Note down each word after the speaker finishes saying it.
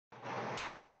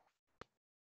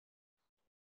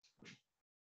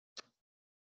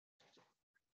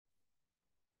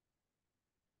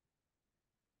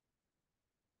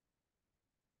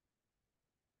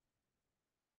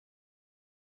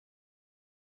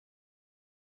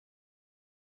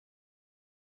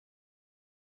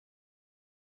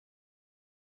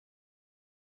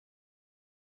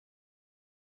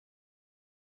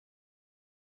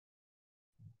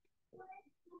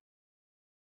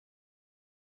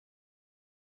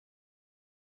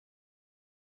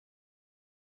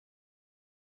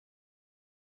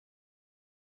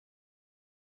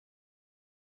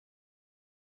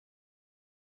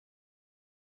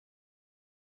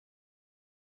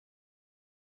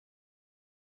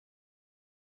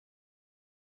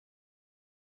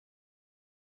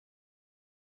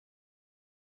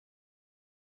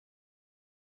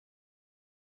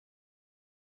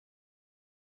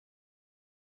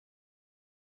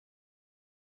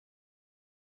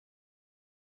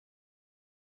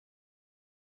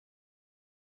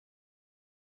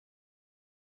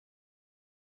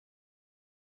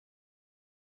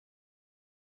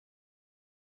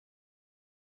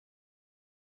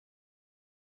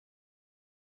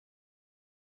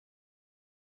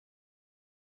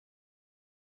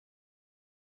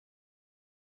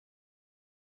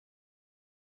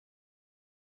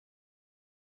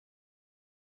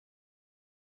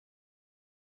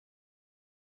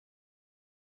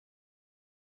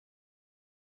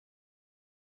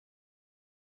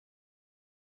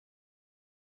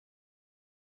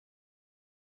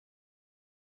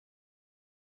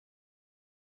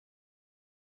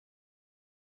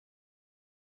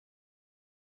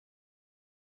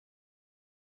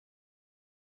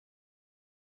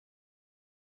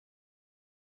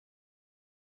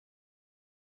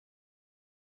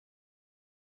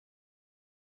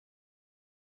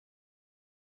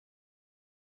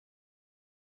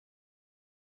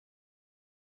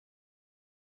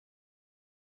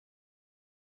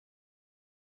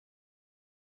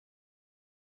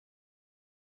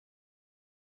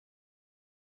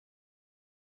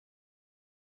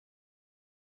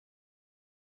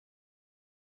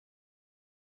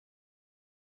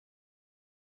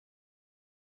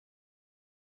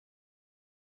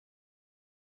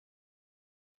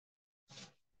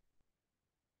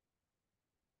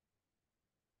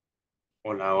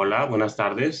Hola, hola, buenas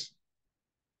tardes.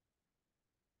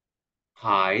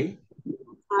 Hi.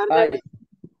 Hi,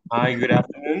 Hi, good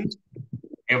afternoon, Good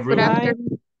everyone.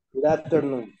 afternoon. good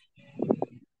afternoon.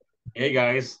 Hey,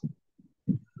 guys,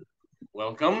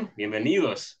 welcome,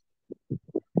 bienvenidos.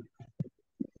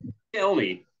 Tell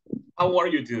me, how are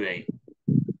you today?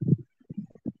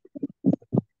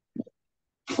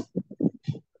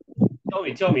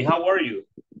 Tell me, how are you?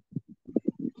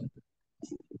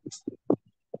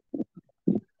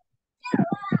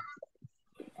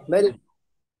 Very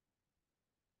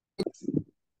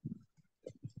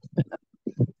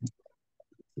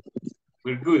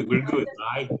We're good,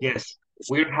 right? Yes,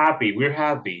 we're happy.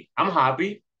 I'm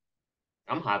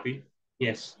happy.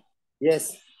 Yes.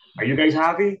 yes, Are you guys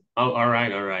happy? Oh, all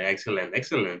right, excellent,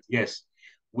 excellent. Yes,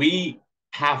 we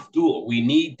have to, we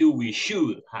need to, we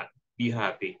should be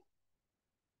happy.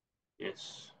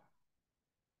 Yes.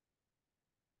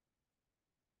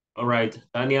 All right,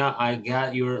 Tanya, I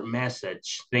got your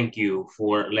message. Thank you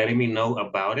for letting me know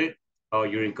about it,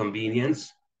 your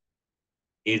inconvenience.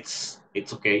 It's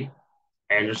okay.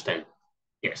 I understand.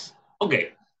 Yes. Okay.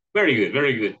 Very good,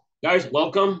 very good. Guys,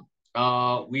 welcome.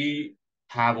 We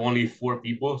have only 4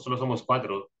 people, solo somos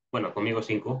cuatro. Bueno, conmigo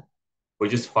cinco. We're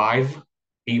just 5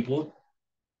 people.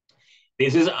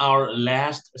 This is our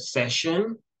last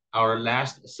session. Our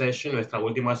last session, nuestra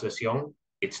última sesión.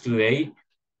 It's today.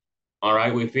 All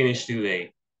right, we finished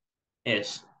today.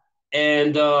 Yes.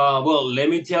 And well, let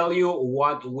me tell you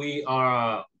what we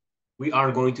are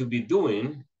going to be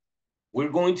doing. We're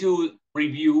going to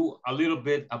review a little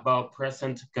bit about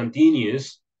present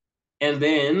continuous, and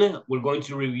then we're going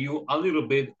to review a little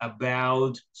bit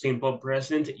about simple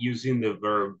present using the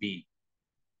verb be.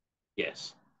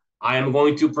 Yes. I am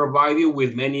going to provide you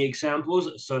with many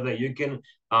examples so that you can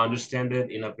understand it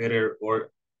in a better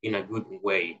or in a good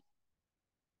way.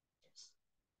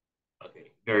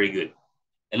 Okay, very good.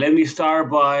 And let me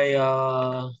start by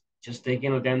just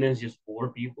taking attendance, just 4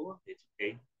 people. It's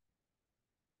okay.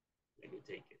 Let me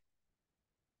take it.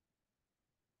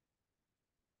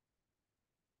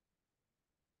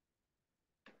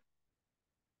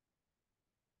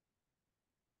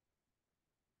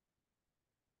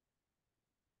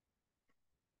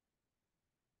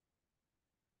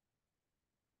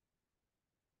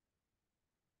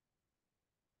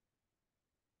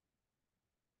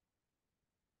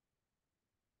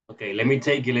 Okay, let me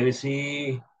take it. Let me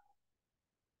see.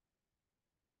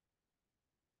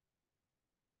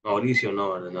 Mauricio,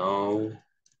 no, no.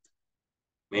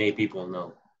 Many people,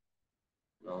 no.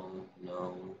 No,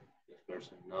 no. This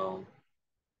person, no.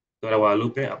 Doctora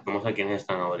Guadalupe, vamos a quiénes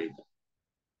están ahorita.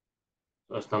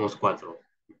 Solo estamos 4.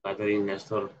 Catherine,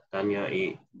 Néstor, Tania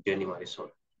y Jenny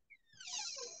Marisol.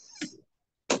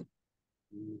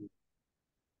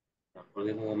 For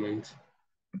the moment.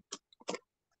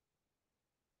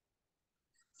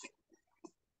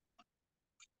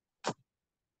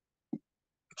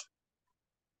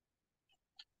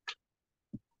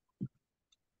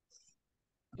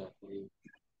 Catherine,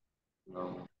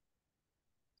 no.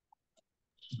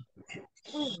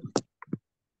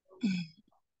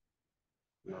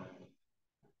 No.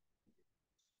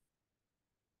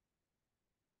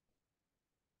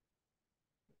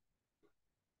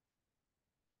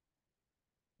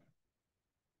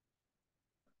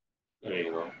 There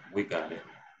you go. We got it.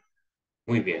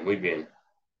 Muy bien, muy bien.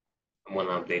 I'm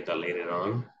gonna update that later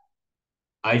on.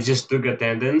 I just took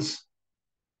attendance.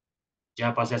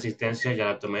 Ya pasé asistencia, ya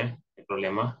la tomé. No hay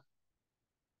problema.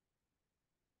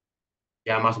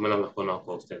 Ya más o menos los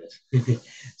conozco a ustedes.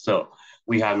 So,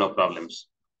 we have no problems.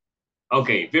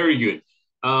 Okay, very good.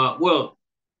 Well,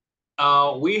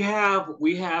 we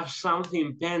have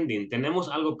something pending. Tenemos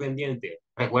algo pendiente.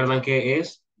 ¿Recuerdan qué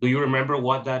es? Do you remember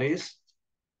what that is?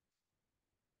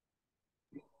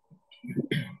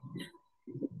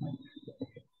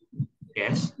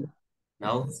 Yes?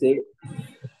 No? sí.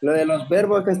 Lo de los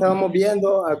verbos que estábamos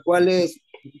viendo, a cuáles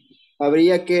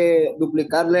habría que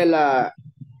duplicarle la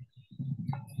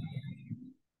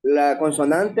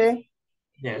consonante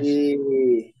Yes.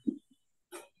 y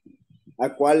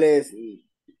a cuáles.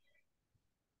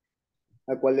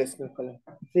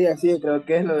 Sí, así creo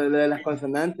que es lo de las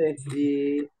consonantes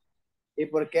y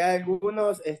por qué a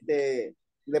algunos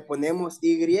le ponemos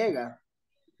Y y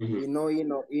Mhm. no y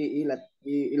no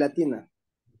y latina.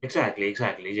 Exactly,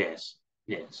 exactly. Yes.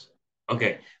 Yes.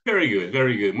 Okay. Very good,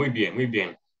 very good. Muy bien, muy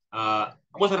bien.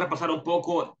 Vamos a repasar un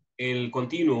poco el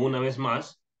continuo una vez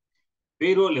más,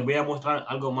 pero les voy a mostrar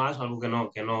algo más, algo que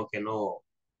no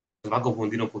les va a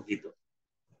confundir un poquito,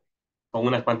 con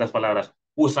unas cuantas palabras,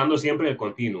 usando siempre el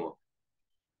continuo,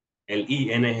 el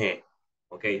ing.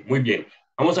 Ok, muy bien.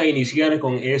 Vamos a iniciar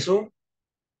con eso.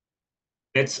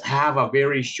 let's have a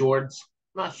very short,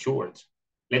 not short,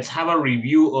 let's have a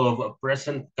review of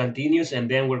present continuous, and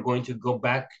then we're going to go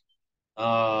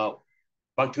uh,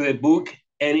 back to the book.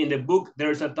 And in the book,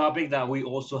 there's a topic that we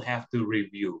also have to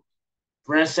review.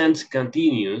 Present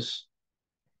continuous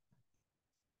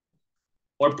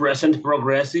or present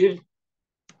progressive.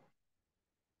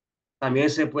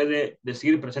 También se puede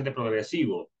decir presente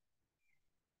progresivo.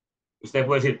 Usted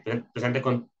puede decir presente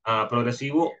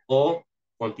progresivo o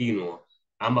continuo.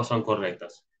 Ambas son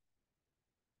correctas.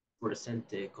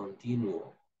 Presente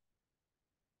continuo.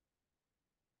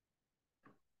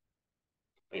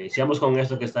 Iniciamos con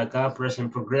esto que está acá, present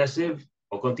progressive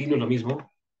o continuo, lo mismo.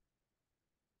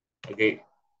 Okay.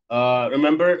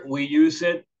 Remember, we use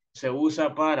it, se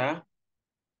usa para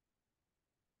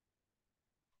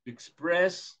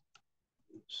express,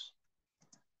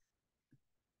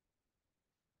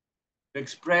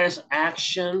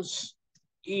 actions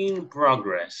in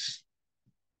progress.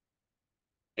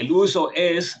 El uso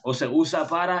es o se usa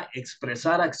para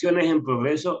expresar acciones en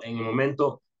progreso en el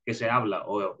momento que se habla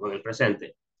o en el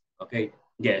presente. Okay,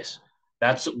 yes,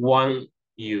 that's one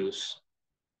use.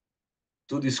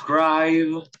 To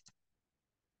describe,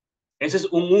 ese es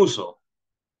un uso.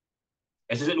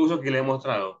 Ese es el uso que le he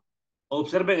mostrado.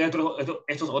 Observen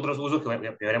estos otros usos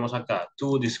que veremos acá.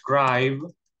 To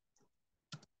describe.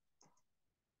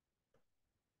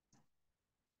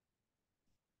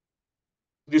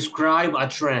 Describe a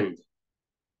trend.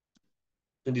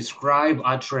 To describe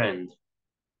a trend.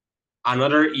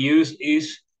 Another use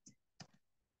is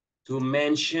to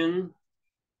mention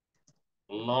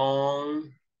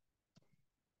long-term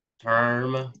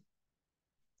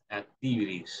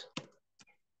activities.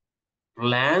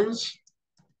 Plans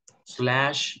 /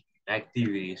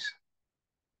 activities.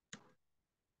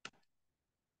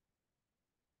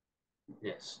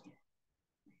 Yes.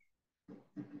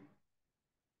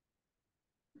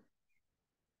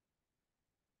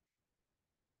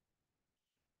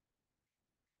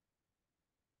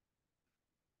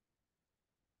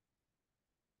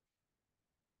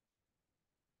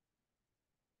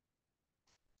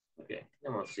 Okay,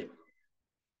 vamos a ver.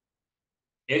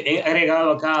 He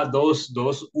agregado acá dos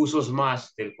usos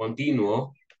más del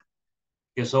continuo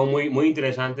que son muy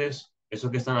interesantes.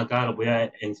 Esos que están acá los voy a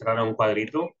encerrar en un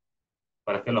cuadrito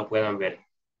para que los puedan ver.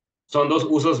 Son dos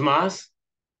usos más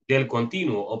del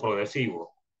continuo o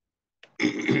progresivo.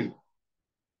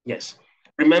 Yes.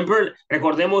 Remember,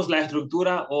 recordemos la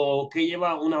estructura o que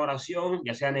lleva una oración,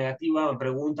 ya sea negativa,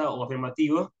 pregunta o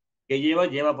afirmativa. Que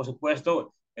lleva, por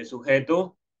supuesto, el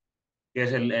sujeto, que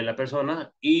es la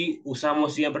persona, y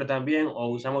usamos siempre también, o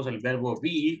usamos el verbo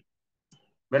be.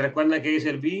 ¿Me recuerda qué es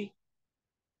el be?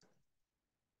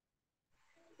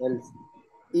 El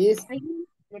is,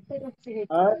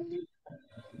 are,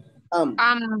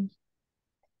 am.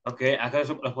 Ok, acá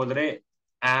los pondré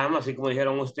am, así como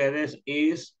dijeron ustedes,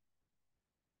 is,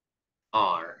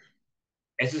 are.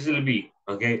 Ese es el be,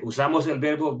 ok. Usamos el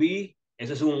verbo be,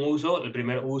 ese es un uso, el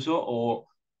primer uso, o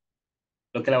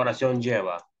lo que la oración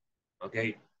lleva, ok.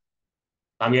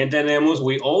 También tenemos,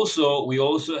 we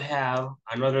also have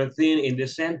another thing in the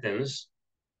sentence,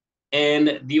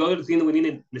 and the other thing we need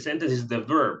in the sentence is the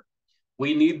verb.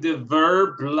 We need the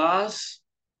verb plus,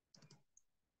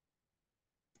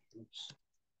 oops,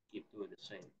 keep doing the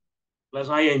same, plus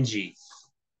ing.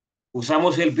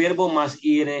 Usamos el verbo más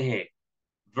ing.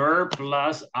 Verb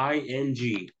plus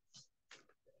ing.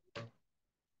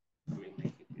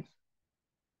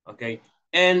 Okay,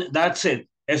 and that's it.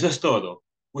 Eso es todo.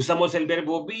 Usamos el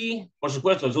verbo be, por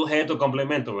supuesto, el sujeto,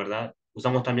 complemento, ¿verdad?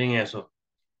 Usamos también eso.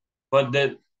 But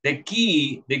the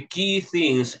key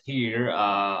things here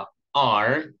are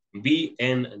be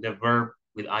and the verb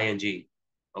with ing.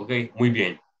 Okay, muy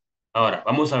bien. Ahora,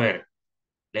 vamos a ver.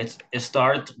 Let's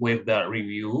start with the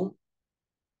review.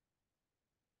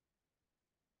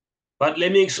 But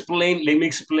let me explain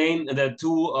the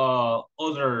two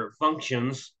other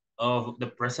functions of the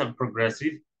present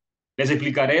progressive. Les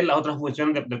explicaré las otras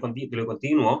funciones de lo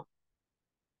continuo.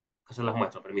 Se las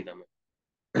muestro, permítanme.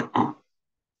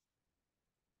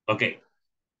 Ok,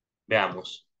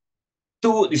 veamos.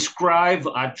 To describe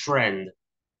a trend.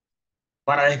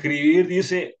 Para describir,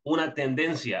 dice, una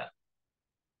tendencia.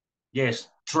 Yes,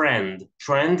 trend.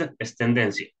 Trend es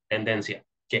tendencia. Tendencia.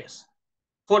 Yes.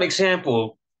 For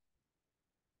example,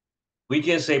 we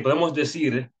can say, podemos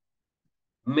decir,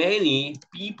 many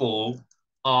people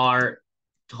are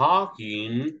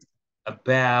talking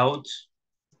about.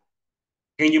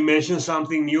 Can you mention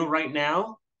something new right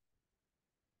now?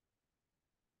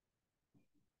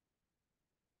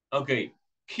 Okay,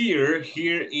 here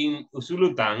in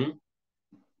Usulután,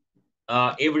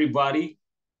 everybody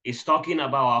is talking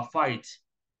about a fight.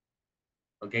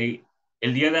 Ok.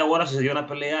 El día de ahora sucedió una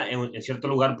pelea en cierto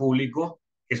lugar público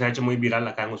que se ha hecho muy viral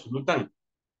acá en Usulután.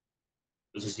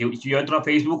 Entonces, si yo entro a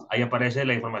Facebook, ahí aparece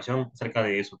la información acerca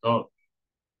de eso. Todo,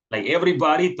 like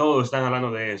everybody, todos están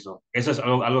hablando de eso. Eso es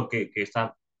algo que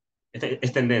está,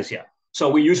 es tendencia. So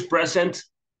we use present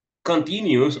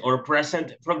continuous or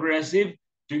present progressive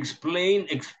to explain,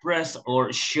 express,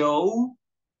 or show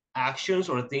actions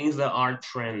or things that are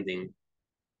trending.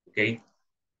 Okay?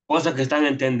 Cosas que están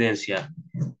en tendencia.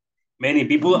 Many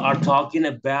people are talking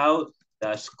about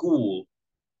the school.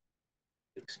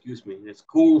 Excuse me, the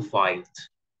school fight.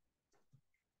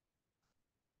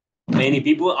 Many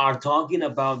people are talking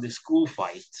about the school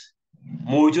fight.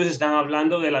 Muchos están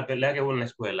hablando de la pelea que hubo en la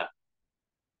escuela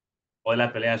o de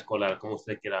la pelea escolar, como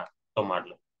usted quiera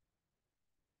tomarlo.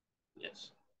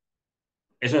 Yes.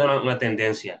 Eso es una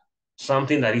tendencia.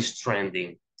 Something that is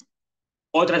trending.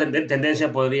 Otra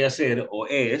tendencia podría ser o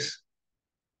es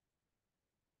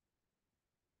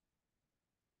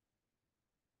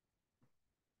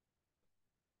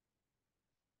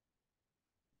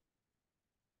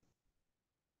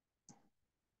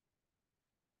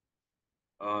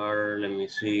let me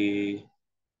see.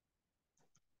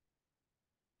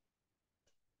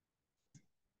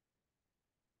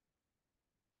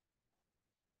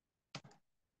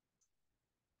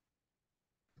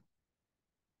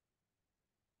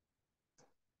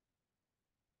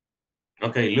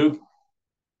 Okay, look.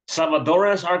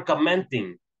 Salvadorans are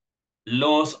commenting.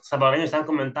 Los salvadoreños están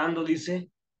comentando, dice,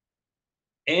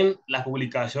 en las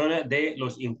publicaciones de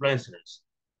los influencers.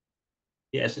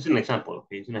 Yes, es un ejemplo,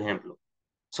 okay, es un ejemplo.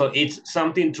 So it's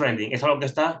something trending, es algo que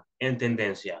está en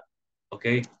tendencia, ¿ok?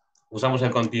 Usamos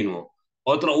el continuo.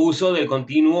 Otro uso del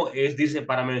continuo es, dice,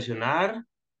 para mencionar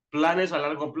planes a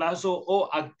largo plazo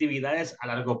o actividades a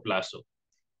largo plazo.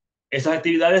 Esas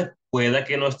actividades puede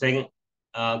que no estén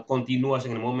continuas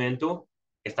en el momento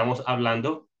que estamos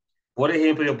hablando. Por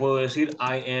ejemplo, yo puedo decir,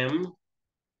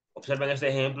 observen este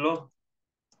ejemplo,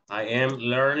 I am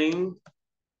learning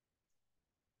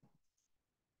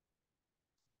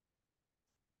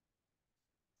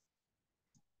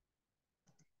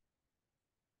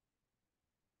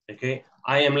okay,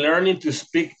 I am learning to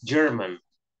speak German.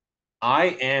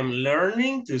 I am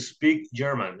learning to speak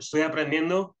German. Estoy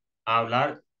aprendiendo a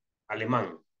hablar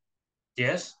alemán.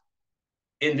 Yes.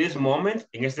 In this moment,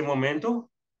 en este momento.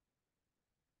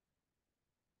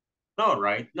 No,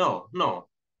 right? No, no.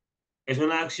 Es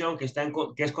una acción que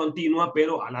es continua,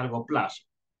 pero a largo plazo.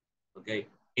 Okay.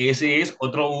 Ese es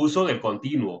otro uso del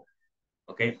continuo.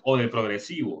 Okay. O del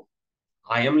progresivo.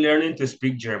 I am learning to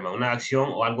speak German. Una acción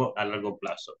o algo a largo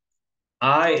plazo.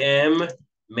 I am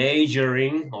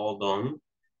majoring, hold on.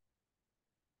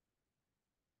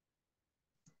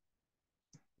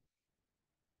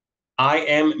 I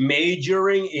am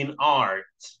majoring in art.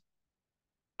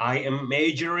 I am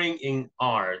majoring in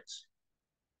art.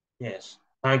 Yes.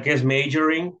 ¿Saben qué es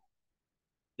majoring?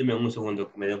 Deme un segundo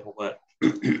que me dé un poco de...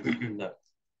 no.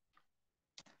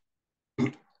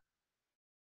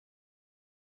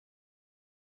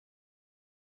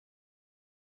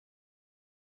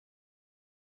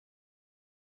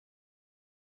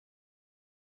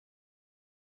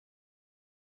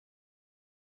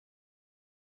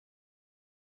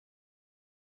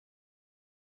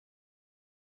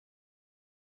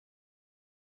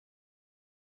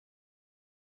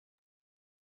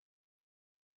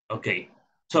 Okay.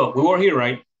 So we were here,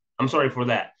 right? I'm sorry for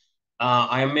that.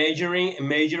 I am majoring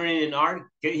in art.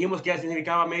 ¿Qué dijimos que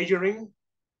significaba majoring?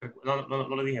 No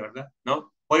lo dije, ¿verdad?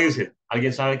 ¿No? What is it?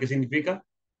 ¿Alguien sabe qué significa?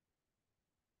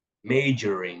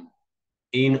 Majoring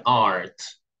in art.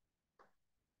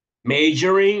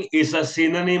 Majoring is a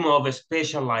synonym of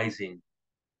specializing.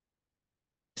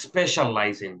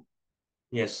 Specializing.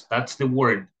 Yes, that's the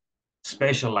word.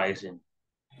 Specializing.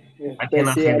 I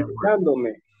cannot say the word.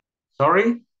 Especializándome.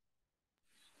 Sorry?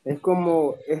 Es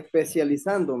como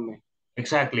especializándome.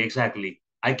 Exactly, exactly.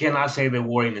 I cannot say the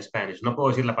word in Spanish. No puedo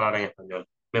decir la palabra en español.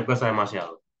 Me cuesta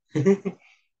demasiado.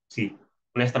 Sí,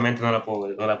 honestamente no la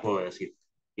puedo decir.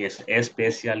 Yes,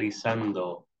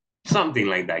 especializando. Something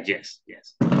like that, yes,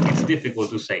 yes. It's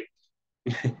difficult to say.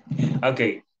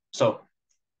 Okay, so,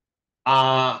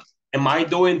 am I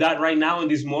doing that right now in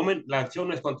this moment? La acción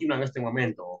no es continua en este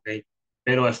momento, okay?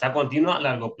 Pero está continua a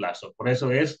largo plazo. Por eso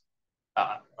es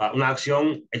una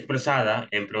acción expresada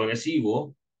en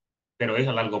progresivo, pero es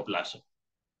a largo plazo.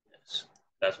 Yes,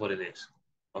 that's what it is.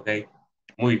 Okay,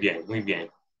 muy bien, muy bien.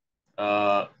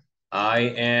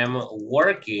 I am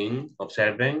working,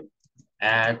 observen,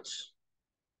 at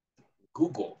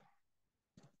Google.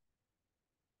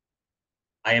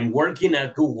 I am working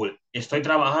at Google. Estoy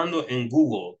trabajando en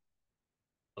Google.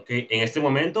 ¿Ok? En este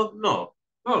momento, no.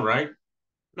 All right.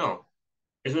 No.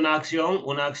 Es una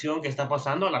acción que está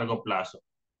pasando a largo plazo.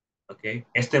 ¿Ok?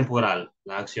 Es temporal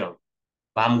la acción.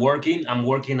 I'm working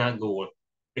at Google.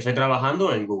 Estoy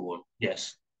trabajando en Google.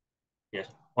 Yes. Yes.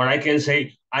 Or I can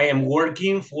say, I am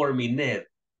working for Minet.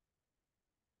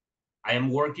 I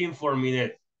am working for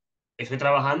Minet. Estoy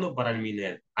trabajando para el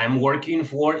Minet. I'm working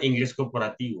for Inglés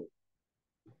Corporativo.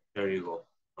 There you go.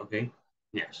 Okay.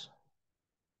 Yes.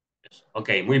 Yes. Ok,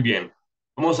 muy bien.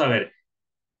 Vamos a ver.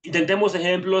 Intentemos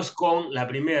ejemplos con la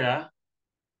primera,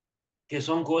 que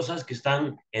son cosas que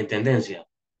están en tendencia.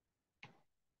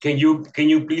 Can you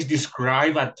please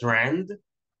describe a trend?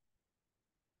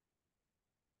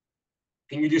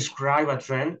 Can you describe a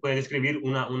trend? ¿Puede describir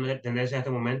una tendencia en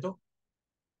este momento?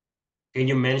 Can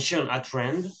you mention a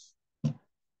trend?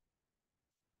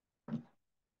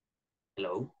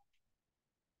 Hello.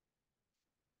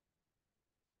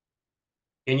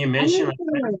 Can you mention a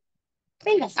trend?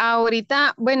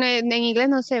 Ahorita, bueno, en inglés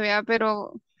no se vea,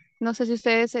 pero no sé si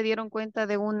ustedes se dieron cuenta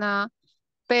de una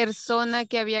persona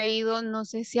que había ido, no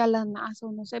sé si a la NASA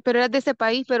o no sé, pero era de ese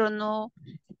país, pero no,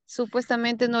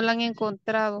 supuestamente no la han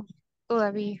encontrado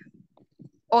todavía.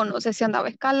 O no sé si andaba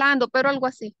escalando, pero algo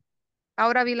así.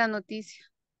 Ahora vi la noticia.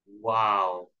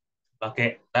 Wow.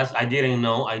 Okay, that's I didn't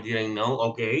know. I didn't know.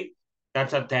 Okay,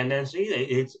 that's a tendency.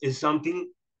 It's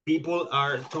something people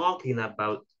are talking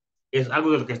about. Es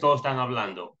algo de lo que todos están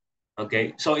hablando.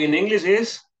 Okay, so in English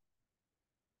is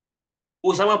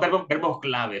usamos verbos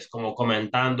claves como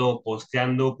comentando,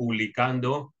 posteando,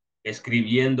 publicando,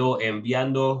 escribiendo,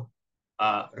 enviando,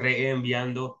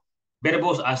 reenviando.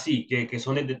 Verbos así que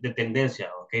son de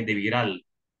tendencia, okay, de viral,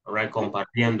 alright,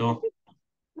 compartiendo.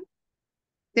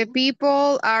 The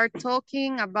people are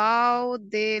talking about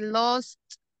the lost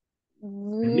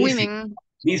Missing, women,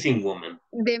 missing woman.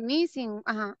 the missing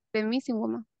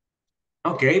woman.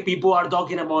 Okay, people are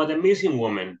talking about the missing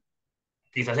woman.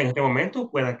 Quizás en este momento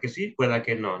pueda que sí, pueda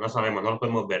que no, no sabemos, no lo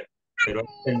podemos ver, pero es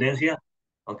tendencia.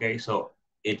 Okay, so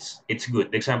it's good.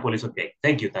 The example is okay.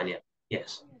 Thank you, Tania.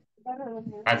 Yes.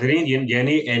 Catherine,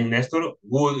 Jenny, and Nestor,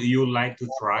 would you like to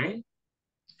try?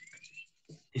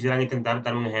 ¿Quisieran intentar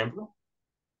dar un ejemplo?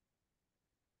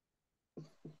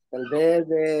 Tal vez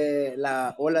de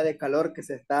la ola de calor que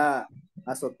se está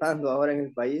azotando ahora en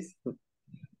el país.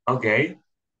 Okay.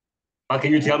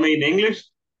 Can you tell me in English?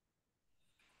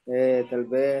 Tal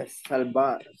vez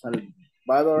Salvadorans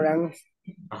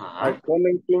are Ajá.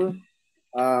 commenting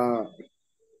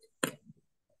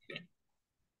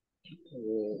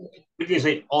We can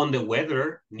say on the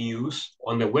weather news,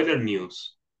 on the weather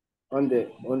news. on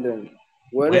the weather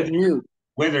Weather, news.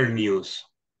 weather news.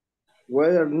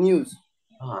 Weather news.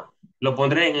 Ah, lo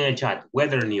pondré en el chat.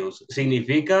 Weather news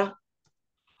significa,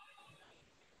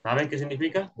 ¿saben qué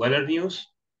significa? Weather news.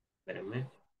 Espérenme.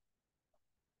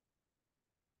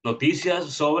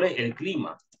 Noticias sobre el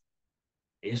clima.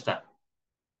 Ahí está.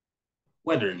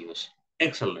 Weather news.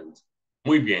 Excellent.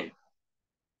 Muy bien.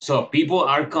 So people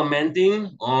are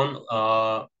commenting on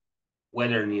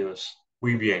weather news.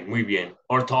 Muy bien, muy bien.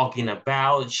 Or talking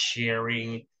about,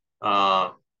 sharing, uh,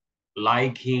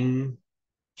 liking,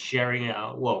 sharing.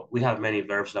 Well, we have many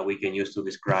verbs that we can use to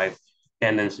describe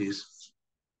tendencies.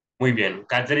 Muy bien.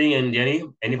 Catherine and Jenny,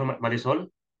 any from Marisol?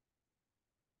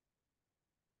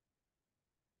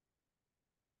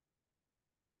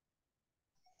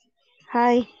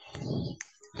 Hi.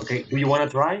 Okay, do you want to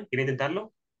try? ¿Quieren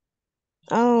intentarlo?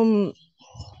 Um,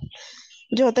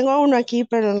 yo tengo uno aquí,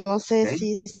 pero no sé Okay.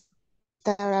 si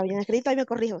está bien escrito. Ahí me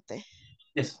corrige usted.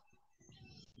 Yes.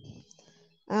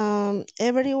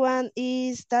 Everyone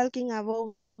is talking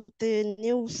about the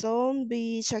new song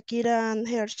by Shakira and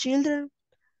her children.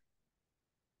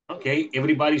 Okay,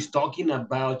 everybody's talking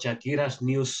about Shakira's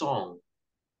new song.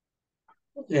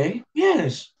 Okay,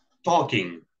 yes,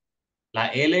 talking. La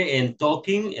L en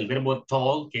talking, el verbo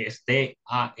talk, que es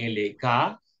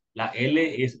T-A-L-K, la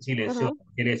L es Ajá. silenciosa,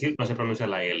 quiere decir no se pronuncia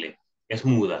la L, es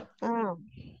muda. Ah,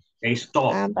 Es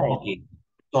talk, vaya.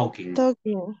 talking.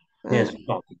 Talking. Yes,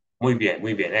 talking. Muy bien,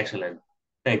 excellent.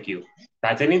 Thank you.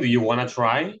 Bethany, do you want to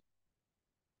try?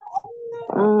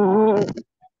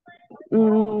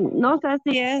 Mm, no sé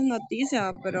si es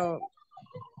noticia, pero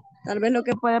tal vez lo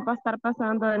que puede estar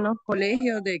pasando en los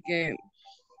colegios de que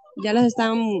ya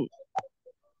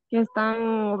que están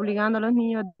obligando a los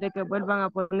niños de que vuelvan a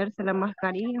ponerse la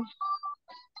mascarilla.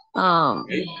 Um,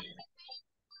 Okay.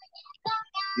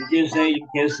 You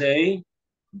can say,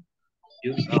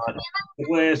 ¿qué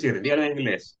puede decir? Dígalo en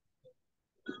inglés.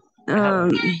 um,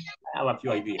 I have a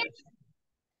few ideas.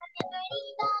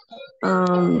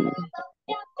 um,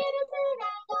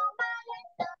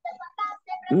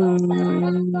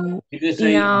 You can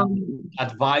say Yeah.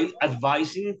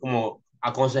 advising, como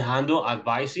aconsejando,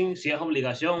 advising. Si es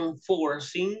obligación,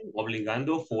 forcing,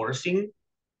 obligando, forcing.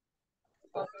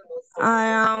 I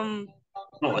am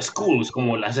No, schools,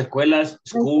 como las escuelas,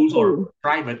 schools or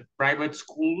private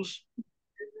schools.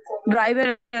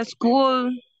 driver at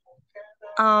school.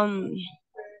 Um,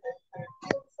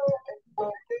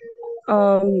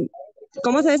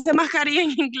 ¿Cómo se dice mascarilla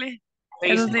en inglés?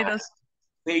 Face Esos mask. dedos.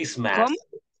 Face mask. ¿Cómo?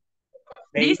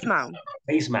 Face, This man.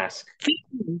 face mask.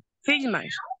 Face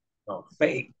mask. No,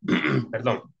 face,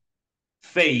 perdón.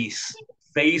 Face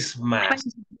mask.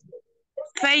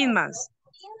 Face mask.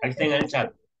 Ahí está en el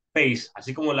chat. Face,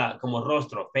 así como como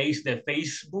rostro. Face de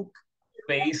Facebook.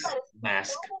 Face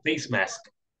mask. Face mask.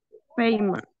 Face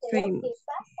mask. Face mask.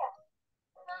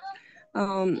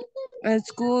 At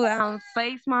school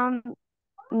face mask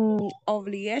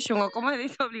obligation, o cómo se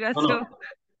dice No, obligación. no.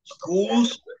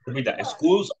 Schools, repita,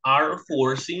 schools are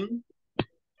forcing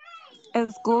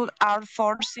School are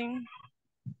forcing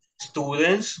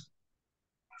students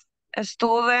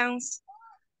students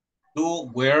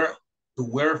to wear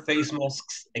face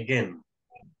masks again.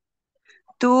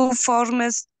 to force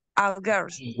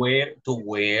girls To wear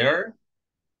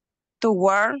to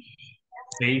wear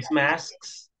face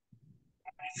masks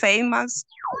face masks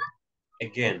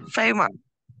again. face mask.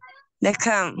 They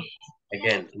can.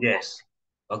 Again, yes.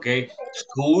 Okay.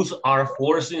 Schools are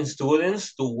forcing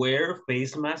students to wear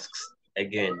face masks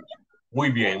again.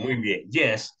 Muy bien, muy bien.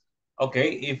 Yes.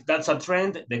 Okay, if that's a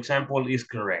trend, the example is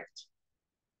correct.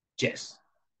 Yes.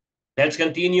 Let's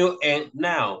continue. And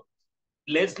now,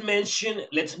 let's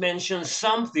mention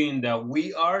something that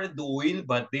we are doing,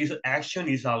 but this action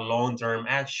is a long-term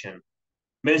action.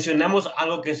 Mencionamos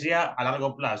algo que sea a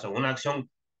largo plazo, una acción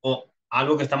o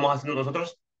algo que estamos haciendo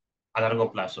nosotros a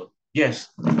largo plazo.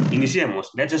 Yes,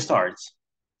 iniciemos. Let's start.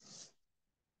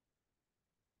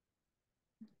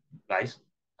 Guys,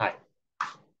 hi.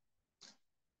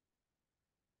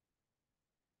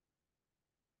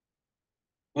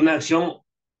 Una acción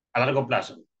a largo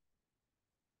plazo.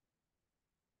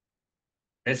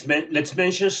 Let's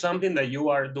mention something that you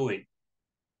are doing.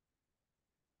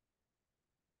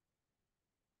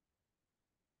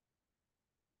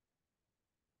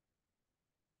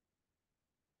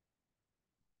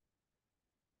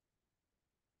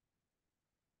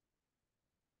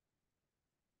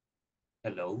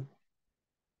 Hello.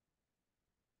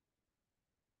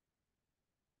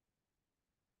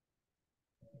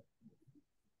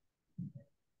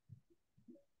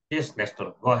 Yes,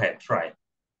 Nestor, go ahead, try.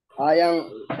 I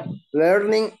am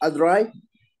learning a drive.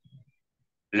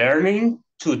 Learning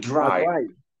to drive.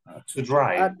 To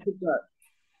drive. To drive.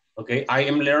 Okay, I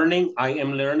am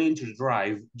learning to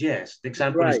drive. Yes, the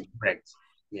example is correct.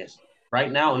 Yes.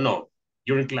 Right now, no.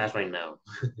 You're in class right now.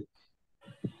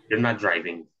 You're not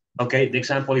driving. Okay, the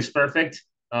example is perfect.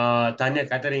 Tanya,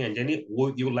 Catherine, and Jenny,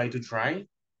 would you like to try?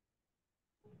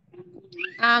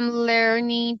 I'm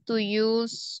learning to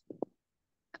use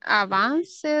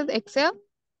advanced Excel.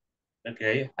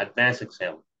 Okay, advanced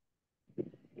Excel.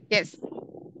 Yes.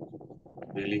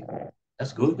 Really?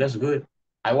 That's good. That's good.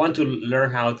 I want to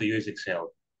learn how to use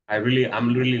Excel. I'm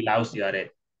really lousy at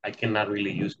it. I cannot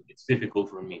really use it. It's difficult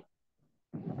for me.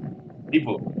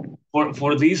 People,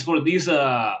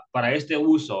 para este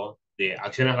uso de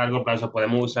acciones a largo plazo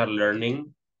podemos usar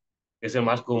learning, que es el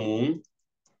más común.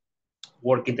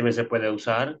 Working también se puede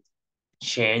usar.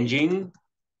 Changing,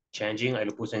 ahí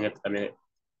lo puse en también,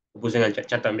 lo puse en el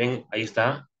chat también, ahí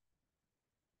está.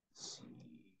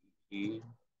 Sí.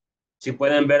 Si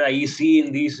pueden ver ahí, sí,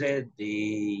 dice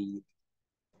de...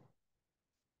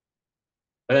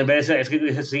 Pueden ver ese escrito,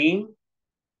 dice sí.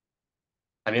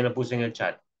 También lo puse en el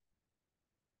chat.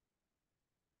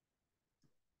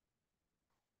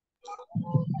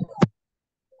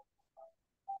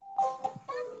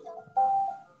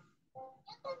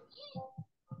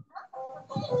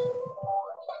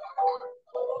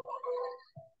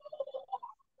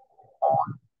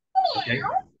 Ok.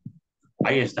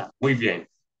 Ahí está, muy bien.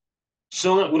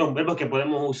 Son algunos verbos que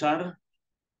podemos usar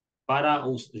para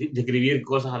describir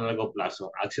cosas a largo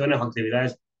plazo. Acciones o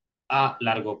actividades a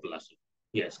largo plazo.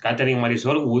 Yes. Catherine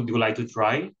Marisol, would you like to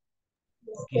try?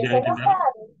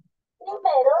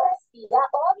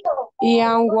 I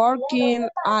am working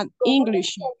at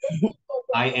English.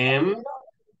 I am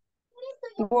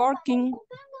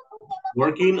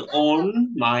Working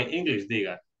on my English,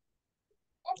 diga.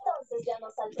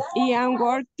 I am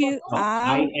working No,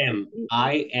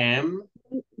 I am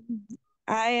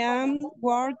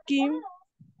working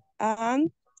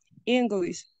on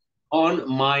English. on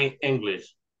my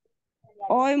English.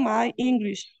 On my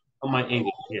English. On my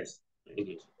English, yes.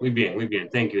 English. Muy bien, muy bien.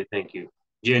 Thank you, thank you.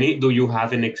 Jenny, do you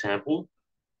have an example?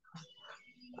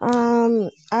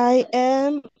 I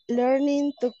am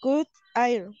learning to cook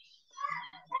iron.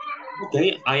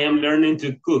 Okay, I am learning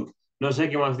to cook. No sé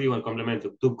qué más digo en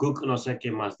complemento. To cook, no sé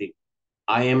qué más digo.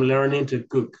 I am learning to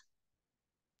cook.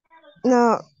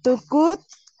 No, to cook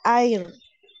iron.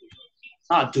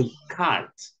 Ah, to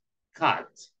cut. Cut.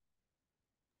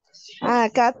 Ah,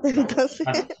 cat, entonces.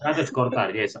 Cut es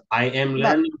cortar, yes. I am But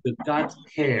learning to cut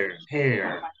hair.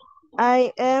 Hair.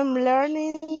 I am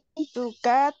learning to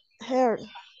cut hair.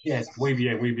 Yes, muy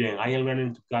bien, muy bien. I am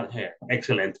learning to cut hair.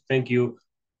 Excellent. Thank you.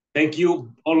 Thank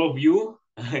you, all of you.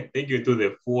 Thank you to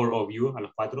the four of you, a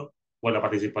los cuatro, por la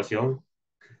participación.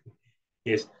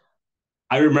 Yes.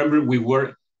 I remember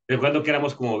recuerdo que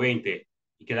éramos como 20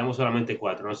 y quedamos solamente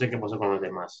 4. No sé qué pasó con los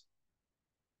demás.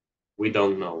 We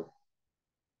don't know.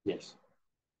 Yes.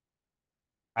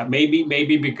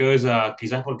 Maybe because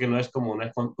quizás porque no es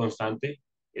constante,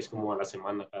 es como a la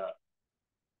semana cada,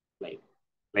 like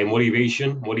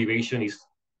motivation is,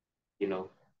 you know,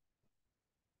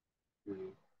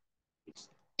 mm, it's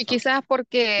Y something.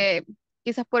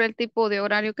 quizás por el tipo de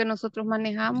horario que nosotros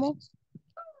manejamos,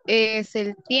 es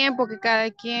el tiempo que cada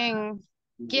quien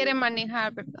quiere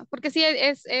manejar, ¿verdad? Porque sí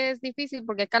es difícil,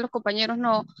 porque acá los compañeros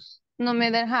no me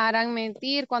dejarán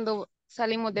mentir cuando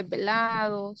salimos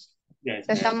desvelados, Yes,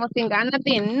 estamos sin ganas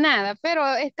de nada, pero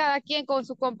es cada quien con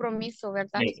su compromiso,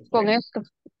 ¿verdad? yes, Con correct. esto.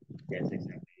 Yes,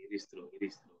 exactly. It is true. It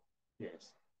is true.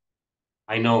 Yes.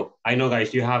 I know,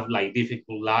 guys, you have like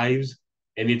difficult lives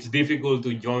and it's difficult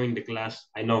to join the class.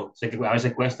 I know, sé que a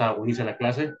veces cuesta unirse a la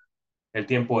clase. El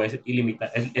tiempo es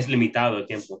ilimitado, es limitado el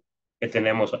tiempo que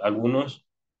tenemos algunos,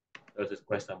 entonces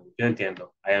cuesta mucho. Yo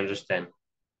entiendo. I understand.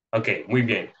 Ok, muy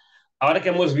bien. Ahora que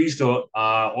hemos visto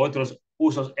otros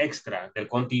usos extra del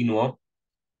continuo,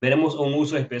 veremos un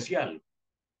uso especial.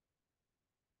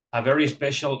 A very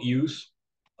special use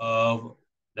of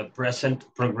the present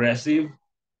progressive.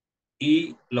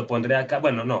 Y lo pondré acá.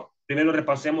 Bueno, no. Primero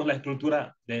repasemos la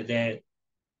estructura de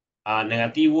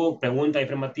negativo, pregunta y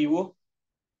afirmativo.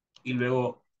 Y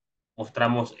luego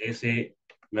mostramos ese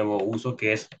nuevo uso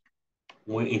que es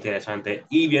muy interesante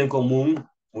y bien común,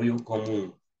 muy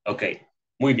común. Ok,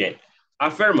 muy bien.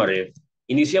 Affirmative.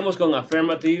 Iniciamos con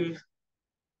affirmative.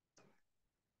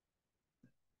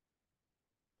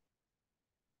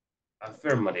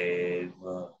 Affirmative.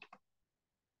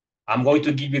 I'm going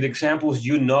to give you the examples.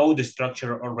 You know the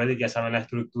structure already. Ya saben la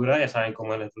estructura, ya saben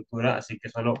cómo es la estructura, así que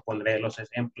solo pondré los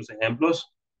ejemplos.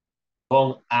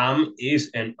 Con am,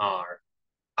 is, and are.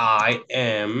 I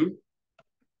am.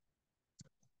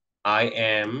 I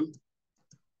am.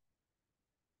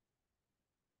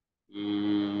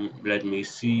 Let me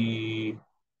see.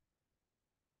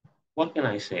 What can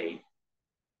I say?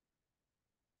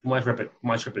 Much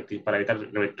repetition, para evitar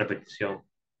repetición.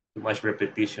 Too much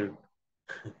repetition.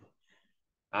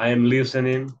 I am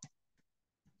listening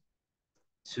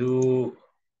to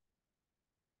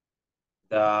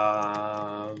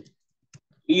the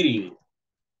meeting.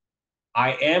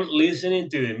 I am listening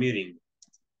to the meeting.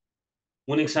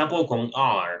 Un example con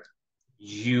are.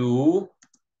 You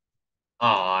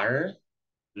are,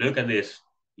 look at this.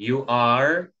 You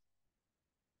are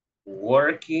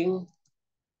working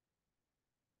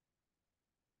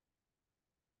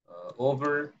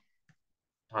over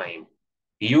time.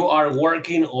 You are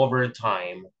working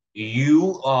overtime.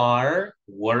 You are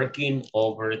working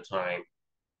overtime.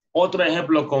 Otro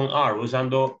ejemplo con are,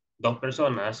 usando dos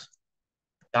personas,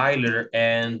 Tyler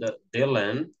and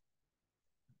Dylan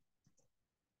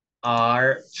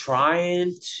are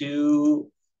trying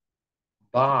to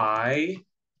buy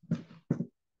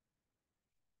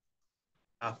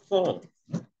a phone.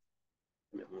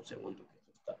 Un segundo.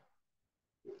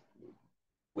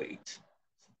 Wait.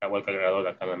 Acabó el cargador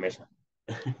acá en la mesa.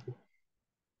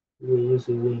 Un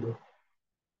segundo.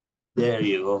 There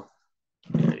you go.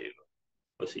 There you go.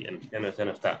 Pues sí, ya no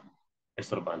está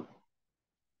estorbando.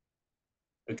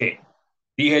 Ok.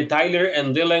 Dije, Tyler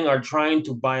and Dylan are trying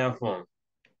to buy a phone.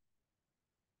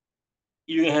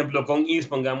 Y un ejemplo con is,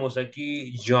 pongamos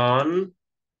aquí,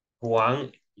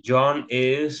 Juan. John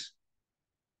is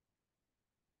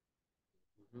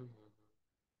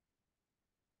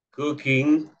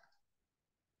cooking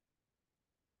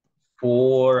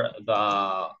for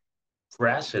the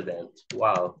president.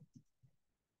 Wow.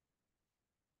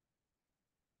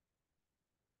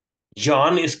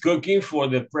 John is cooking for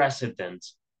the president.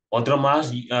 Otro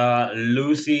más,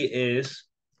 Lucy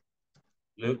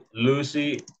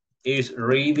is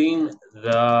reading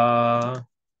the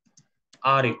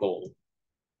article.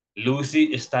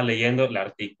 Lucy está leyendo el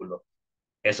artículo.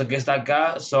 Eso que está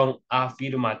acá son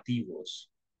afirmativos.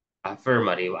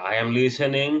 Affirmative. I am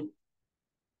listening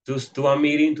to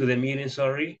the meeting,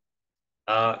 sorry.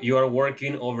 You are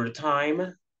working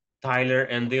overtime. Tyler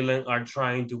and Dylan are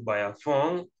trying to buy a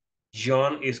phone.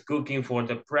 John is cooking for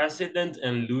the president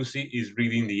and Lucy is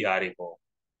reading the article.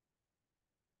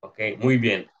 Ok, muy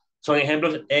bien. Son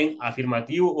ejemplos en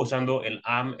afirmativo usando el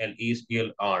am, el is y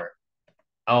el are.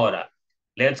 Ahora,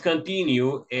 let's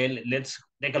continue and let's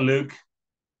take a look.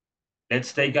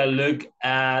 Let's take a look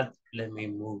at, let me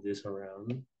move this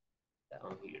around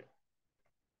down here.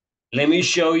 Let me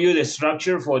show you the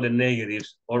structure for the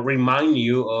negatives or remind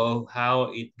you of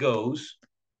how it goes.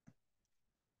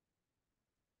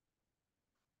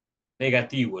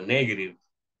 Negativo, negative.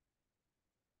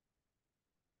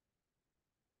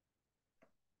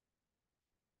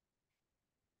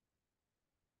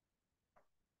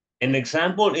 An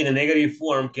example in a negative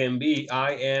form can be,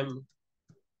 I am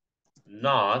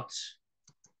not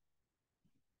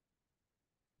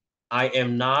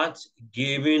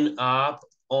giving up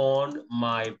on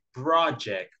my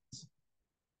project.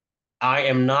 I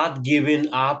am not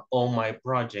giving up on my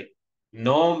project.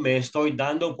 No me estoy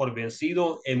dando por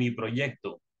vencido en mi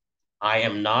proyecto. I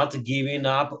am not giving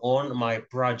up on my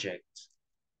project.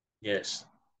 Yes.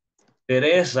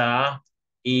 Teresa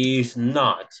is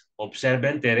not.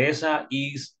 Observen, Teresa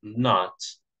is not.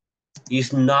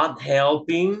 Is not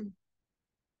helping,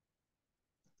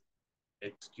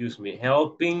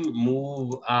 helping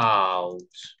move out.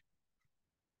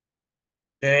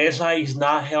 Teresa is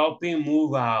not helping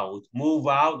move out. Move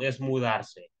out es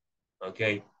mudarse.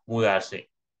 Ok, mudarse.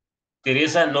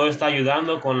 Teresa no está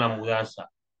ayudando con la mudanza.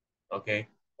 Ok,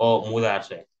 o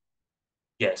mudarse.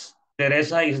 Yes.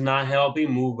 Teresa is not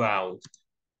helping move out.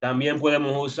 También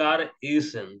podemos usar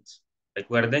isn't.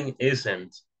 Recuerden,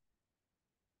 isn't.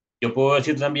 Yo puedo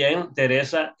decir también,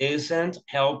 Teresa isn't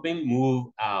helping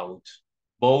move out.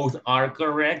 Both are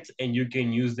correct and you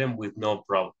can use them with no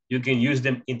problem. You can use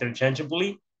them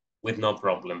interchangeably with no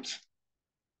problems.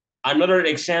 Another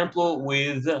example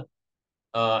with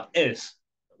is.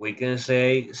 We can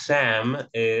say Sam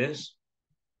is,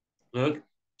 look,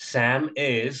 Sam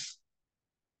is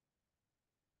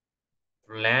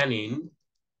planning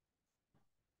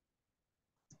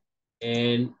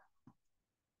and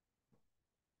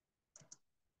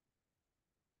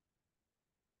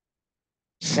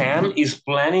Sam is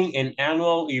planning an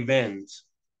annual event.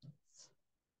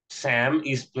 Sam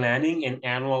is planning an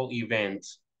annual event.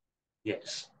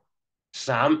 Yes.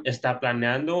 Sam está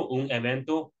planeando un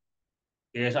evento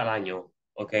que es al año.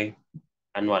 Ok.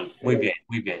 Anual. Muy bien,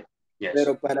 muy bien. Yes.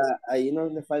 Pero para ahí no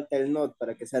le falta el not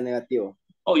para que sea negativo.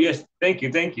 Oh, yes. Thank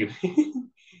you, thank you.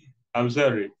 I'm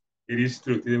sorry. It is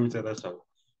true. Tiene mucha razón.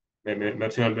 Me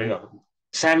olvidó.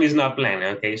 Sam is not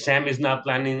planning, okay? Sam is not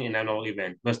planning an annual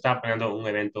event. No está planeando un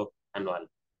evento anual.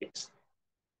 Yes.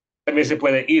 También se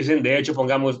puede isn't. De hecho,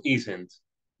 pongamos isn't.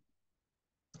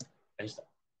 Ahí está.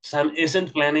 Sam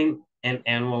isn't planning an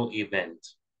annual event.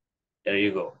 There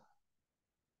you go.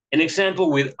 An example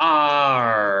with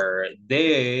are.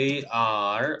 They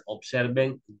are,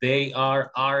 observen, they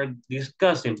are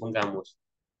discussing, pongamos.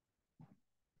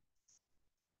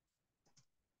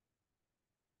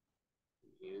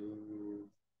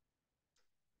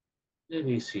 Let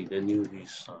me see the new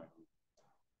design.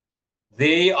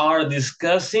 They are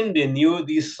discussing the new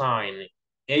design.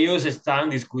 Ellos están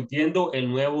discutiendo el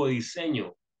nuevo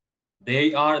diseño.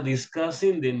 They are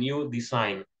discussing the new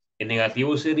design. El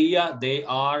negativo sería they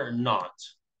are not.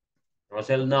 No es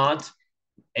el not.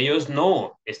 Ellos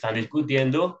no están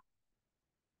discutiendo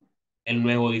el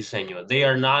nuevo diseño. They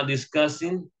are not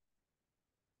discussing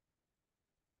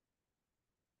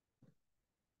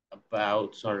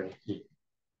about, sorry.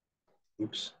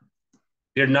 Oops.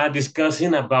 They're not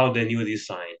discussing about the new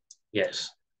design. Yes.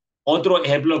 Otro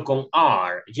ejemplo con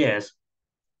are. Yes.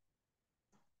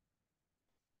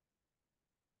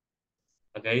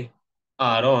 Okay.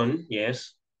 Aaron,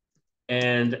 yes.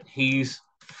 And his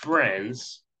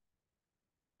friends.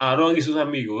 Aaron y sus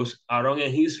amigos. Aaron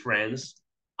and his friends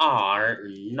are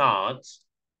not.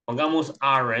 Pongamos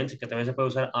aren't, que también se puede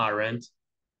usar aren't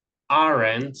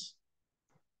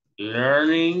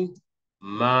learning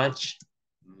much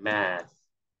math.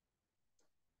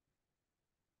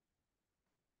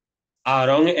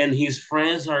 Aaron and his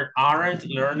friends aren't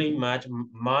learning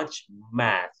much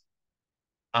math.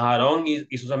 Aaron y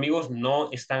sus amigos no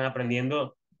están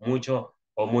aprendiendo mucho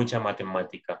o mucha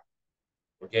matemática.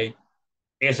 ¿Ok?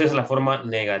 Esa es la forma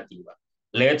negativa.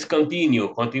 Let's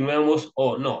continue. Continuemos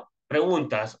o no.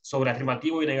 Preguntas sobre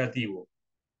afirmativo y negativo.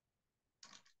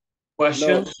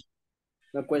 Questions?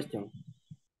 No question.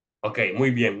 Ok,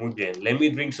 muy bien, muy bien. Let me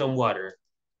drink some water.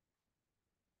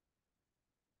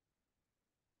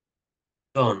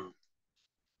 Done.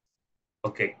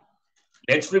 Okay.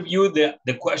 Let's review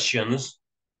the questions.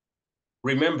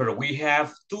 Remember, we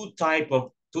have two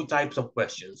types of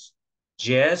questions.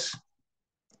 Yes,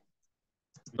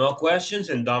 no questions,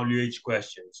 and WH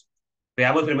questions.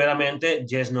 Veamos primeramente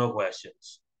yes, no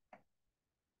questions.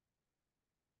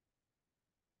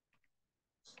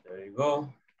 There you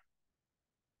go.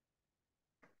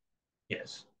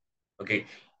 Yes. Okay.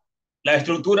 La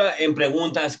estructura en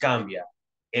preguntas cambia.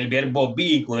 El verbo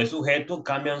be con el sujeto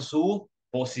cambian su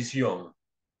posición.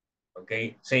 ¿Ok?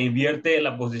 Se invierte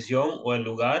la posición o el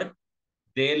lugar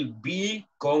del be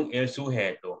con el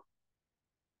sujeto.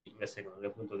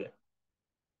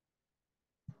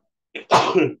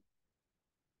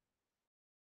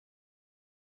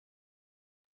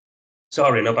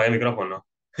 Sorry, no apagué el micrófono.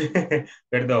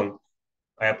 Perdón.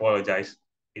 I apologize.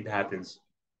 It happens.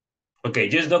 Okay,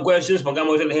 just no questions.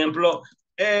 Pongamos el ejemplo.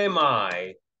 Am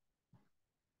I?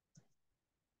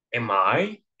 Am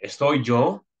I? ¿Estoy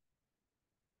yo?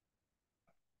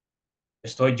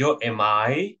 ¿Estoy yo? Am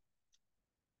I?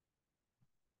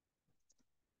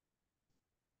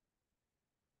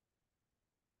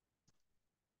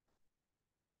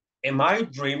 Am I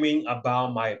dreaming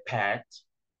about my pet?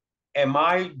 Am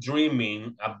I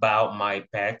dreaming about my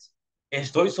pet?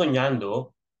 ¿Estoy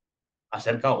soñando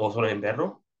acerca o sobre mi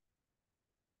perro?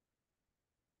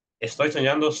 ¿Estoy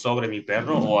soñando sobre mi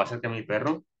perro o acerca de mi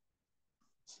perro?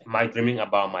 Am I dreaming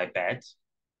about my pet?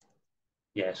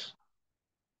 Yes.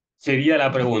 Sería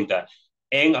la pregunta.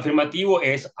 En afirmativo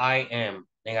es I am.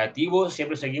 Negativo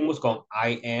siempre seguimos con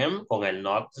I am, con el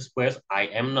not después,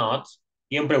 I am not.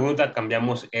 Y en pregunta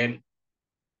cambiamos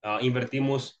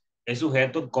invertimos el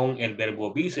sujeto con el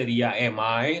verbo be, sería am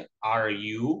I, are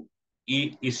you,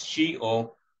 y is she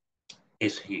o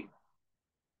is he.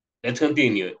 Let's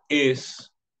continue. Is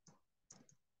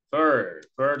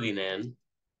Ferdinand,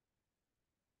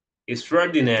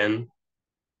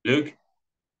 look,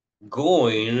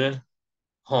 going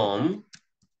home?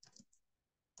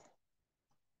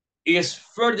 Is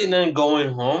Ferdinand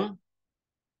going home?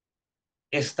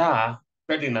 ¿Está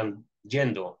Ferdinand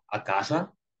yendo a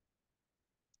casa?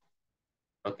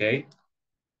 Okay.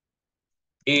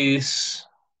 Is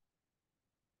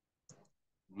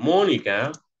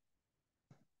Mónica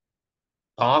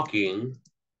talking?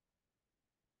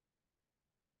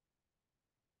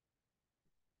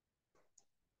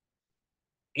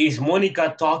 Is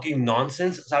Mónica talking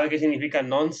nonsense? ¿Sabe qué significa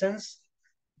nonsense?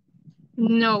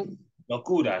 No.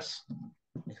 Locuras.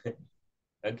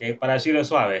 Ok, para decirlo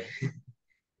suave.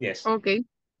 Yes, Ok.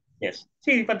 yes.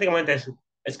 Sí, prácticamente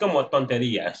es como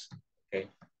tonterías. Ok,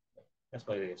 that's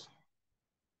what it is.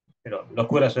 Pero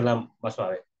locuras suena más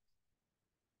suave.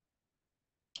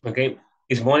 Ok,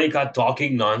 is Mónica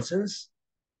talking nonsense?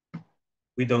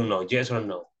 We don't know, yes or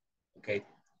no. Okay,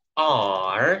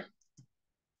 are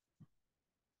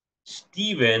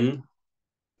Steven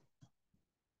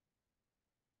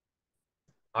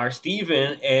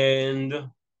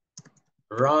and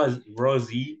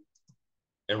Rosie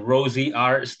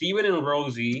are Steven and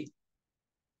Rosie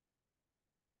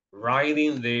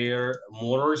riding their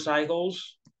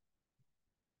motorcycles?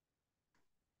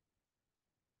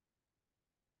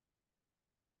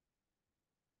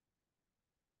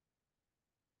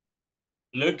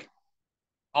 Look,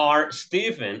 are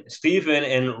Stephen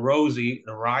and Rosie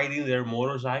riding their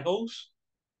motorcycles?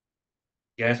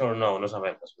 Yes or no? No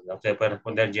sabemos. Usted puede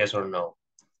responder yes or no.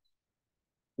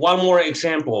 One more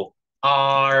example.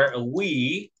 Are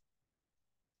we,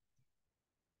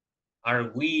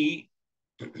 let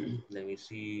me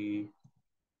see.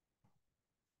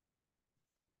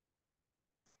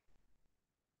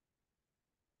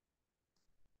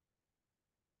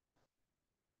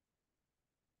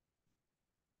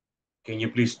 Can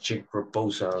you please check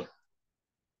proposal?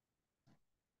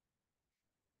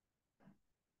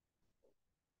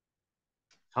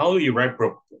 How do you write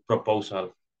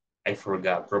proposal? I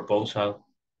forgot. Proposal.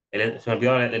 Se me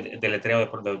olvidó el deletreo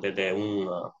de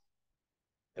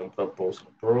un proposal.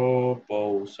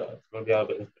 Proposal. Se me olvidó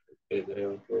el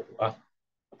deletreo. Ah,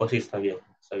 pues sí, está bien.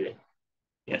 Está bien.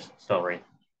 Yes, sorry.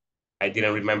 I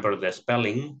didn't remember the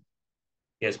spelling.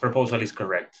 Yes, proposal is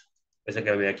correct. Ese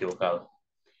que me había equivocado.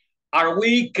 Are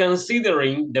we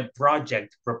considering the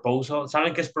project proposal?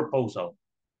 ¿Saben qué es proposal?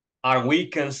 Are we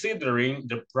considering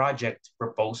the project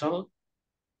proposal?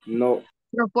 No.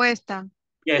 Propuesta.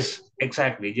 Yes,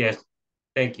 exactly. Yes.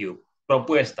 Thank you.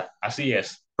 Propuesta. Así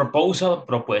es. Proposal,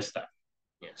 propuesta.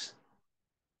 Yes.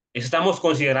 ¿Estamos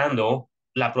considerando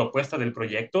la propuesta del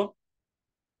proyecto?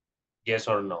 Yes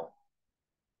or no.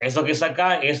 Eso que está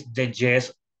acá es de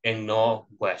yes and no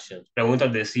questions.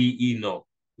 Preguntas de sí y no.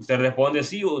 Usted responde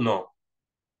sí o no.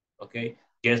 Okay.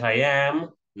 Yes, I am.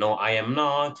 No, I am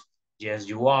not. Yes,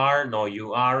 you are. No,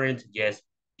 you aren't. Yes,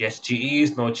 yes, she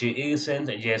is. No, she isn't.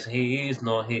 Yes, he is.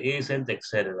 No, he isn't,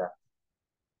 etc.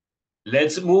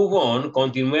 Let's move on.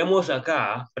 Continuemos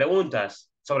acá. Preguntas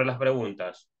sobre las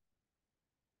preguntas.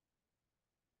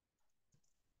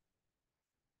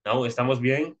 ¿No? ¿Estamos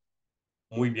bien?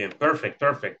 Muy bien. Perfect,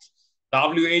 perfect.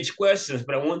 WH questions,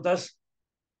 preguntas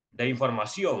de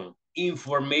información.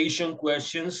 Information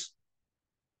questions.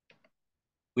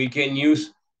 We can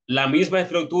use la misma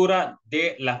estructura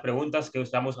de las preguntas que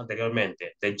usamos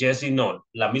anteriormente, de yes y no.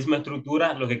 La misma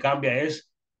estructura, lo que cambia es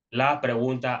la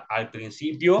pregunta al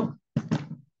principio.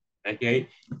 Ok.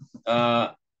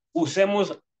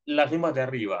 Usemos las mismas de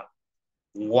arriba.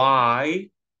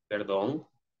 Why, perdón.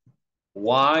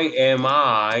 Why am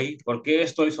I? ¿Por qué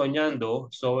estoy soñando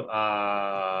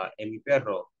en mi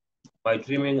perro? By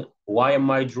dreaming, why am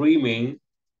I dreaming?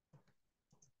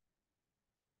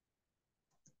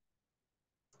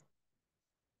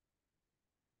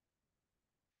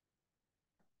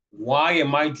 Why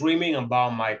am I dreaming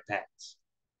about my pets?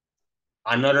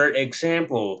 Another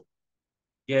example.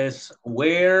 Yes,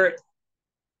 where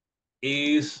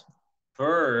is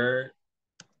Fer?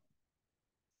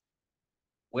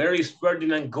 Where is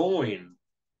Ferdinand going?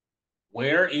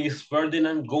 Where is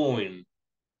Ferdinand going?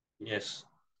 Yes.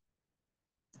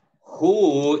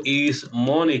 Who is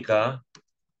Monica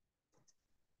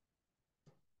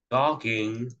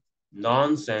talking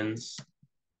nonsense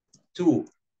to?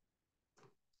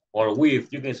 Or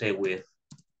with, you can say with,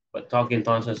 but talking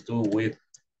nonsense to, with,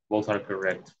 both are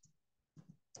correct.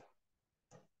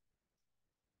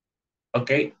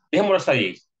 Ok, dejémoslo hasta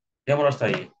allí. Dejémoslo hasta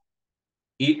allí.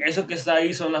 Y eso que está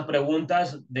ahí son las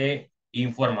preguntas de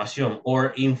información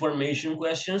or information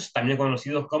questions, también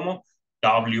conocidos como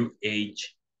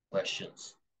WH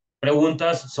questions.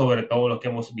 Preguntas sobre todo lo que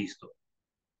hemos visto.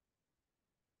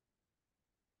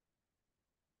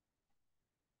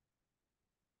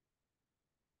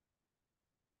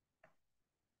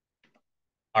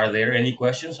 Are there any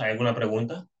questions? ¿Hay alguna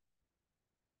pregunta?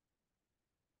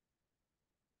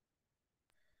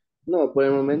 No, por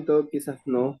el momento quizás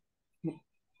no.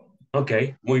 Ok,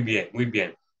 muy bien, muy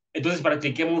bien. Entonces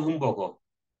practiquemos un poco.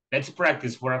 Let's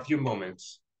practice for a few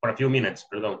moments. For a few minutes,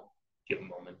 perdón. Few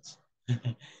moments.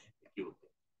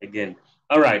 Again.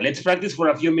 All right, let's practice for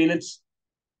a few minutes.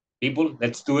 People,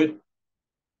 let's do it.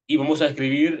 Y vamos a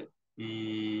escribir.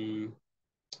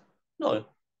 No,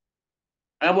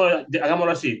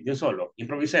 hagámoslo así, de un solo.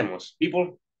 Improvisemos.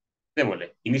 People,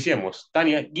 démosle. Iniciemos.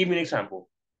 Tania, give me an example.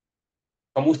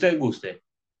 Como usted guste.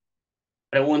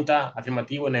 Pregunta,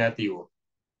 afirmativo, negativo.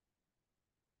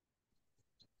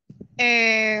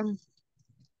 Eh,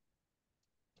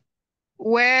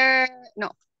 where,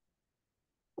 no.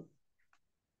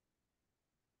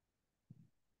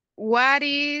 What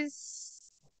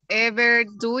is ever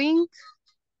doing?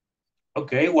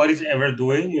 Okay, what is ever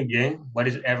doing again? What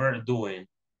is ever doing?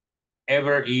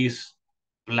 Ever is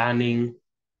planning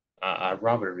a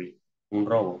robbery, un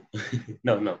robo.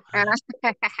 No, no.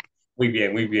 Muy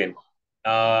bien, muy bien.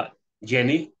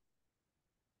 Jenny,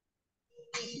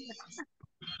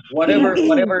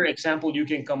 whatever example you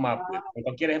can come up with.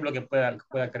 Cualquier ejemplo que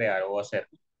pueda crear o hacer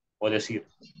o decir.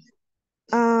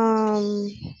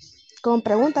 Con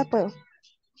preguntas, pues.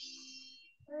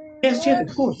 Yes, yes,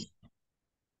 of course.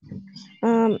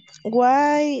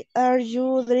 Why are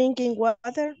you drinking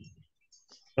water?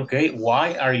 Okay,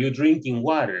 why are you drinking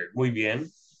water? Muy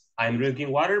bien. I'm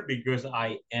drinking water because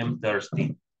I am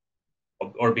thirsty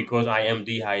or because I am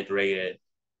dehydrated.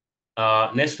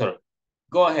 Nestor,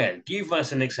 go ahead. Give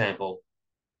us an example.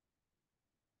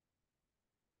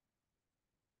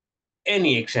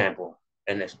 Any example,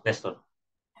 Nestor.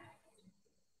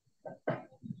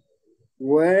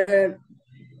 Where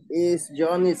is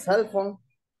Johnny's cell phone?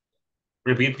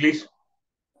 Repeat, please.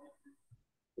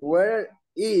 Where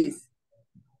is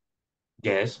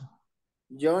Yes,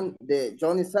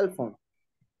 Johnny's cell phone?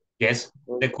 yes.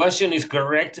 The question is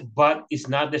correct, but it's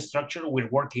not the structure we're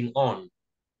working on.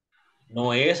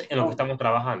 No es en lo que estamos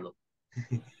trabajando.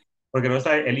 Porque no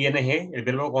está el ing, el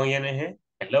verbo con ing.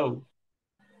 Hello.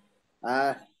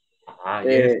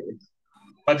 Yes.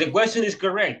 But the question is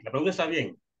correct. La pregunta está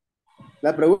bien.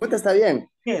 La pregunta está bien.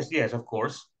 Yes, yes, of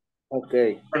course. Ok.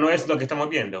 Pero no es lo que estamos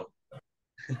viendo.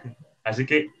 Así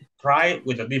que try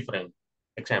with a different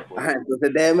example.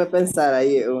 Entonces déjeme pensar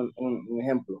ahí un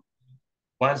ejemplo.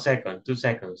 1 second, 2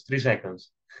 seconds, 3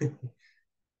 seconds.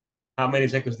 How many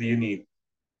seconds do you need?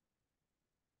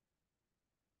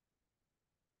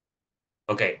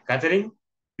 Okay, Catherine,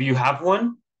 do you have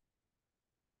one?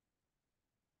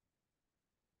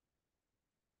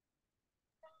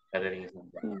 Catherine is not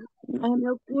there. No me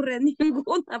ocurre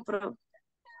ninguna, pero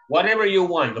Whatever you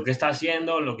want, lo que está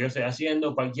haciendo, lo que yo estoy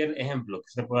haciendo, cualquier ejemplo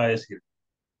que se pueda decir.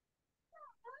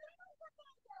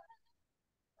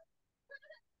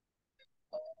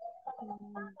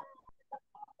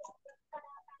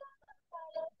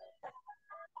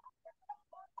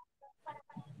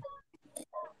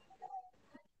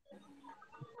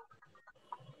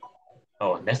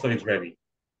 Oh, Nestor is ready.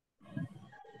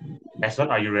 Nestor,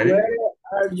 are you ready? Where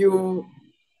are you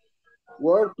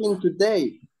working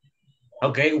today?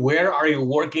 Okay, where are you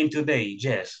working today?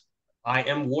 Yes, I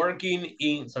am working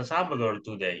in San Salvador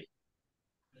today.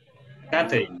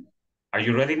 Catherine, are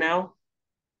you ready now?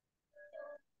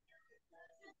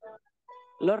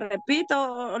 lo repito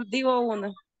o digo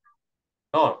una.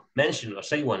 No, mention or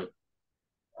say one.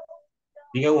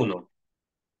 Diga uno.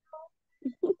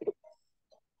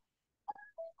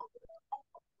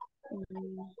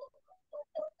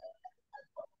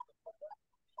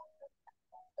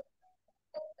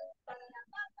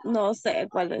 No sé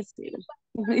cuál decir.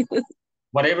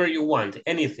 Whatever you want,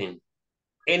 anything.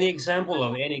 Any example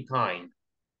of any kind.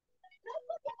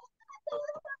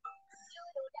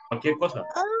 Cualquier cosa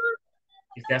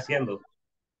que esté haciendo.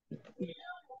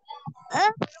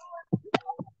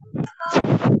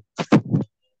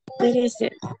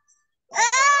 Espérese.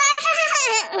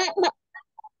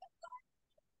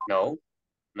 No,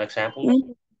 no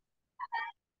example.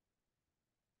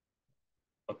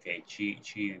 Okay,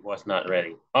 she was not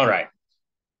ready. All right.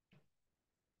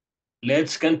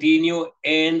 Let's continue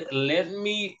and let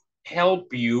me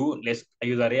help you. Les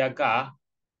ayudaré acá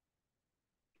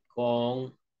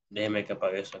con... Déjeme que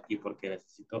apague eso aquí porque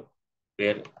necesito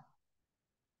ver.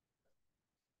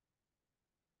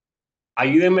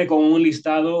 Ayúdenme con un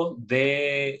listado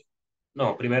de...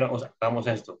 No, primero hagamos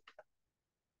esto.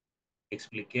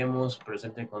 Expliquemos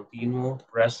presente continuo,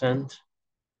 present.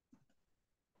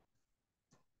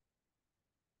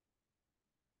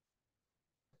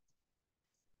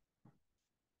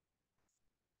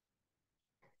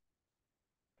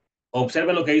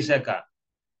 Observen lo que dice acá.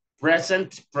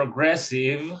 Present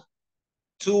progressive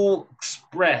to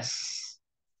express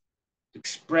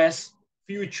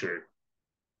future.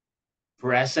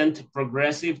 Present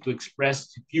progressive to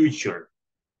express future.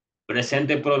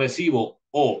 Presente progresivo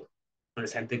o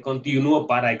presente continuo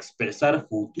para expresar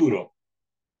futuro.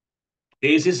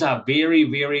 This is a very,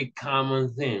 very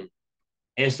common thing.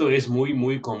 Esto es muy,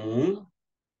 muy común.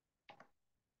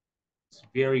 It's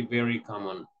very, very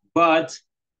common. But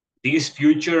this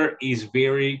future is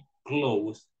very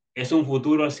close. Es un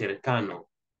futuro cercano.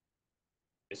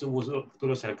 Es un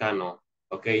futuro cercano.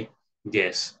 Okay?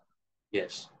 Yes.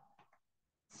 Yes.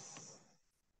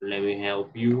 Let me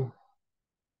help you.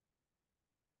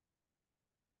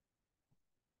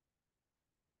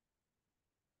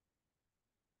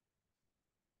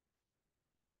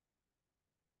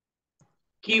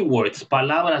 Keywords,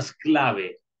 palabras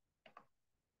clave.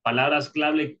 Palabras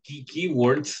clave,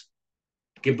 keywords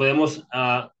que podemos,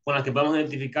 con las que podemos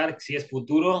identificar si es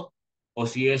futuro o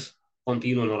si es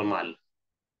continuo normal.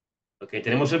 Okay,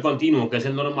 tenemos el continuo, que es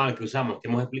el normal que usamos, que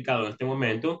hemos explicado en este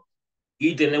momento,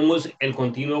 y tenemos el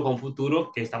continuo con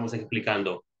futuro que estamos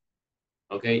explicando.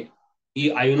 ¿Ok?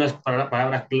 Y hay unas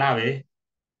palabras clave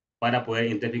para poder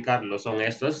identificarlo. Son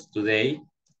estas: today,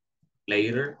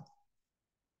 later,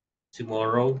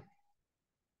 tomorrow,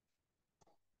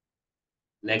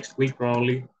 next week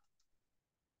probably.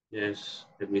 Yes,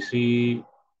 let me see.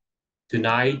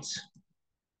 Tonight.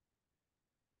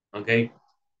 ¿Ok?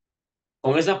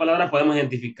 Con esa palabra podemos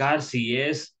identificar si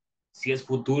es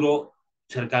futuro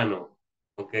cercano.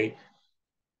 ¿Ok?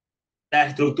 La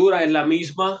estructura es la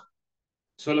misma,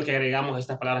 solo que agregamos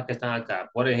estas palabras que están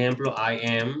acá. Por ejemplo, I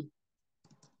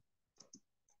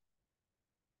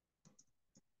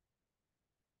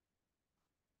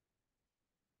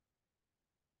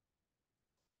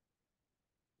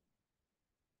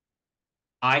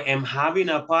am having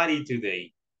a party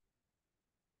today.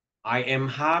 I am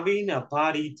having a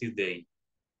party today.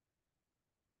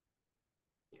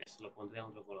 Yes, lo pondré en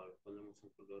otro color. Ponemos un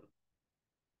color.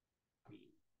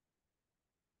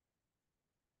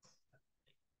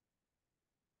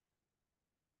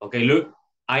 Ok, look.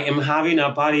 I am having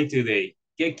a party today.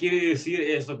 ¿Qué quiere decir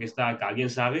eso que está acá?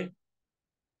 ¿Alguien sabe?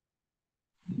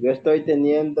 Yo estoy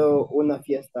teniendo una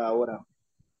fiesta ahora.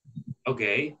 Ok.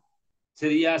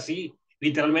 Sería así.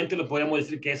 Literalmente lo podemos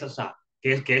decir que es así.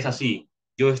 Que es así.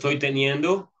 Yo estoy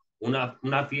teniendo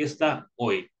una fiesta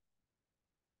hoy.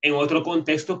 En otro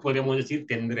contexto podemos decir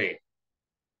tendré.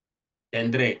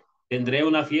 Tendré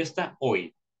una fiesta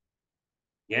hoy.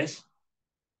 Yes?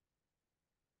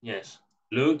 Yes.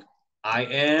 Look, I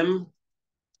am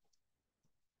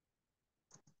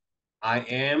I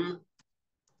am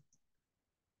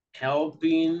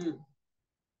helping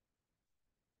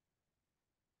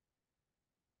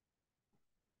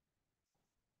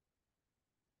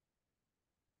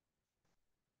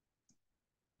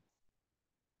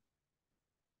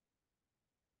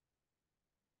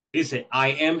Dice,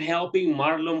 I am helping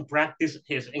Marlon practice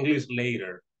his English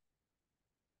later.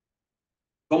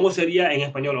 ¿Cómo sería en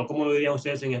español o cómo lo dirían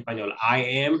ustedes en español?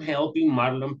 I am helping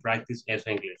Marlon practice his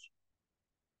English.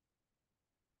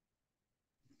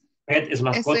 Pet es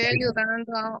mascota. Estoy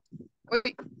ayudando a...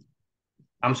 Uy,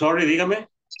 I'm sorry, dígame.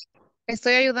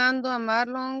 estoy ayudando a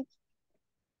Marlon.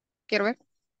 Quiero ver.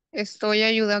 Estoy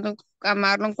ayudando a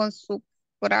Marlon con su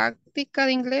práctica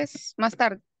de inglés más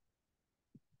tarde.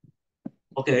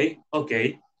 Okay,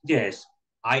 okay, yes.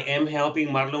 I am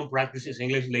helping Marlon practice his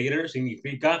English later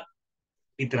significa,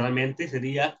 literalmente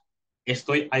sería,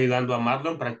 estoy ayudando a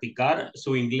Marlon a practicar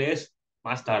su inglés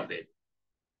más tarde.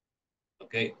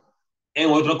 Okay. En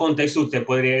otro contexto usted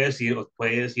podría decir, o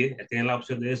puede decir, tiene la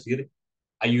opción de decir,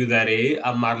 ayudaré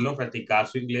a Marlon a practicar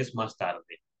su inglés más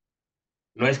tarde.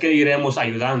 No es que iremos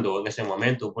ayudando en ese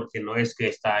momento, porque no es que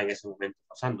está en ese momento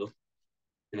pasando,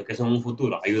 sino que es en un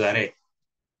futuro.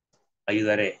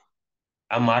 Ayudaré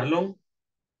a Marlon.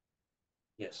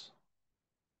 Yes.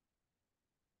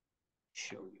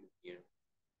 Show you here.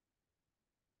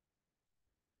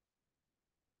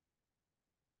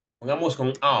 Pongamos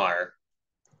con are.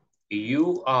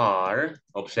 You are,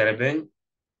 observen.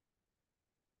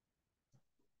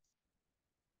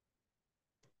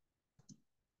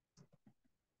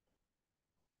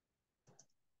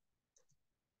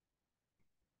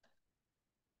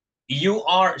 You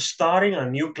are starting a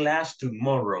new class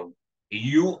tomorrow.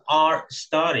 You are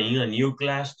starting a new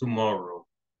class tomorrow.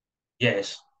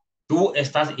 Yes. Tú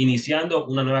estás iniciando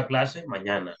una nueva clase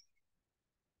mañana.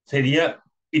 Sería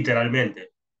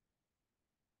literalmente.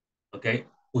 ¿Ok?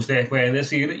 Ustedes pueden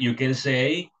decir, you can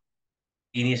say,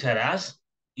 iniciarás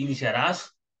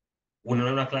una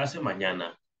nueva clase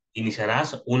mañana.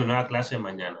 Iniciarás una nueva clase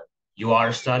mañana. You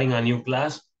are starting a new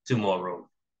class tomorrow.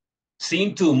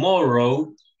 Sin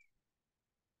tomorrow,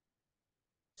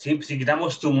 si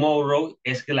quitamos tomorrow,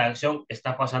 es que la acción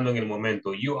está pasando en el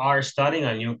momento. You are starting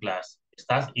a new class.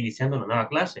 Estás iniciando una nueva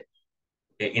clase.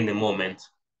 In the moment.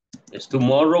 Es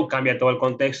tomorrow, cambia todo el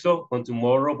contexto. Con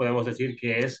tomorrow podemos decir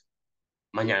que es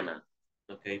mañana.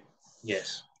 Okay.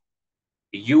 Yes.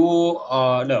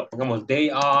 No, pongamos,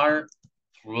 they are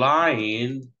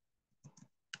flying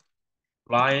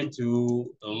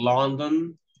to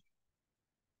London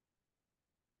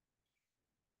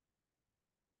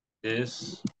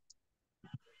this,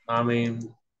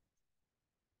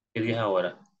 ¿qué día es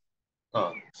ahora?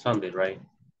 Oh, Sunday, right?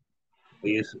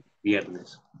 Hoy es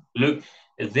viernes. Look,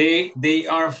 they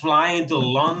are flying to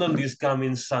London this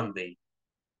coming Sunday.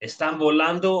 Están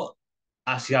volando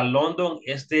hacia London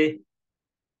este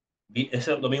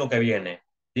domingo que viene.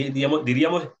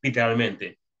 Diríamos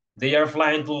literalmente. They are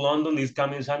flying to London this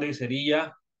coming Sunday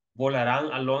sería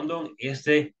volarán a London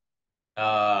este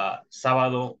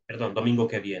domingo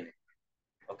que viene.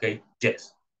 Ok,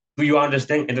 yes. Do you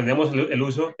understand? ¿Entendemos el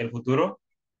uso del futuro?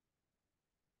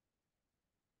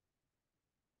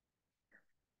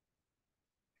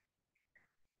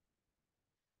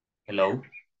 Hello.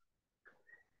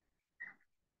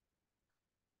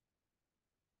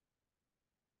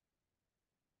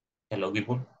 Hello,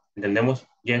 people. ¿Entendemos?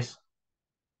 Yes.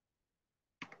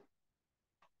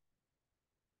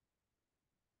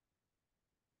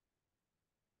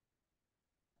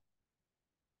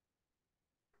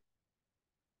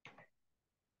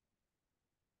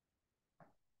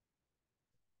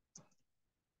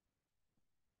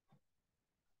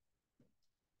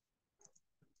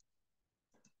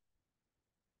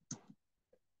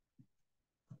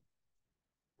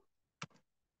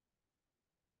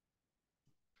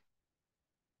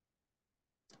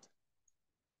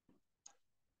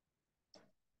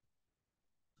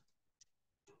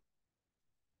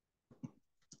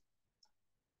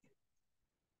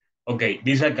 Ok,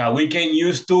 dice acá, we can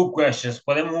use two questions.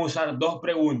 Podemos usar dos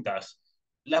preguntas.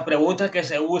 Las preguntas que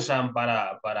se usan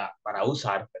para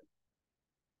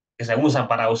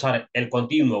usar el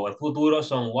continuo o el futuro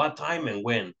son what time and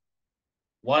when.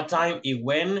 What time y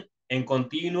when en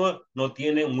continuo no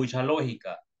tienen mucha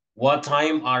lógica. What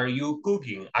time are you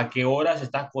cooking? ¿A qué horas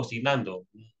estás cocinando?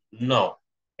 No.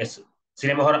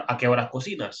 Sería mejor ¿a qué horas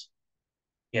cocinas?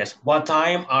 Yes. What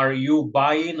time are you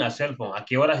buying a cell phone? ¿A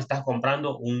qué horas estás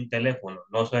comprando un teléfono?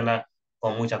 No suena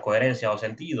con mucha coherencia o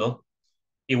sentido.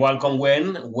 Igual con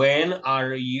when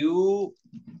are you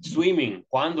swimming?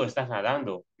 ¿Cuándo estás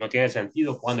nadando? No tiene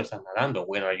sentido cuándo estás nadando.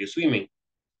 When are you swimming?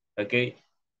 Okay.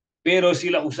 Pero si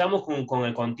la usamos con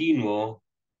el continuo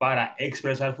para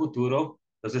expresar futuro,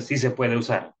 entonces sí se puede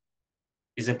usar.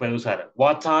 Sí se puede usar.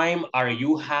 What time are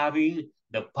you having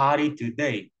the party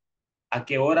today? ¿A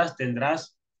qué horas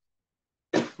tendrás,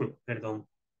 perdón,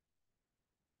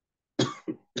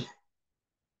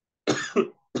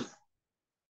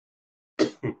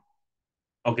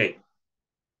 ok,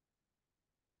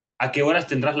 ¿a qué horas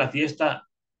tendrás la fiesta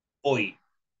hoy?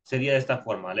 Sería de esta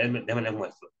forma. Déjenme les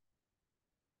muestro.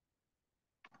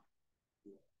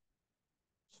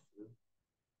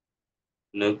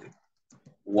 Look,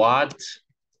 what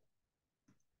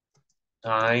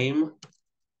time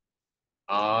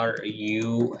are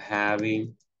you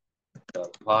having the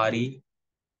party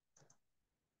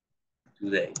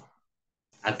today?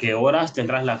 ¿A qué horas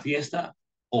tendrás la fiesta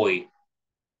hoy?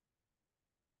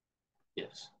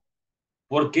 Yes.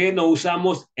 ¿Por qué no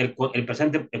usamos el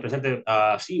presente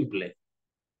simple,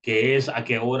 que es a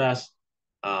qué horas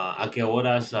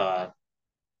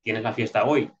tienes la fiesta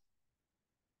hoy?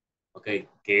 Ok,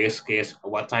 ¿qué es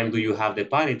what time do you have the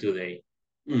party today?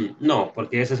 No,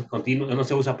 porque ese es continuo, no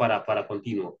se usa para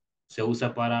continuo, se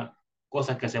usa para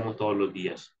cosas que hacemos todos los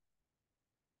días.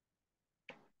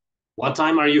 What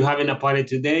time are you having a party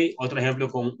today? Otro ejemplo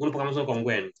pongamos con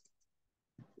when.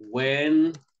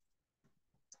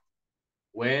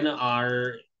 When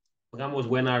are, pongamos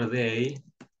when are they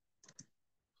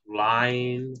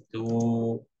flying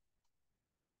to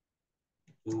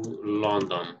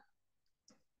London?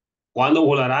 ¿Cuándo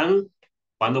volarán?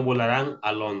 ¿Cuándo volarán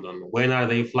a London? When are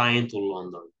they flying to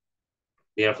London?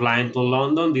 They are flying to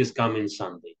London this coming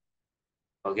Sunday.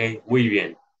 Ok, muy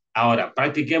bien. Ahora,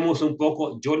 practiquemos un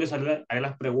poco. Yo les haré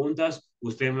las preguntas,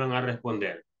 ustedes me van a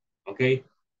responder. Ok,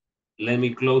 let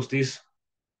me close this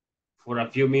for a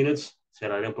few minutes.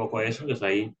 Cerraré un poco eso, que está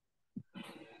ahí.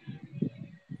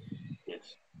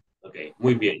 Yes. Ok,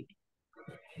 muy bien.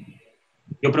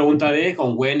 Yo preguntaré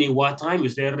con when y what time y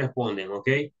ustedes responden, ¿ok?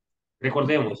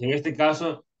 Recordemos, en este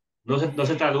caso no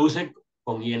se traduce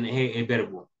con ing el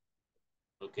verbo,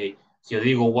 ¿ok? Si yo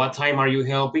digo what time are you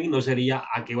helping, no sería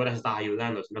a qué horas estás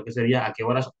ayudando, sino que sería a qué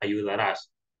horas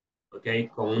ayudarás, ¿ok?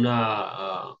 Con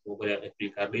 ¿cómo podría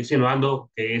explicar? Insinuando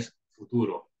que es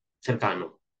futuro,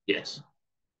 cercano. Yes.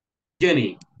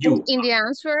 Jenny, you. In the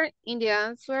answer,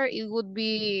 it would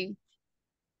be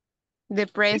the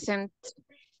present.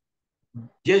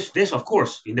 Yes, of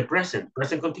course, in the present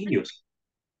continuous.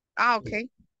 Okay.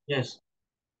 Yes,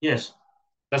 yes.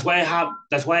 That's why I have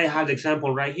the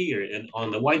example right here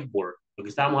on the whiteboard. Lo que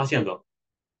estábamos haciendo.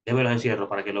 Déjenme los encierro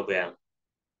para que lo vean.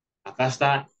 Acá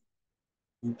está.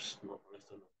 Ups, no,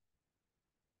 esto no.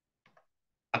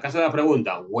 Acá está la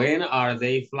pregunta. When are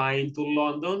they flying to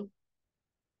London?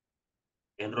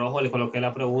 En rojo le coloqué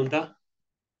la pregunta.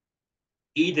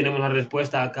 Y tenemos la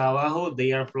respuesta acá abajo.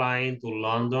 They are flying to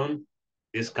London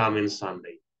this coming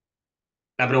Sunday.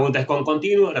 La pregunta es con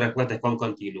continuo, la respuesta es con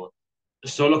continuo.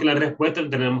 Solo que la respuesta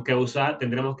tendremos que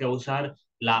usar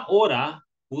la hora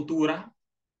futura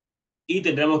y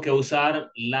tendremos que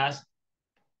usar las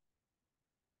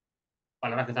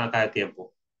palabras que están acá de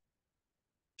tiempo.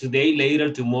 Today,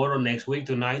 later, tomorrow, next week,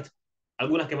 tonight.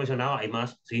 Algunas que mencionaba, hay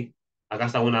más, sí. Acá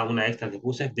está una extra que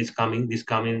puse, this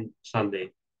coming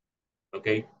Sunday. Ok,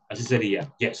 así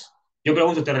sería, yes. Yo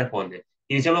pregunto, usted responde.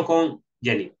 Iniciamos con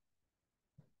Jenny.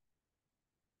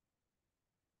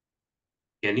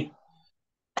 Jenny?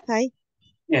 Hi.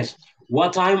 Yes.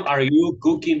 What time are you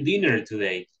cooking dinner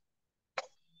today?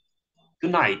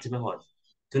 Tonight, mejor.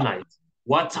 Tonight.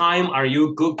 What time are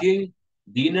you cooking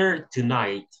dinner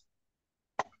tonight?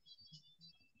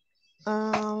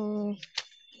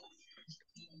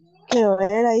 Quiero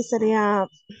ver, ahí sería.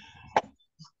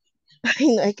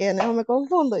 Ay, no, es que no me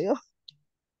confundo yo.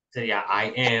 Sería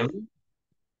I am.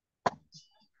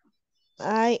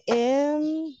 I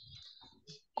am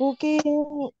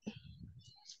cooking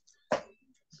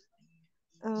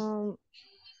um,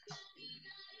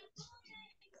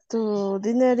 to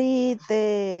dinner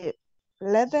the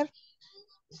letter.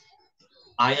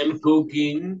 I am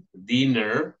cooking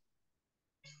dinner.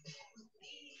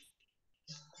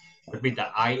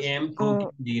 Repita, I am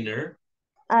cooking dinner.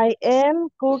 I am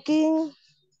cooking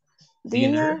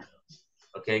dinner.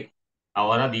 Ok.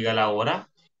 Ahora diga la hora.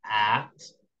 At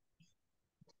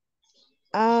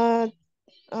At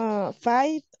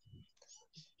 5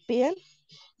 p.m.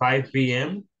 5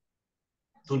 p.m.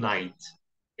 tonight.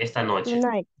 Esta noche.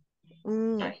 tonight.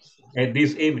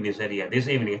 This evening sería. This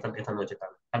evening, esta noche,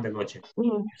 tarde noche.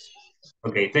 Mm.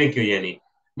 Ok, thank you, Jenny.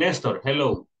 Nestor,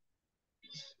 hello.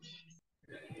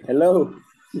 Hello.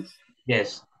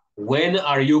 Yes. When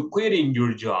are you quitting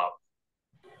your job?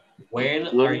 When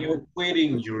are When you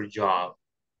quitting your job?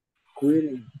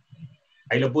 quitting.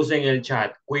 Ahí lo puse en el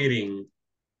chat. Quitting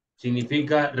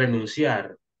significa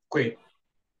renunciar. Quit.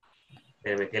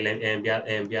 Déjeme que le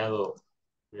he enviado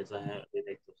mensajes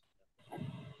directos.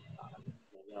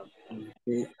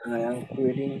 Sí, I am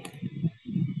quitting.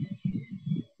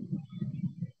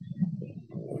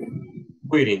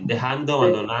 Quitting, dejando, Sí,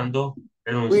 abandonando, quitting.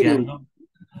 renunciando.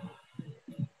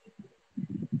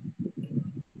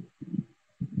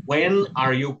 When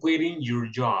are you quitting your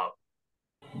job?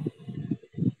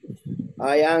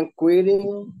 I am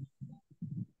quitting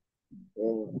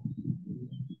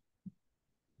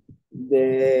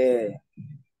the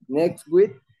next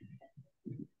week.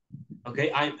 Okay,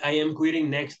 I am quitting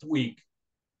next week.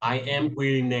 I am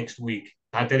quitting next week.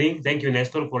 Catherine, thank you,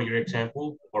 Nestor, for your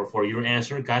example or for your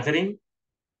answer. Catherine?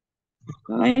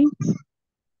 Okay.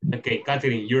 Okay,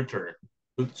 Catherine, your turn.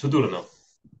 Su turno.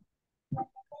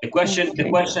 The Okay.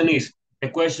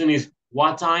 question is,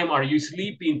 what time are you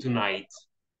sleeping tonight?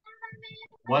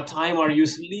 What time are you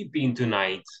sleeping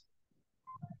tonight?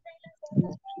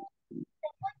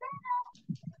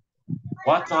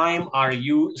 What time are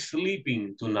you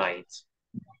sleeping tonight?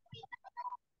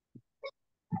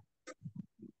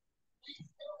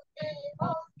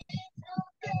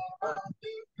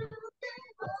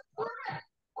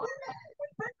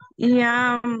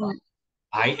 Yeah,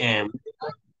 I am.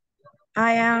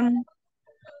 I am.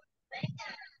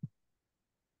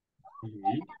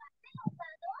 Mhm.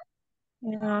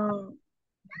 Yeah.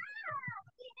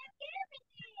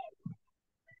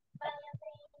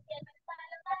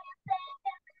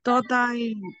 Total.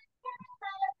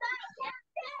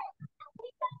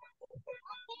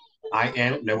 I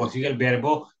am. Luego sigue el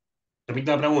verbo.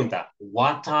 Repito la pregunta.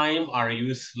 What time are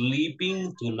you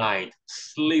sleeping tonight?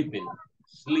 Sleeping.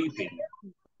 Sleeping.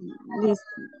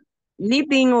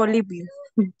 Sleeping or sleeping?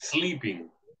 Sleeping.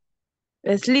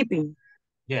 Sleeping.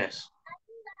 Yes.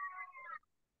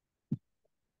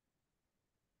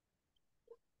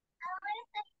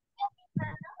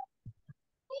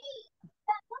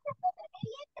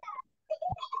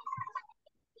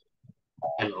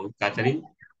 Hello, Catherine.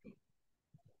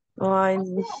 Ay,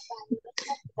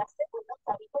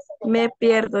 me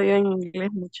pierdo yo en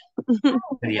inglés mucho.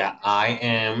 Sería I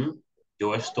am.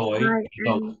 Yo estoy. I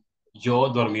No, am. yo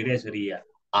dormiré sería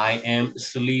I am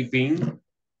sleeping.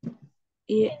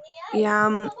 I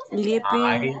am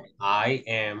sleeping. I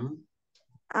am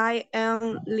I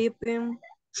am sleeping.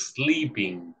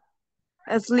 sleeping.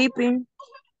 Sleeping.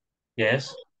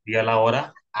 Yes. Diga la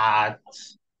hora. At.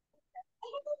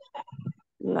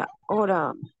 La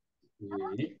hora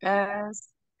Mhm.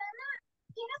 es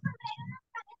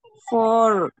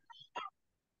 4:00.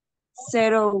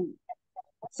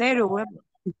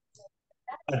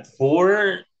 At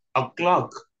 4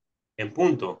 o'clock. En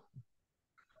punto.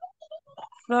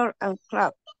 4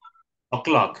 o'clock.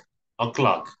 O'clock.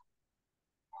 O'clock.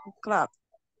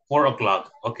 4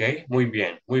 o'clock. Ok. Muy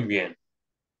bien. Muy bien.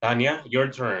 Tania, your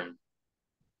turn.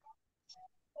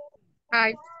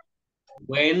 Hi.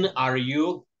 When are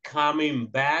you coming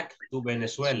back to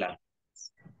Venezuela?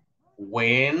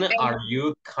 When are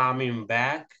you coming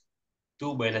back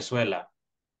to Venezuela?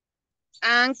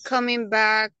 I'm coming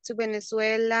back to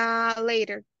Venezuela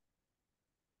later.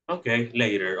 Okay,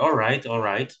 later. All right, all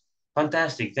right.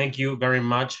 Fantastic. Thank you very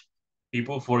much,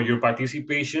 people, for your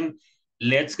participation.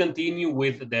 Let's continue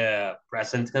with the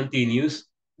present continuous.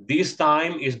 This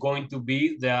time is going to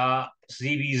be the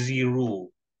CBZ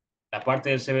rule. La parte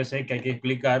del CBC que hay que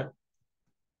explicar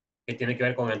que tiene que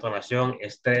ver con entonación,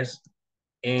 estrés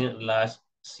en las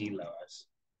sílabas.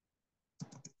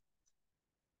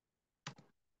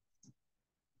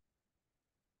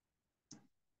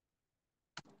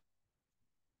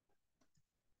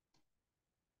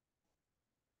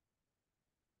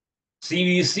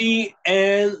 CBC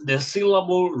and the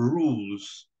syllable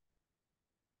rules.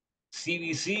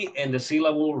 CBC and the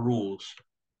syllable rules.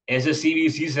 Ese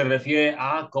CBC se refiere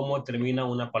a cómo termina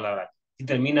una palabra. Si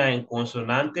termina en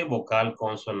consonante, vocal,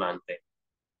 consonante.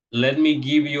 Let me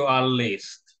give you a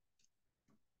list.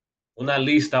 Una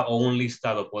lista o un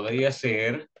listado podría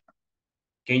ser.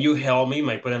 Can you help me?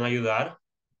 ¿Me pueden ayudar?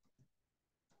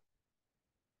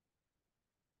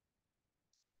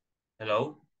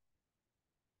 Hello?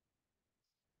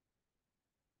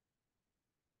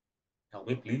 Help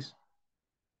me, please.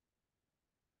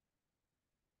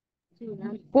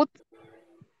 Put.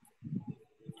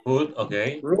 Good,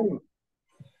 okay. Room.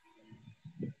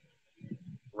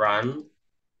 Run,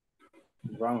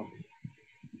 Wrong.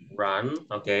 run,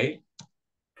 okay.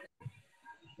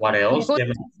 What else? Put.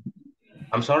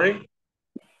 I'm sorry?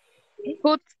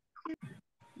 Put.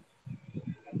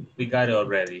 We got it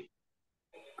already.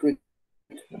 Good.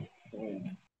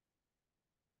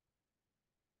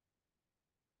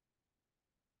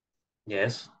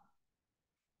 Yes.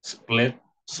 Split,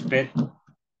 spit.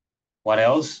 What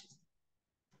else?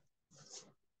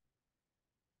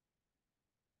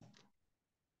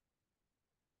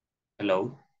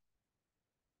 Hello.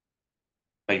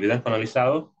 ¿Me ayudan con el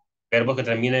listado? Verbos que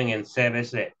terminen en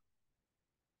CBC.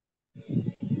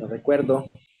 No recuerdo.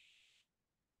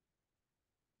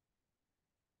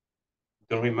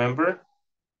 Do you remember?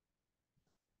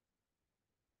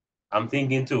 I'm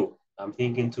thinking too. I'm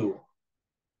thinking too.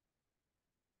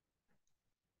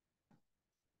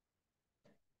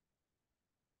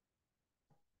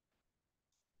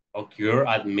 Occur,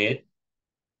 admit.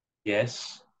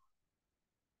 Yes.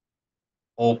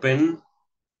 Open.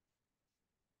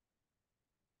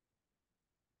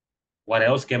 What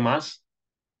else? ¿Qué más?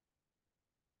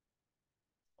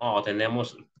 Oh,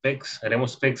 tenemos fix.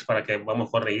 Haremos fix para que vamos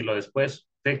a corregirlo después.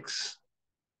 Fix.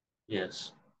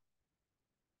 Yes.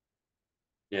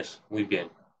 Yes. Muy bien.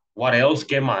 What else?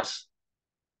 ¿Qué más?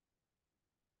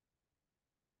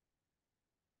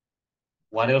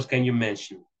 What else can you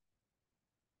mention?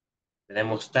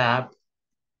 Tenemos tab.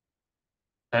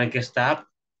 ¿Saben qué es tab?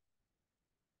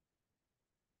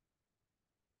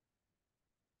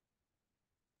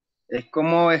 Es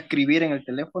como escribir en el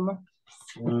teléfono.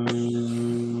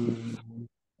 Mm,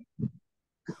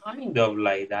 kind of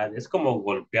like that. Es como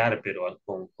golpear, pero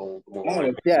 ¿Cómo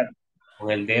golpear?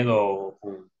 con el dedo,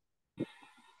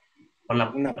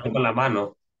 Una con la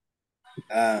mano.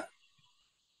 ah,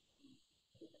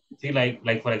 Sí,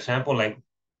 like for example, like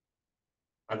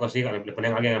algo así, le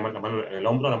ponen a alguien la mano en el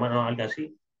hombro, la mano, algo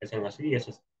así, hacen así, y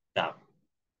eso es tap.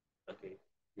 Okay,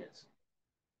 yes,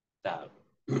 tap.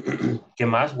 ¿Qué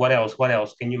más? What else? What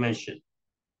else can you mention?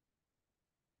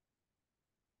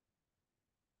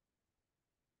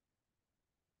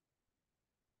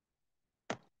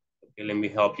 Okay, let me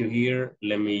help you here.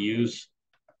 Let me use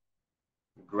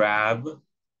grab.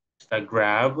 Está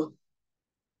grab.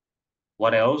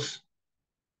 What else?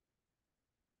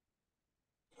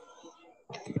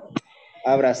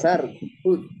 abrazar.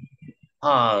 Hug.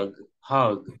 Hug,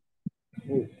 hug.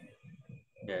 Hug.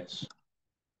 Yes.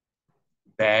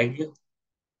 Bag,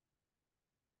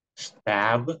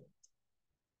 stab.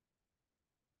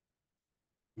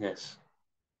 Yes.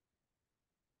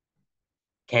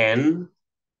 Can,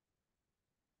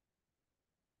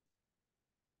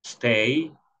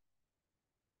 stay.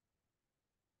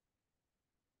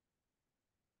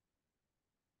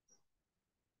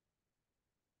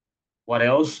 What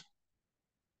else?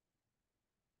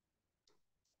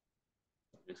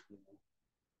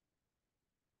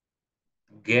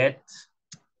 Get.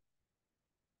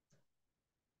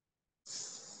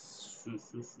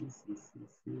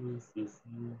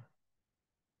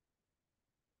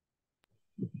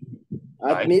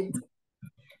 Right. Admit.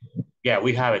 Yeah,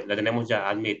 we have it. La tenemos ya.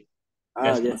 Admit.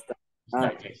 Ah, Yes. ya está.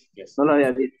 Ah, Yes. Yes. no lo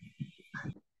había visto.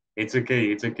 It's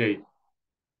okay. It's okay.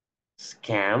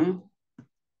 Scam.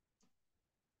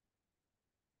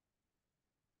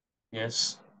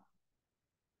 Yes.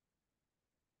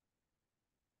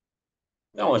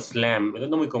 No, slam.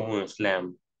 No muy común.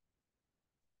 Slam.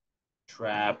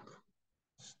 Trap.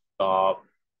 Stop.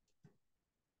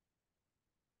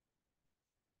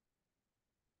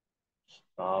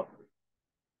 Stop.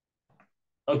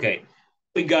 Okay.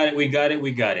 We got it. We got it.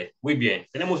 We got it. Muy bien.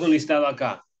 Tenemos un listado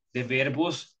acá de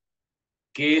verbos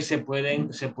que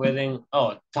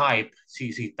oh, type,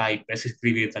 sí, type, es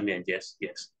escribir también, yes,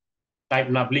 yes. Type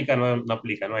no aplica, no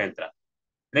aplica, no entra.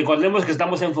 Recordemos que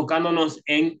estamos enfocándonos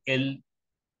en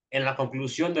la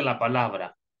conclusión de la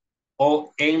palabra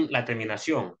o en la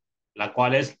terminación, la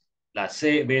cual es la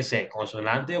CBC,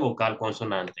 consonante, vocal,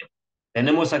 consonante.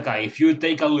 Tenemos acá, if you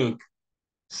take a look,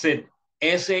 sit,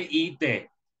 S-I-T,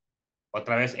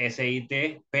 otra vez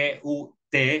S-I-T,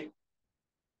 P-U-T,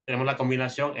 tenemos la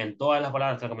combinación en todas las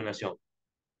palabras de la combinación.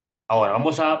 Ahora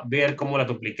vamos a ver cómo la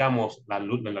duplicamos la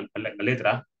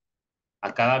letra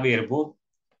a cada verbo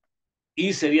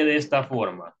y sería de esta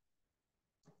forma.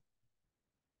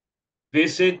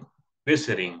 Visit,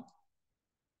 visiting.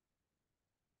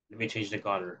 Let me change the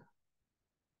color.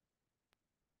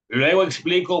 Luego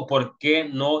explico por qué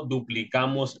no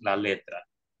duplicamos la letra.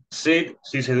 Sit,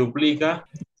 si se duplica.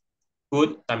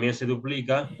 Could, también se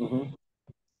duplica.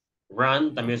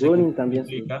 Run, también se Running también.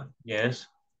 duplica. Yes.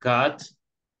 Cut,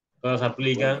 todas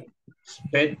aplican.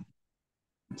 Spit,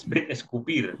 spit,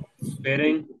 escupir.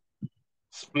 Spitting,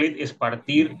 split es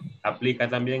partir, aplica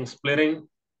también splitting.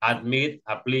 Admit,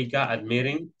 aplica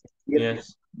admitting.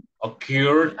 Yes.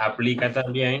 Occurred, aplica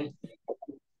también.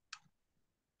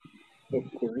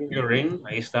 Occurring,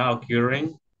 ahí está,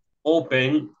 occurring.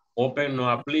 Open, open no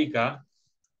aplica.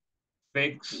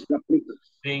 Fix,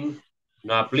 thing,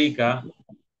 no aplica.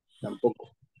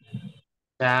 Tampoco.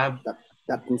 Tap,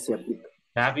 Tapping se aplica.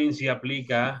 tapping sí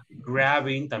aplica.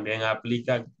 Grabbing también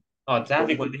aplica. No,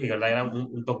 tapping, cuando dije, ¿verdad? Era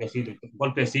un toquecito, un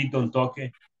golpecito, un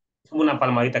toque. Es como una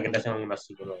palmadita que te hacen un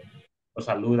así, o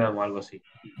saludan o algo así.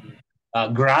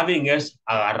 Grabbing es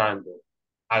agarrando.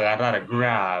 Agarrar,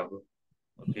 grab.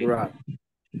 Okay. Grab.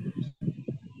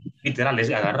 Literal, es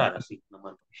agarrar así. No,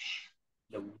 mano.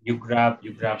 You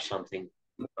grab something.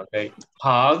 Okay.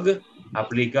 Hug,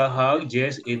 aplica hug.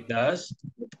 Yes, it does.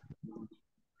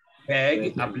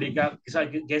 Beg, aplica.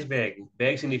 ¿Qué es beg?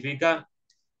 Beg significa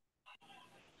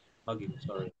hugging,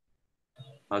 sorry.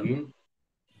 Hugging.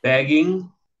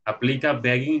 Begging, aplica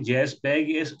begging. Yes,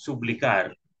 beg es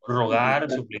suplicar. Rogar,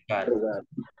 suplicar.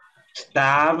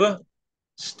 Stab,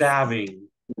 stabbing.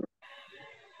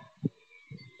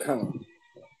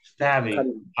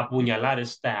 Stabbing, apuñalar,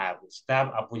 stab.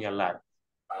 Stab, apuñalar.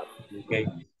 Okay.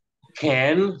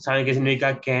 Can, ¿saben qué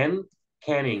significa can?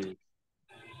 Canning.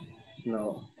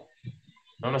 No.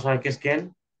 ¿No saben qué es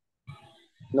can?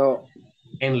 No.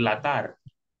 Enlatar.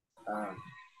 Ah.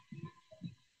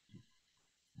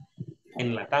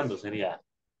 Enlatando sería.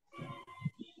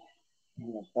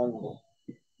 Enlatando.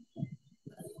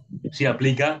 Sí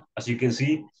aplica, así que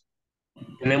sí.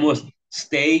 Tenemos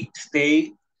stay,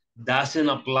 doesn't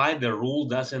apply, the rule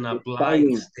doesn't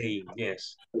apply, stay,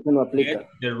 yes. Eso no aplica.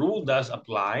 The rule does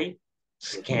apply.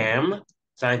 Scam,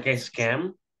 ¿saben qué es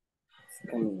scam?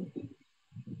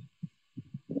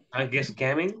 ¿Saben qué es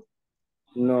scamming?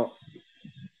 No.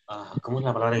 ¿Cómo es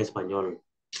la palabra en español?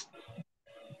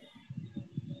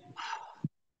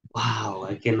 Wow,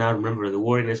 I cannot remember the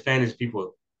word in Spanish,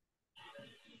 people.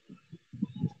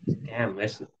 Scam,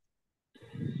 es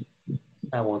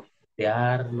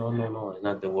sabotear. No,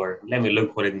 not the word. Let me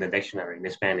look for it in the dictionary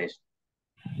in Spanish.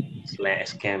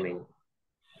 Scamming.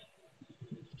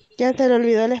 Ya se le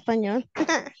olvidó el español.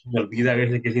 Me olvida a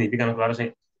veces qué significan las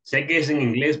palabras. Sé que es en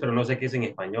inglés, pero no sé qué es en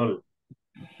español.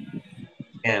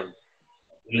 Scam.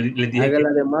 Les dije que Hágala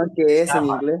de más que es en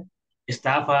inglés.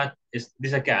 estafa,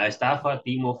 dice acá, estafa,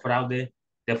 timo, fraude,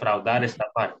 defraudar,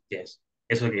 estafar. Yes.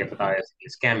 Eso es lo que trataba de decir,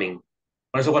 scamming.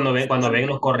 Por eso cuando ven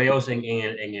los correos en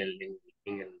el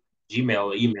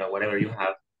Gmail, email, whatever you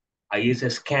have, ahí dice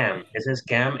scam. Ese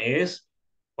scam es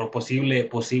por posible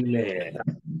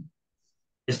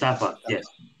estafa. Yes.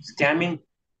 Scamming,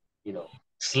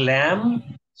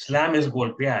 Slam es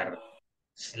golpear.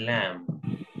 Slam.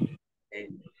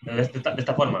 De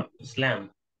esta forma.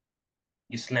 Slam.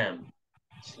 You slam.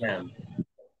 Slam.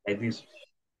 Like this.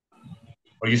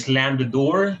 Or you slam the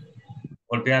door.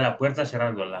 Golpea la puerta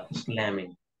cerrándola.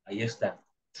 Slamming. Ahí está.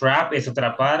 Trap es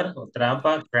atrapar o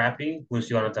trampa. Trapping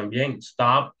funciona también.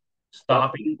 Stop.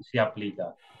 Stopping se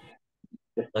aplica.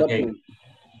 Ok.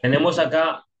 Tenemos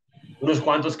acá unos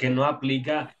cuantos que no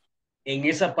aplica. En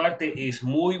esa parte es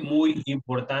muy, muy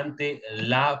importante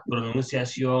la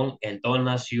pronunciación,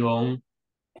 entonación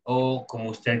o como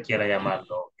usted quiera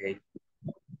llamarlo. Okay.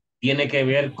 Tiene que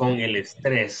ver con el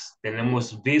estrés.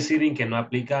 Tenemos visiting que no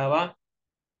aplicaba.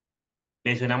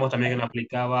 Mencionamos también que no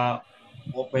aplicaba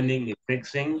opening y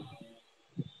fixing.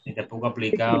 Y tampoco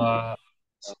aplicaba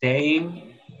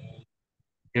staying.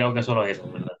 Creo que solo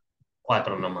eso, ¿verdad?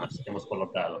 4 nomás hemos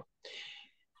colocado.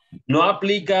 No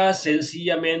aplica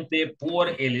sencillamente por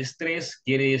el estrés,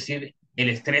 quiere decir el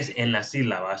estrés en las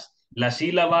sílabas. La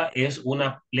sílaba es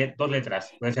dos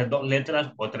letras, puede ser 2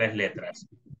 letras o 3 letras.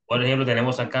 Por ejemplo,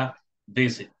 tenemos acá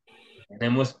visit,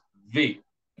 tenemos V.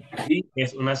 V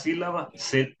es una sílaba,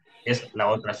 sit es la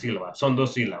otra sílaba, son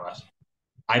 2 sílabas.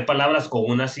 Hay palabras con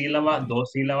una sílaba,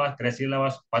 2 sílabas, 3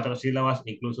 sílabas, 4 sílabas,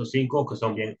 incluso 5 que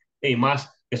son bien, y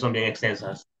más que son bien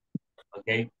extensas.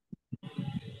 ¿Ok?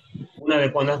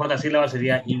 Unas cuantas sílabas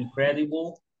sería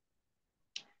incredible.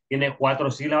 Tiene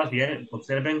 4 sílabas, bien,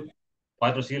 observen,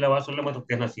 4 sílabas, solo muestro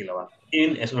que es una sílaba.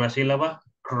 In es una sílaba,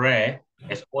 cre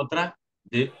es otra,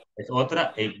 es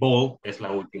otra, y bowl es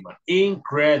la última.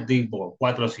 Incredible,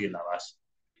 4 sílabas.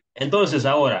 Entonces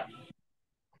ahora,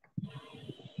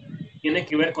 tiene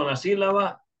que ver con la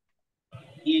sílaba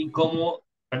y cómo,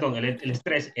 perdón, el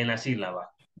estrés en la sílaba.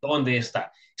 ¿Dónde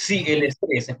está? Si el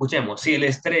estrés, escuchemos, si el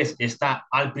estrés está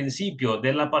al principio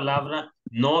de la palabra,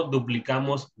 no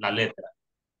duplicamos la letra.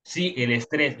 Si el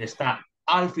estrés está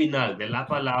al final de la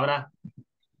palabra,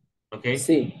 ¿ok?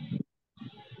 Sí.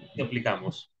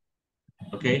 Duplicamos.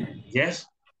 ¿Ok? Yes.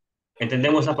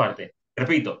 Entendemos esa parte.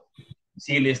 Repito,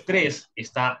 si el estrés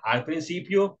está al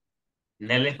principio,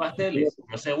 neles pasteles,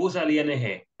 no se usa el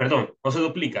ing. Perdón, no se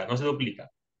duplica, no se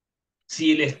duplica.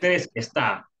 Si el estrés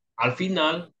está al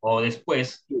final o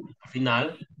después, al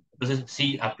final, entonces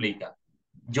sí aplica.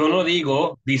 Yo no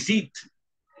digo visit,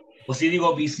 o sí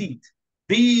digo visit.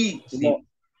 Visit. No.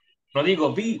 No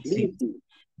digo visit.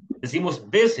 Decimos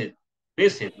visit,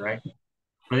 right?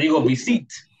 No digo visit.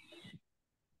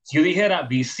 Si yo dijera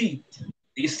visit,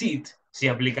 se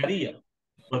aplicaría.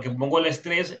 Porque pongo el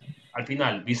estrés al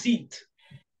final, visit.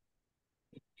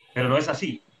 Pero no es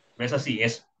así. No es así.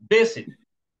 Es visit.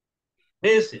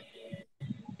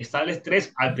 Está el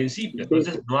estrés al principio.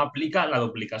 Entonces no aplica la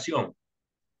duplicación.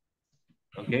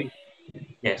 ¿Ok?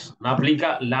 Yes, no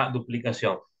aplica la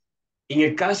duplicación. En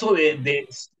el caso de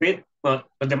split, bueno,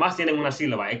 los demás tienen una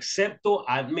sílaba, excepto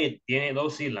admit, tiene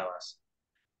 2 sílabas.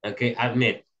 ¿Ok?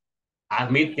 Admit.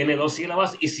 Admit tiene 2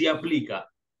 sílabas y sí aplica.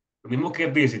 Lo mismo que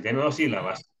visit, tiene 2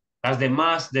 sílabas. Las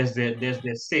demás,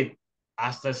 desde sit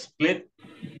hasta split,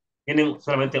 tienen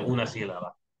solamente una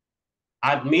sílaba.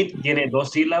 Admit tiene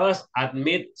 2 sílabas,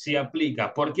 admit sí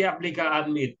aplica. ¿Por qué aplica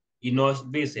admit y no es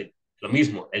visit? Lo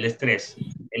mismo, el estrés.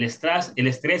 El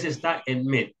estrés está en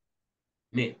mid.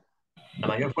 La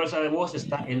mayor fuerza de voz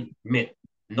está en mid,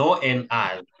 no en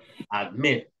ad.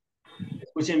 Admit.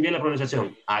 Escuchen bien la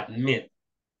pronunciación. Admit.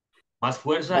 Más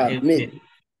fuerza en mid.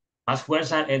 Más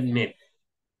fuerza en mid.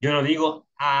 Yo no digo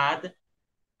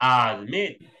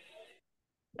admit.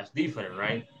 That's different,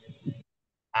 right?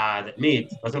 Admit.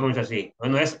 No se pronuncia así.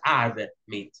 No es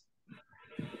admit.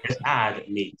 Es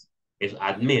admit. Es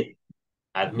admit.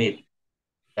 Admit.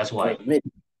 That's why.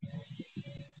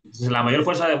 Entonces, la mayor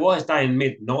fuerza de voz está en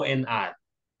mid, no en ad.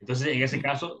 Entonces, en ese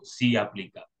caso, sí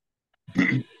aplica.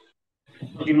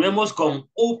 Continuemos con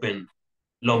open.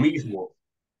 Lo mismo.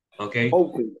 ¿Ok?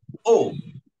 Open.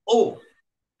 O.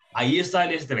 Ahí está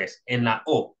el estrés. En la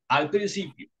O. Al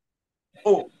principio.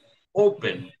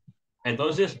 Open.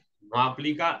 Entonces, no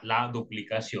aplica la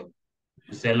duplicación.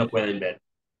 Ustedes lo pueden ver.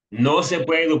 No se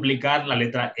puede duplicar la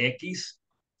letra X.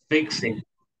 Fixing.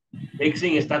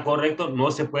 Fixing está correcto.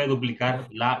 No se puede duplicar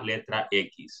la letra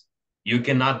X. You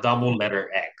cannot double letter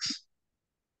X.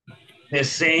 The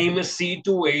same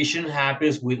situation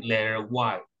happens with letter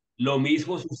Y. Lo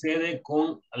mismo sucede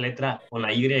con la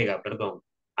Y, perdón.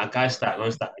 Acá está, ¿dónde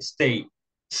está? Stay.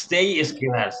 Stay es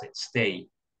quedarse. Stay.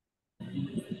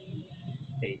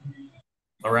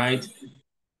 All right.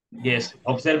 Yes,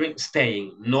 observen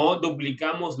staying. No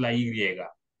duplicamos la Y.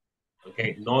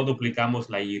 Okay, no duplicamos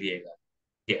la Y.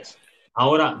 Yes.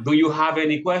 Ahora, do you have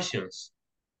any questions?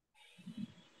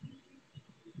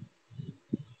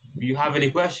 Do you have any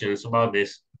questions about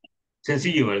this?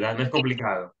 Sencillo, ¿verdad? No es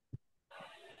complicado.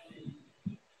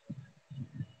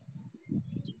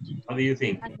 How do you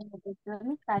think?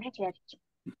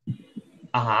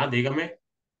 Ajá, dígame.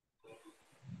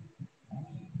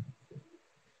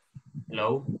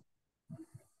 Hello.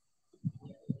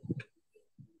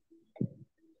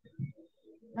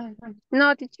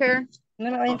 No, teacher.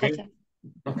 No lo vayan a Okay. cachar.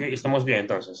 Ok, estamos bien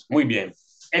entonces. Muy bien.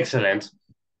 Excelente.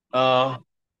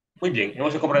 Muy bien,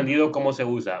 hemos comprendido cómo se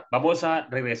usa. Vamos a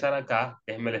regresar acá.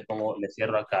 Déjenme les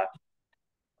cierro acá.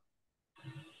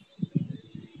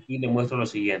 Y les muestro lo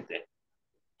siguiente.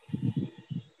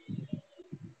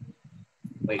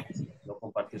 Wait, no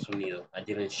compartí el sonido. I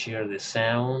didn't share the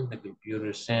sound, the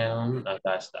computer sound.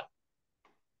 Acá está.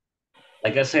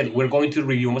 Like I said, we're going to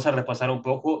review. Vamos a repasar un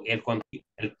poco el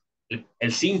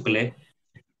simple.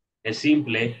 El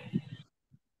simple.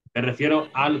 Me refiero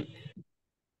al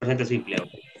presente simple.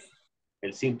 Okay.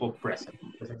 El simple present.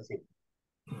 Presente simple.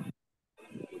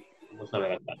 Vamos a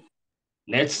ver acá.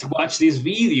 Let's watch this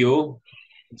video.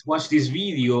 Let's watch this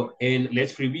video and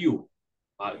let's review.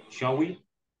 Shall we?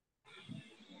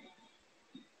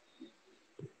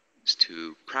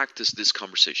 To practice this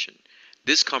conversation.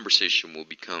 This conversation will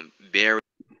become very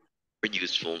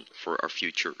useful for our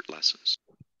future lessons.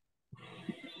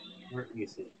 Where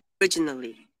is it?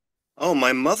 Originally. Oh,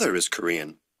 my mother is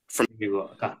Korean. Here you go.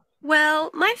 Acá. Well,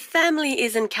 my family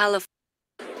is in California.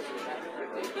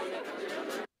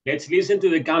 Let's listen to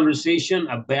the conversation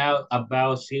about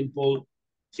simple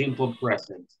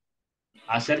present.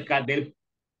 Acerca del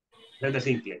presente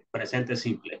simple. Presente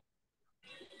simple.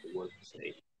 What to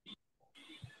say?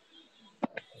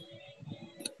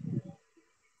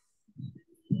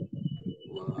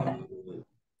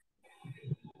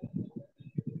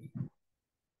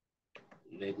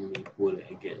 Let me put it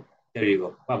again. There you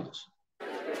go. Vamos.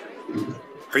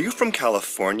 Are you from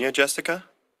California, Jessica?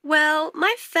 Well,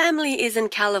 my family is in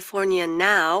California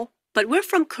now, but we're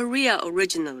from Korea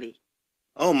originally.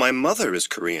 Oh, my mother is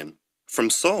Korean.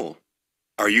 From Seoul.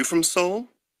 Are you from Seoul?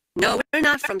 No, we're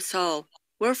not from Seoul.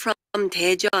 We're from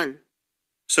Daejeon.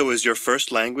 So is your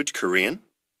first language Korean?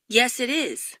 Yes, it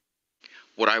is.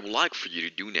 What I would like for you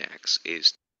to do next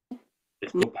is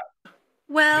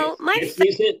Well,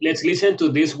 let's listen to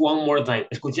this one more time.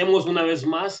 Escuchemos una vez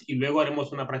más y luego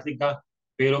haremos una práctica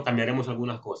pero cambiaremos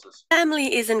algunas cosas.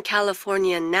 Family is in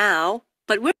California now,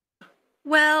 but we're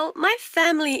well, my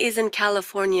family is in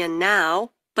California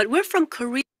now, but we're from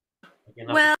Korea.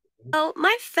 Well,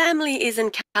 my family is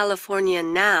in California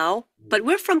now, but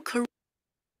we're from Korea.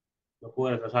 No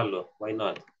puedo retrasarlo. Why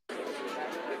not?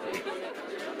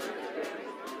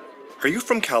 Are you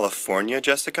from California,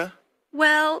 Jessica?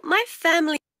 Well, my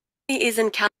family is in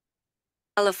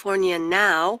California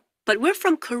now, but we're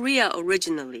from Korea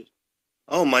originally.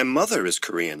 Oh, my mother is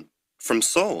Korean. From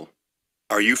Seoul.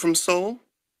 Are you from Seoul?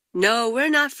 No, we're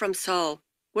not from Seoul.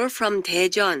 We're from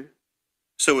Daejeon.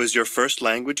 So is your first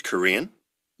language Korean?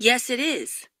 Yes, it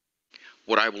is.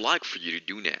 What I would like for you to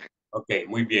do next. Okay,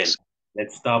 muy bien.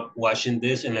 Let's stop watching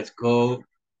this and let's go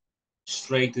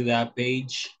straight to that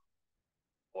page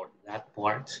or that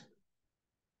part.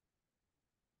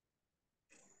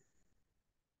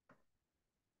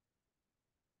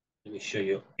 Let me show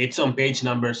you. It's on page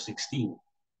number 16.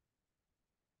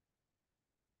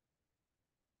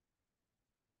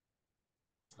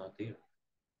 Not there.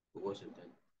 Who was it then?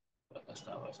 Acá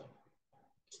estaba eso.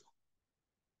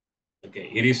 Okay,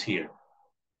 it is here.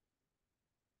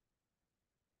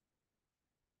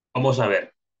 Vamos a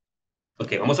ver.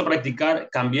 Ok, vamos a practicar.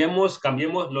 Cambiemos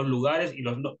los lugares y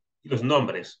los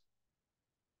nombres.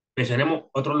 Mencionemos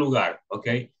otro lugar, ok.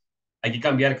 Hay que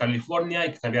cambiar California,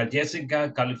 hay que cambiar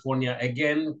Jessica, California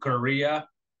again, Korea,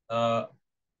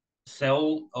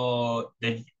 Seoul,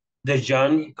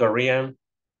 Daejeon, Korean.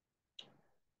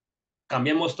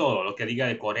 Cambiemos todo, lo que diga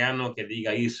de coreano, que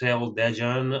diga Seoul,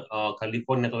 Daejeon,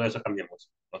 California, todo eso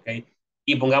cambiemos, ok.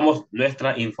 Y pongamos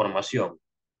nuestra información,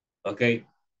 ok.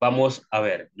 Vamos a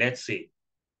ver, let's see.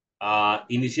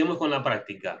 Iniciemos con la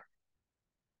práctica.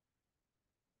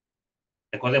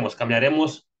 Recordemos,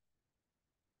 cambiaremos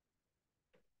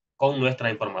con nuestra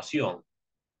información.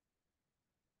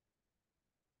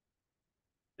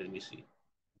 Let me see.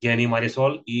 Jenny,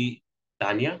 Marisol y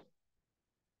Tania.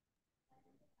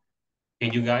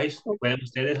 Can you guys, ¿pueden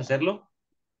ustedes hacerlo?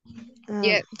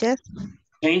 Yes. Yes.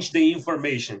 Change the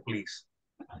information, please.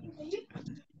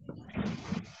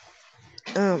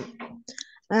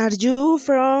 Are you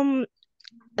from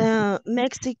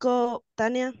Mexico,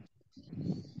 Tania?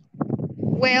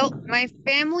 Well, my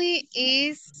family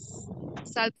is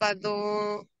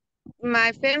Salvador.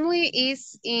 My family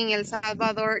is in El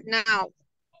Salvador now,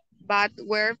 but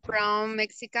we're from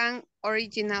Mexican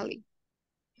originally.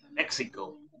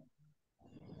 Mexico.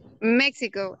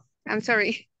 Mexico. I'm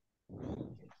sorry.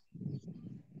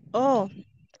 Oh,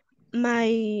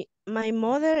 my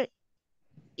mother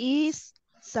is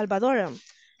Salvadoran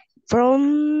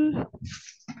from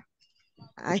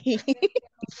ay,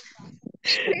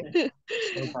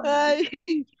 ay,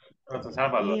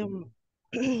 Salvador.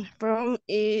 from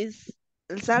is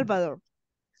El Salvador.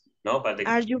 No, but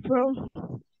Are you from?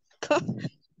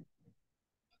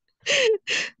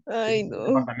 Ay,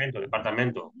 no.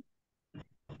 Departamento.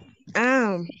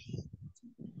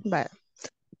 Vale.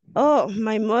 Oh,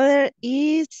 my mother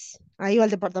is. Ahí va el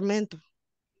departamento.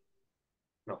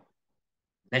 No.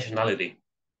 Nationality. Ahí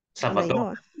Salvador.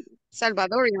 no.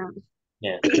 Salvadorian.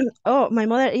 Yeah. Oh, my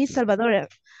mother is Salvadorian.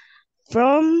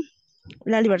 From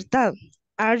La Libertad.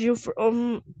 Are you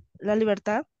from La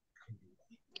Libertad?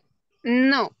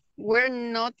 No, we're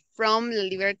not from La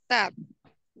Libertad.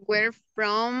 We're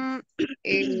from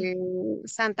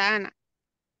Santa Ana.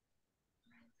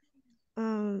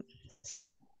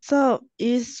 So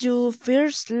is your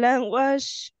first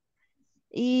language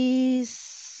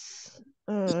is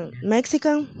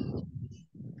Mexican?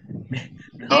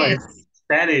 No, Yes. it's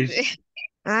Spanish.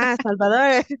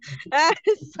 Salvador.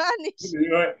 Spanish.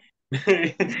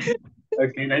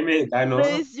 Okay, no hay mexicano. So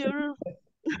is your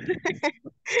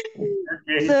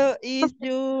Okay. So is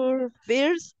your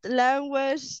first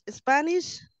language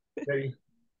Spanish? Okay.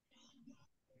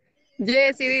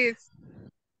 Yes, it is.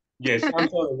 Yes, I'm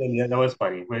sorry, that was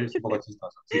funny. Fue un poco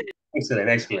chistoso. Sí. Excellent,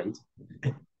 excellent.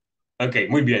 Ok,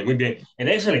 muy bien, muy bien. And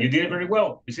excellent, you did it very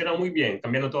well. Lo hicieron muy bien,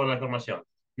 cambiando toda la información.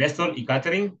 Néstor y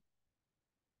Catherine.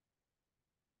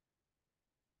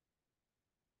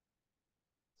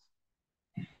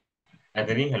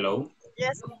 Catherine, hello.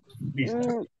 Yes. Please.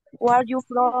 Where are you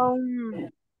from?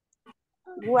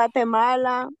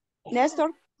 Guatemala. Nestor?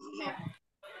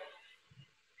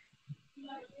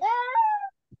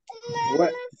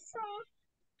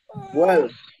 Well,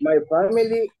 my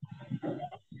family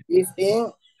is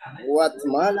in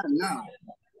Guatemala now,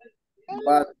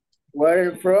 but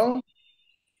where from?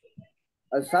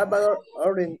 El Salvador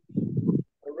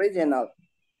original.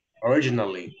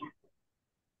 Originally.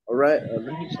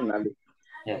 Originally.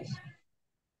 Yes.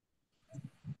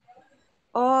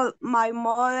 Oh, my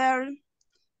mother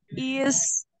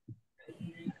is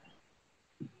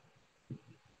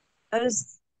El,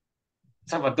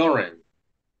 Salvadoran.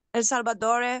 El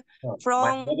Salvador Oh,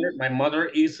 from my mother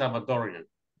is Salvadorian.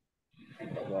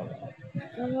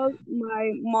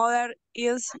 my mother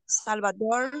is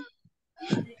Salvador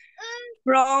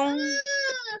from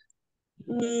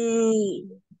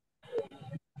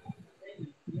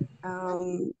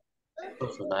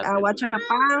So not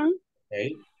Aguachapan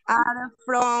okay. are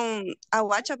from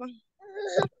Aguachapan.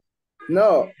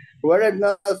 No, we're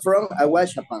not from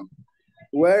Aguachapan.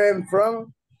 We're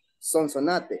from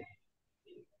Sonsonate.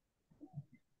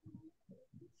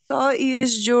 So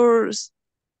is yours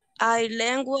a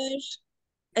language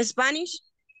Spanish?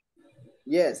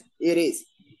 Yes, it is.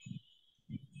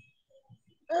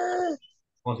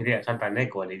 ¿Cómo sería?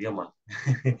 Santaneco el idioma.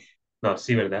 No,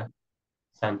 sí, ¿verdad?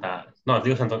 No,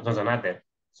 digo Sonsonate.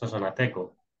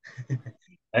 Sonsonateco.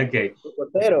 Ok.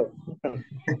 Cocotero.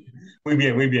 Muy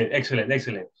bien, muy bien. Excelente,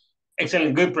 excelente.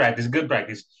 Excellent, good practice, good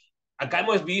practice. Acá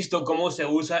hemos visto cómo se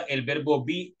usa el verbo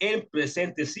be en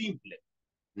presente simple.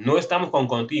 No estamos con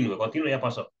continuo, continuo ya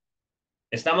pasó.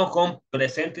 Estamos con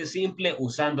presente simple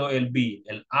usando el be,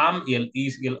 el am y el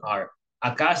is y el are.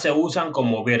 Acá se usan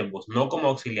como verbos, no como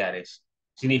auxiliares.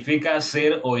 Significa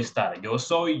ser o estar. Yo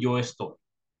soy, yo estoy.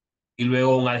 Y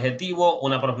luego un adjetivo,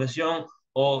 una profesión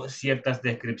o ciertas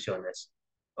descripciones.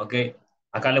 ¿Ok?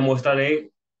 Acá le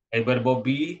mostraré el verbo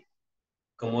be,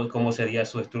 cómo sería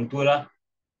su estructura.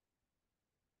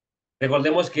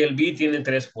 Recordemos que el be tiene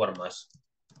tres formas.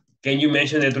 Can you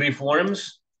mention the three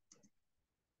forms?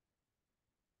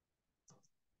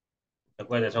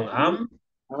 Recuerden, son am.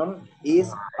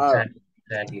 Is, are.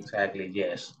 Exactly,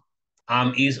 yes.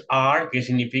 Am is are, que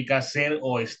significa ser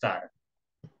o estar.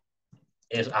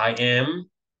 Es I am,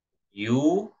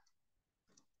 you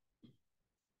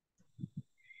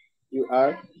You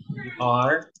are.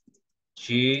 are,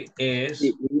 she is,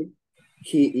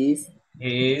 He is.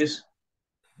 he is,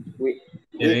 We,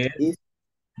 it it is,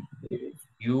 is.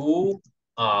 you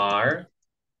are,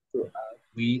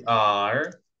 we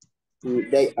are,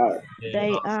 They are. they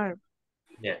They are. are.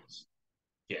 Yes,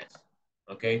 yes.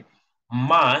 Ok.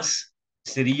 Más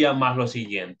sería más lo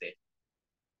siguiente.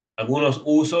 Algunos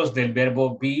usos del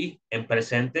verbo be en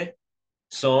presente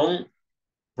son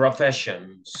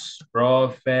profesiones.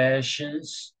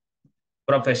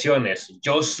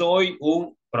 Yo soy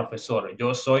un profesor,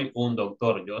 yo soy un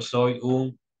doctor, yo soy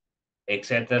un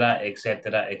etcétera,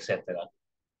 etcétera, etcétera.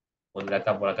 Pondré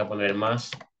acá, por acá poner más.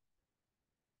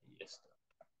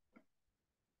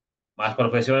 Más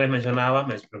profesiones mencionaba,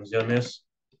 más profesiones.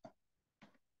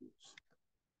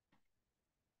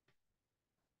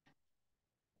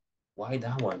 Why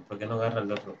that one? ¿Por qué no agarra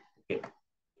el otro? Okay.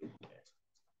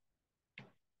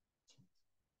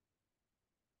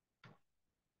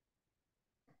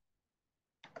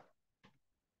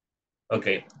 Ok.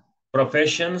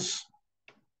 Professions.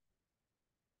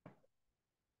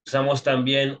 Usamos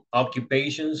también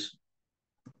occupations.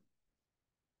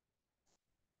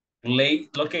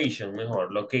 Location,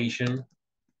 mejor. Location.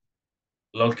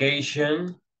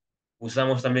 Location.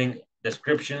 Usamos también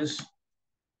descriptions.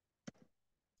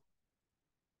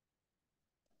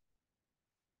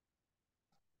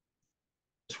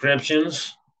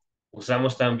 Descriptions.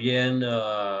 Usamos también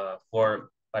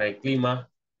para el clima.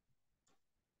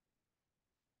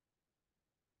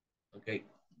 Ok.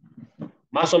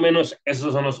 Más o menos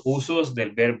esos son los usos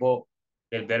del verbo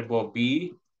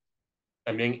be.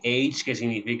 También age, que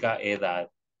significa edad.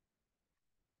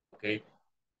 Ok.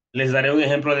 Les daré un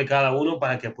ejemplo de cada uno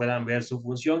para que puedan ver su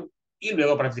función y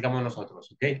luego practicamos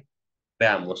nosotros. Ok.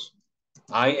 Veamos.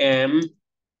 I am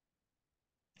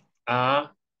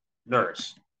a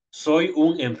nurse. Soy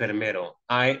un enfermero.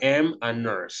 I am a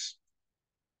nurse.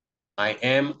 I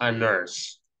am a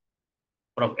nurse.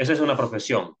 Esa es una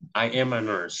profesión. I am a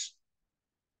nurse.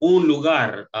 Un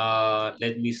lugar.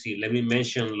 Let me see. Let me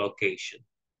mention location.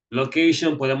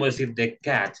 Location podemos decir the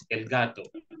cat, el gato.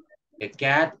 The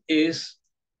cat is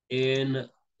in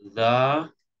the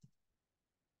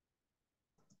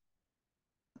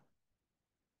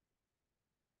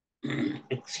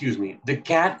excuse me. The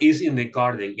cat is in the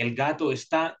garden. El gato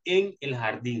está en el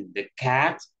jardín. The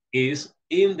cat is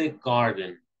in the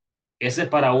garden. Ese es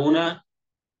para una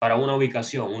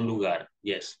ubicación, un lugar.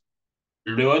 Yes.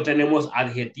 Luego tenemos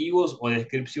adjetivos o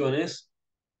descripciones.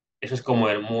 Eso es como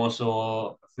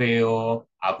hermoso, feo,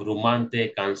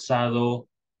 abrumante, cansado,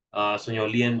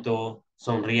 soñoliento,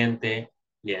 sonriente.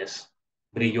 Yes.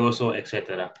 Brilloso,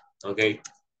 etc. Okay.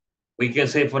 We can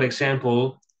say, for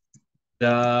example,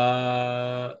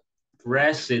 the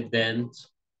president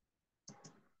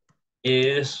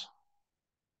is,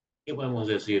 ¿qué podemos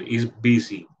decir? Is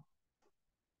busy.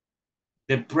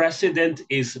 The president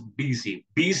is busy.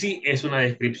 Busy es una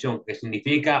descripción que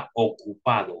significa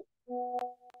ocupado.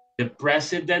 The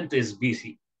president is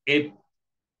busy.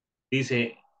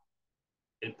 Dice,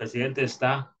 el presidente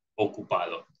está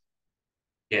ocupado.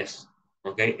 Yes.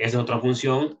 Ok, esa es otra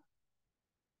función.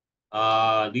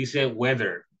 Dice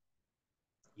weather.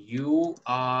 You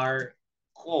are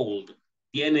cold.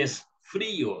 Tienes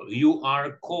frío. You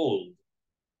are cold.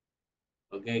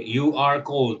 Ok, you are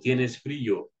cold. Tienes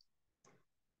frío.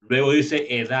 Luego dice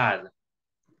edad.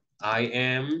 I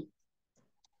am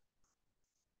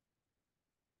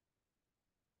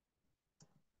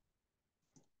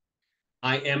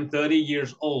I am 30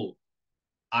 years old.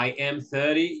 I am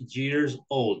 30 years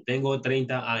old. Tengo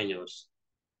 30 años.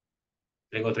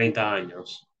 Tengo 30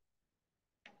 años.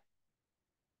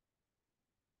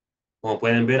 Como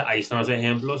pueden ver, ahí están los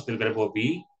ejemplos del verbo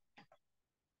be.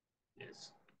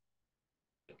 Yes.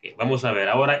 Okay, vamos a ver.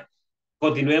 Ahora,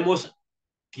 continuemos.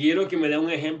 Quiero que me dé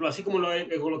un ejemplo, así como lo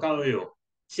he colocado yo.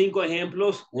 5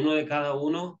 ejemplos, uno de cada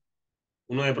uno.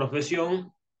 Uno de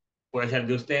profesión. Puede ser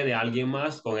de usted, de alguien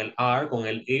más, con el are, con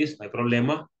el is, no hay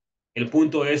problema. El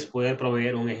punto es poder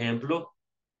proveer un ejemplo.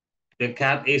 The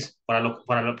cat is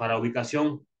para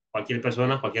ubicación, cualquier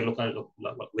persona, cualquier local,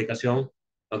 la ubicación.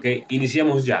 Ok,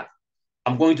 iniciamos ya.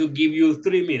 I'm going to give you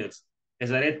 3 minutes. Les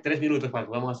daré 3 minutos para que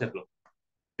podamos hacerlo.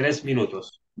 3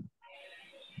 minutos.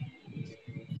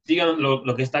 Sigan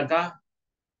lo que está acá,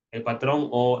 el patrón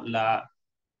o la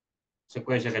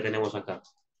secuencia que tenemos acá.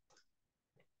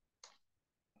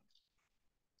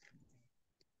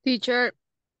 Teacher,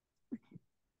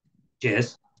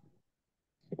 Yes.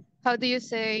 how do you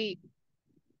say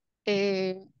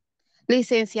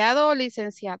licenciado o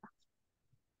licenciada?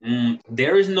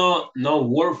 There is no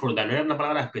word for that. No era una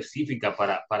palabra específica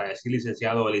para decir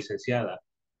licenciado o licenciada.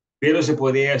 Pero se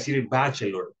podría decir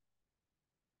bachelor.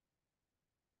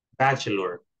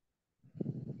 Bachelor.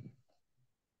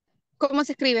 ¿Cómo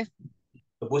se escribe?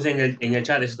 Lo puse en el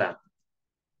chat, está.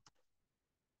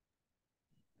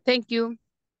 Thank you.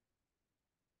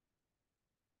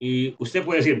 Y usted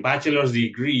puede decir bachelor's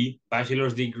degree,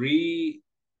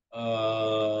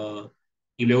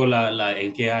 y luego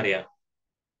en qué área.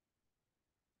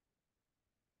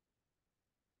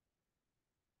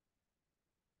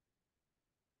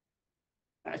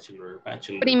 Bachelor.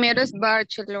 Primero es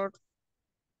bachelor.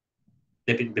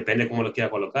 Depende cómo lo quiera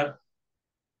colocar.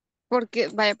 Porque,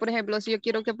 vaya, por ejemplo, si yo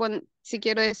quiero si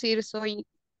quiero decir soy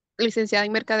licenciada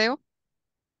en mercadeo,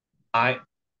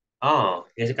 En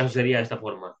ese caso sería de esta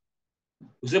forma.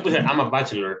 Usted puede decir, I'm a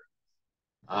bachelor.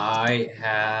 I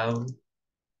have,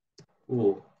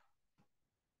 uh,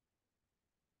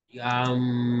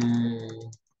 um,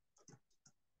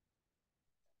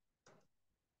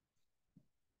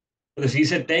 porque si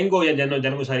dice tengo, ya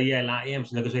no usaría el I am,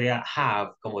 sino que usaría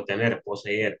have, como tener,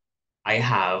 poseer. I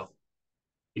have.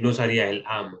 Y no usaría el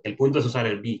am. El punto es usar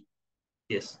el be.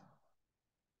 Yes.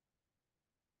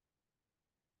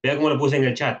 Vea cómo lo puse en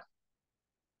el chat.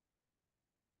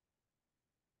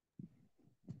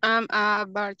 I'm a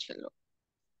bachelor.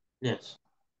 Yes.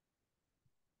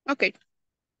 Okay.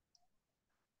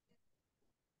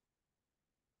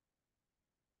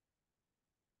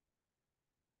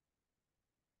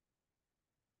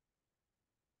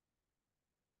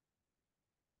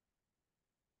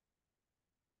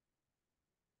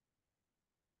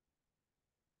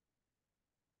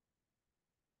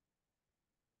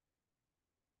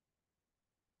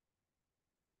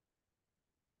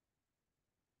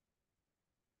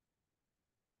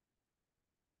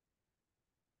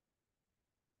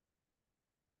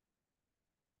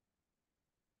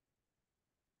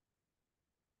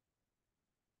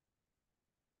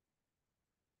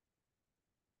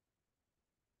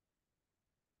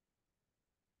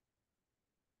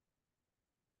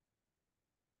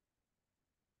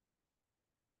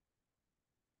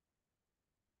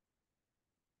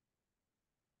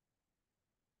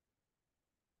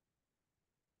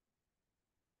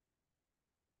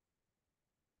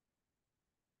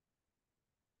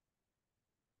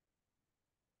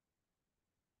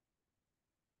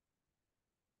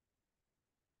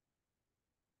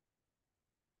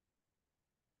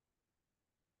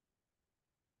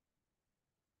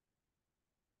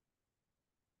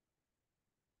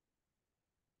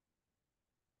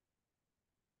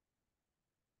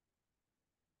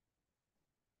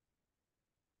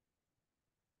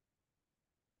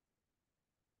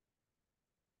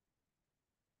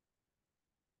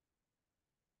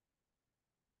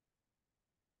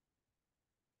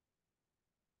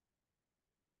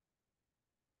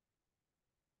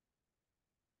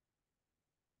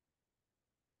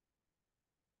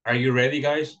 Are you ready,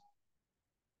 guys?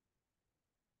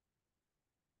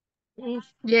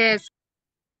 Yes.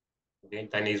 Okay,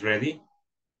 Tanya is ready.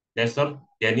 Nestor,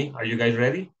 Jenny, are you guys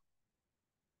ready?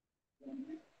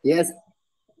 Yes.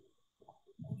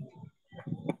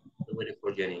 I'm waiting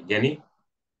for Jenny. Jenny?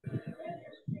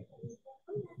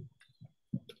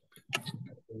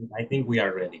 I think we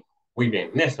are ready. Muy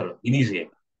bien. Néstor, inicie.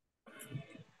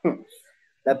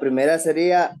 La primera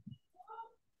sería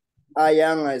I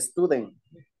am a student.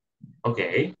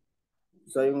 Okay.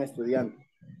 Soy un estudiante.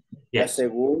 La Yes.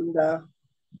 segunda,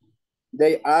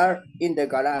 they are in the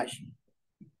garage.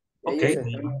 Ellos Okay. están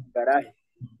en el garaje.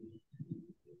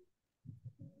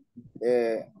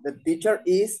 The teacher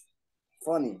is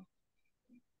funny.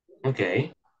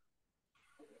 Okay.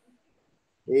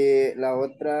 La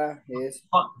otra es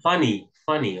Funny,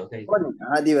 okay. funny.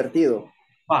 Ah, divertido.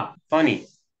 Funny.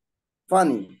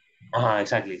 Funny.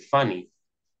 Exactly. Funny.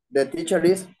 The teacher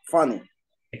is funny.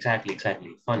 Exactly.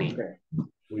 Funny. Okay.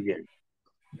 Muy bien.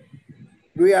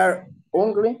 We are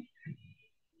hungry.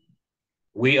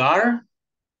 We are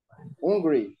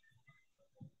Hungry.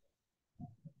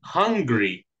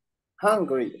 hungry.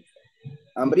 Hungry.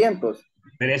 Hambrientos.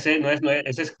 Pero ese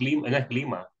ese es clima, no es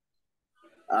clima.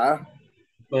 Ah.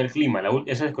 Con el clima,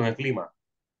 esa es con el clima.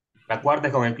 La cuarta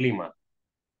es con el clima.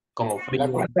 Como La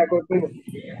frío, cuarta contigo.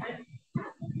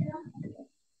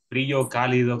 frío,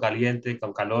 cálido, caliente,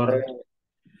 con calor.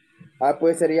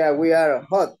 Pues sería we are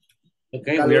hot.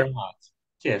 Okay, we Calor. are hot.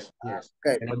 Yes.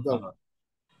 Okay, Tenemos perdón. calor.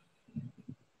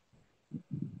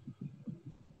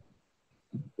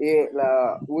 Y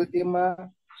la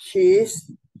última,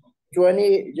 she's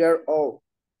 20 years old.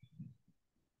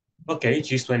 Okay,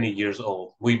 she's 20 years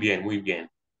old. Muy bien.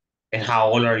 And how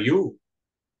old are you?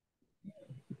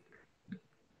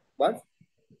 What?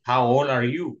 How old are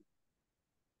you?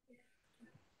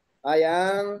 I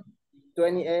am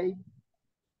 28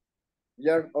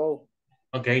 years old.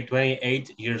 Okay,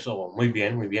 28 years old. Muy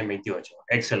bien, 28.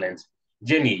 Excellent.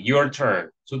 Jenny, your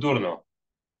turn. Su turno.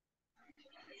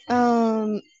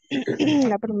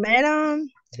 La primera,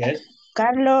 Yes.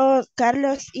 Carlos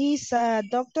is a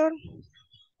doctor.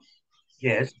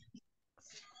 Yes.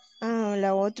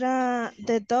 La otra,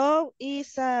 the dog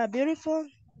is beautiful.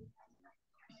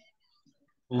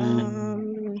 La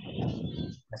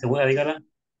segunda, dígala.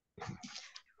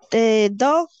 The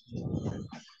dog.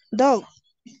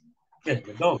 Yes,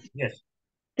 the dog. Yes.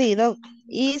 The dog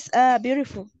is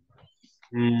beautiful.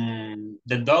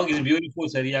 The dog is beautiful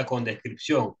sería con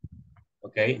descripción.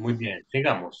 Ok, muy bien.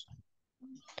 Sigamos.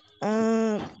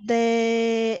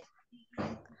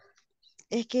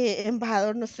 Es que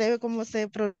embajador no sé cómo se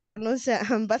pronuncia,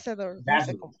 ambassador, no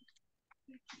sé cómo.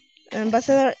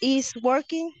 Ambassador is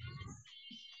working.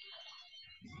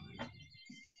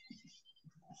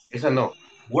 Esa no.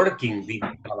 Working,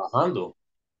 trabajando.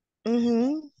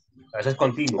 Eso es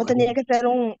continuo. O tenía que ser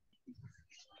un...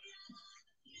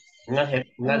 Un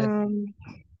adjetivo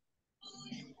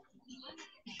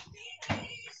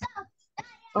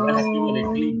de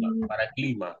clima, para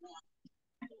clima.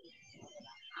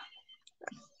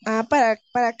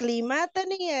 Para clima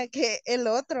tenía que el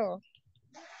otro.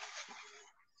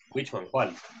 Which one?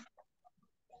 ¿Cuál?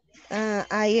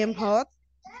 I am hot.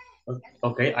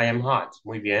 Ok, I am hot.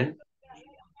 Muy bien.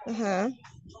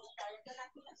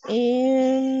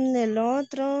 Y el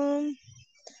otro,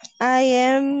 I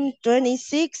am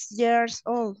 26 years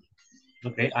old.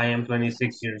 Ok, I am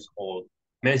 26 years old.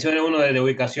 Mencione uno de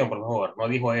ubicación, por favor. No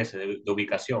dijo ese, de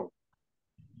ubicación.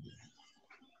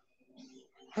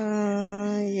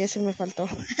 Y ese me faltó.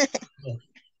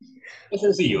 Es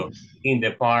sencillo. In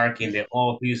the park, in the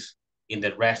office, in the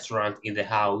restaurant, in the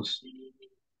house.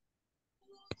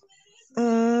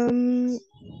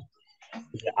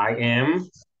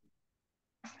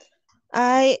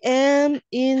 I am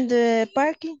in the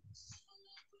parking.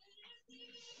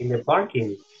 In the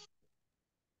parking.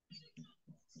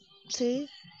 Sí.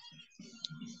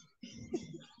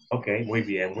 Okay, muy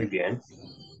bien.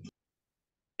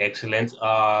 Excellent.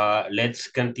 Let's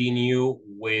continue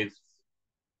with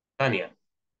Tanya.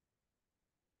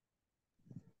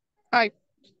 Hi.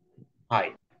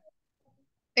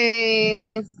 The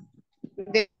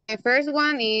first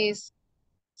one is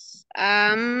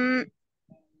a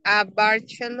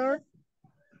bachelor.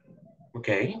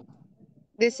 Okay.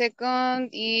 The second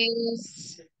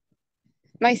is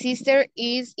my sister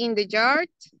is in the yard.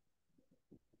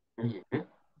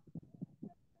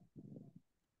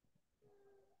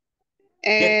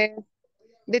 Yes.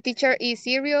 The teacher is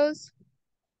serious.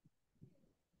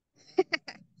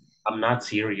 I'm not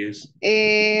serious.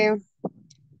 You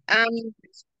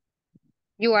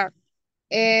are.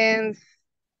 And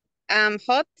I'm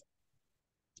hot.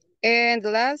 And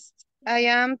last, I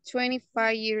am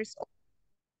 25 years old.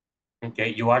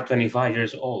 Okay, you are 25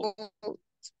 years old.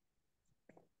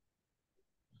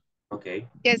 Okay.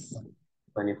 Yes.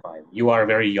 25. You are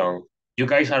very young. You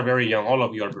guys are very young. All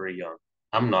of you are very young.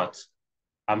 I'm not.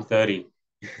 I'm 30.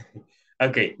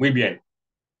 Okay, muy bien.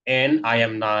 And I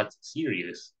am not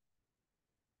serious.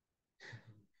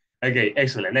 Okay,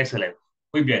 excellent, excellent.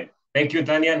 Muy bien. Thank you,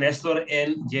 Tanya, Nestor,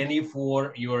 and Jenny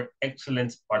for your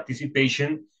excellent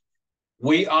participation.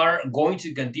 We are going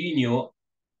to continue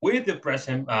with the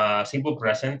present, simple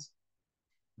present,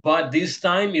 but this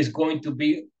time is going to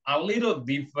be a little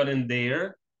different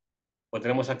there. Pues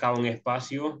tenemos acá un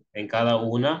espacio en cada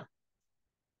una.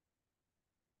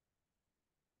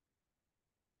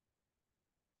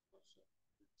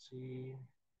 Sí.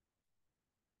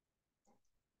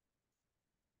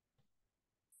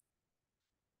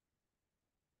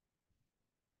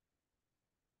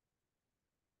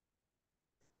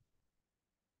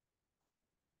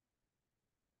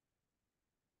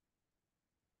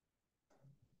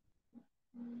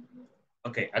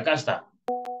 Ok, acá está.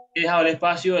 He dejado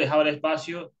el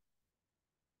espacio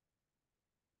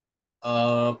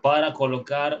para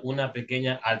colocar una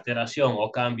pequeña alteración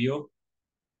o cambio.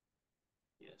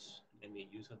 Yes, let me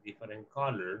use a different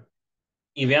color.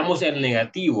 Y veamos el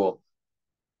negativo.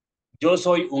 Yo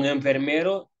soy un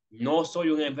enfermero, no soy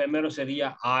un enfermero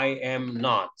sería I am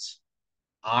not.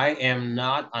 I am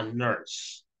not a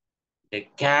nurse. The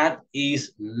cat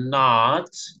is not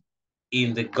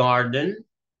in the garden.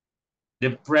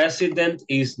 The president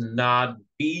is not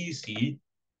busy.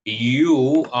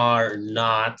 You are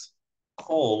not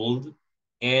cold.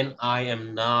 And I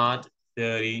am not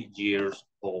 30 years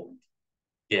old.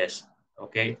 Yes,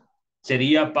 ok.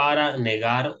 Sería para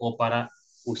negar o para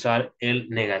usar el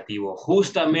negativo.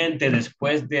 Justamente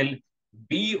después del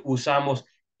be usamos,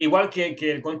 igual que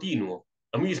el continuo,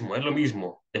 lo mismo, es lo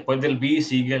mismo. Después del be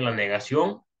sigue la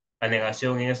negación. La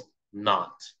negación es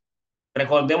not.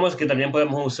 Recordemos que también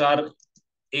podemos usar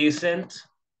isn't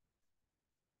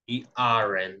y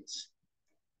aren't.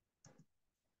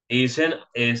 Isn't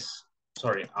es,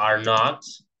 sorry, are not.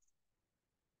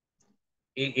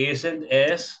 Isn't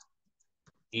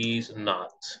is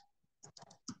not.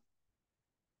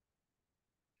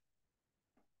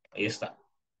 Ahí está.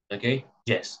 ¿Ok?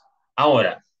 Yes.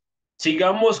 Ahora,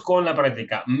 sigamos con la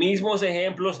práctica. Mismos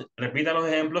ejemplos, repitan los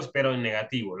ejemplos, pero en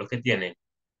negativo, los que tienen.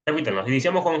 Repítanlos.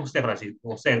 Iniciamos con usted, Francis,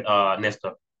 con usted,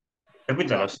 Néstor.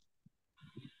 Repítalos.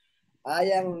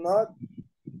 I am not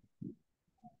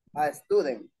a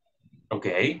student. Ok.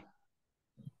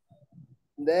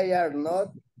 They are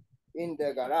not in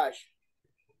the garage.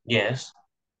 Yes.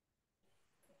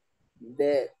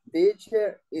 The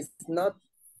teacher is not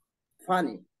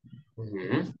funny.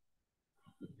 Mhm.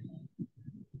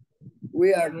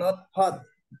 We are not hot.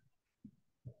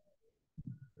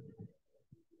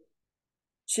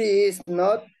 She is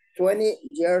not 20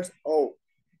 years old.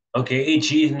 Okay,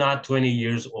 she is not 20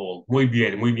 years old. Muy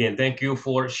bien, muy bien. Thank you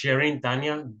for sharing,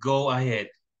 Tanya. Go ahead.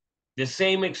 The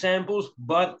same examples,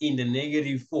 but in the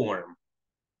negative form.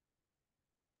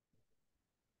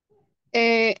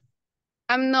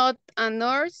 I'm not a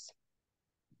nurse.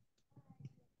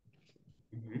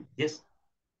 Yes.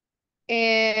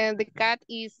 And the cat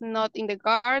is not in the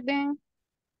garden.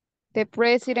 The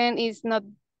president is not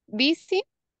busy.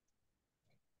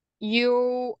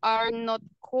 You are not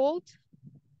cold.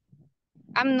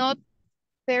 I'm not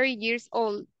 30 years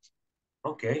old.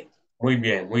 Okay. Muy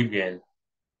bien, muy bien.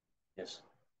 Yes.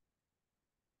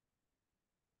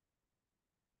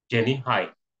 Jenny, hi.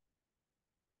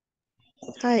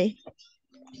 Hi.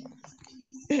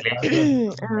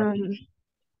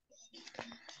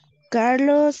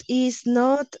 Carlos is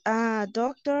not a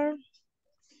doctor.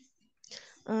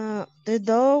 The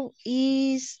dog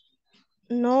is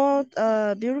not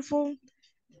beautiful.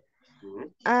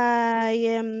 I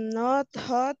am not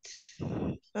hot.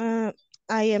 I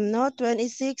am not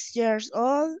 26 years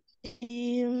old.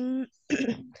 I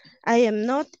am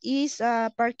not is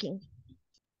parking.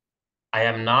 I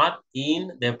am not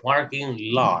in the parking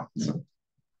lot.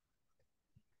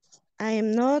 I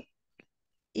am not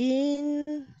in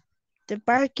the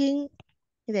parking.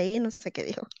 Y de ahí no sé qué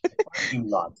dijo. Parking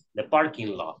lot. The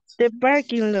parking lot. The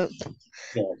parking lot.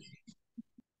 Yes.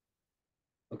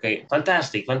 Okay,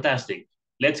 fantastic, fantastic.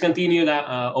 Let's continue that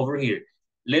over here.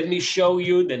 Let me show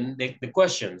you the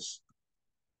questions.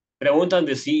 Preguntan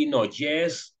de sí, no,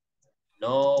 yes,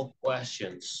 no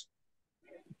questions.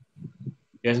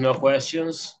 Yes, no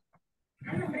questions.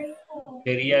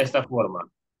 Sería de esta forma.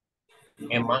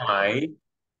 Am I?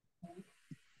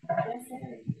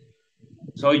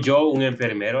 Soy yo un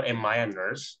enfermero. Am I a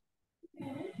nurse?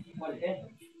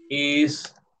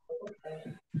 Is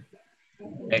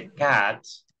the cat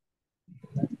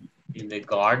In the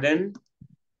garden.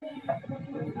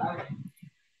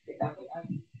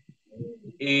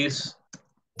 Is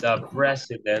the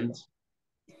president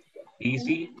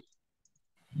busy?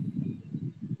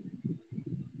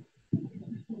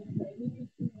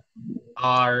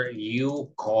 Are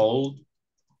you cold?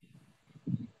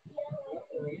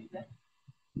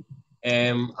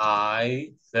 Am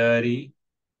I 30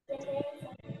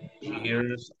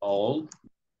 years old?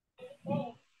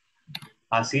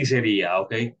 Así sería,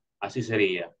 ¿ok? Así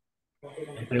sería.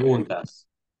 Preguntas.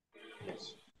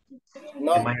 Yes.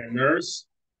 Am I a nurse?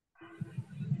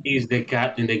 Is the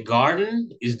cat in the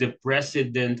garden? Is the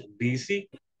president busy?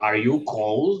 Are you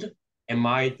cold? Am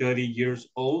I 30 years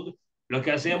old? Lo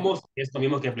que hacemos es lo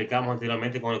mismo que explicamos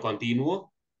anteriormente con el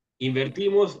continuo.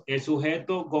 Invertimos el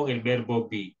sujeto con el verbo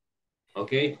be.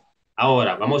 ¿Ok?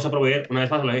 Ahora, vamos a proveer una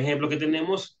vez más los ejemplos que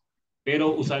tenemos,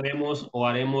 pero usaremos o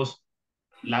haremos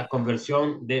la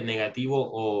conversión de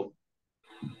negativo o...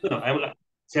 Bueno,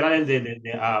 será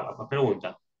a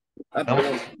pregunta. Vamos,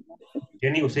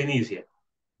 Jenny, usted inicia.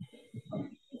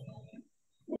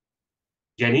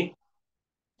 Jenny.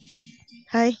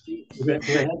 Hi. Tu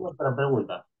ejemplo para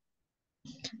pregunta.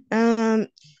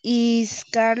 Is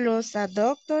Carlos a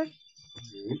doctor?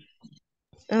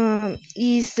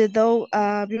 Is the dog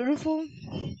beautiful?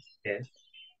 Yes.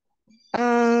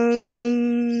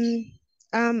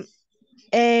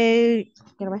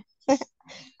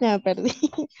 Ya me perdí.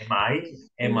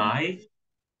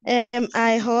 Am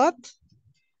I hot?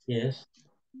 Yes.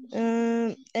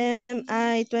 Am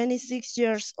I 26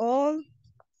 years old?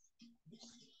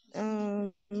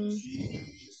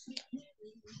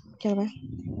 Quiero ver.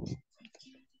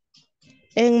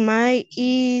 Am I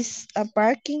is a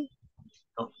parking?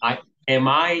 No, am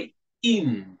I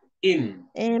in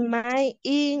Am I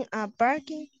in a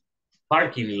parking?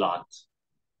 parking lot?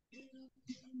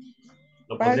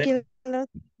 Lo Parking lot.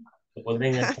 lo pondré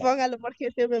en el Póngalo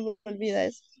porque siempre me olvida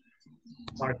eso.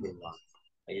 parking lot.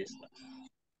 Ahí está.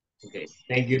 Okay.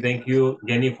 Thank you,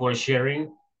 Jenny, for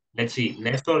sharing. Let's see.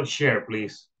 Nestor, share,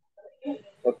 please.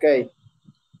 Okay.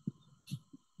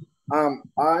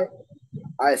 I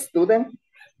a student.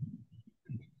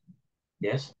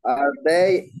 Yes. Are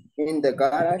they in the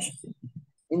garage?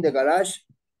 In the garage?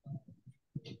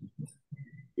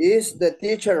 Is the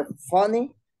teacher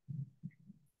funny?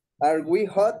 Are we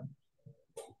hot?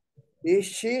 Is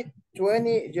she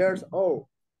 20 years old?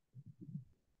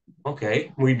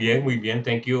 Okay, muy bien, muy bien.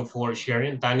 Thank you for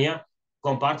sharing. Tania,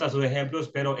 comparta sus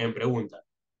ejemplos, pero en pregunta.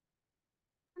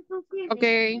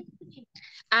 Okay.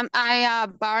 Am I a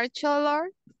bachelor?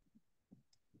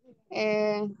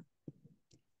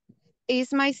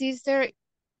 Is my sister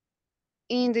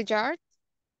in the yard?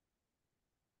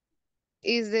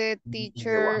 Is the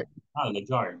teacher... In the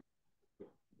yard.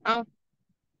 Oh.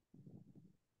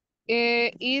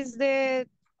 Is the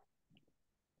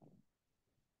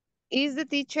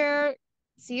teacher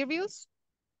serious?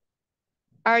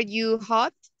 Are you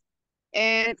hot?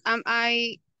 And am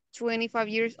I 25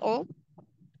 years old?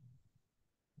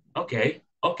 Okay,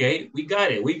 we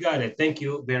got it. Thank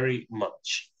you very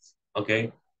much.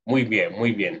 Okay, muy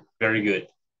bien, very good.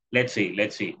 Let's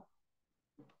see.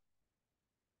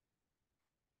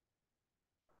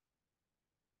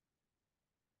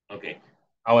 Okay,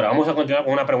 ahora vamos a continuar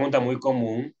con una pregunta muy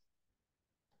común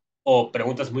o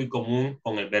preguntas muy común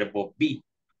con el verbo be,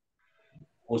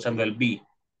 usando el be.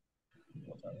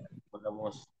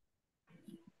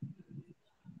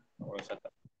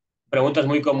 Preguntas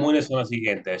muy comunes son las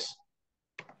siguientes.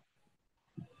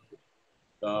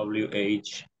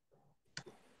 WH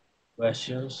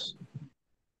questions.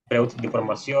 Preguntas de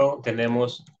información.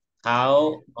 Tenemos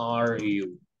how are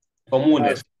you?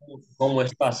 Comunes. ¿Cómo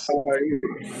estás? How are you?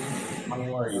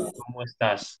 How are you? ¿Cómo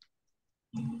estás?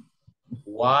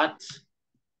 What?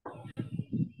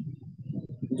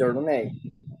 Your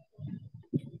name.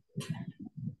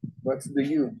 What do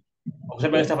you?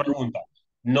 Observen esta pregunta.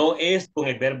 No es con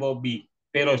el verbo be,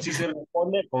 pero sí se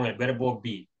responde con el verbo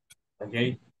be. ¿Ok?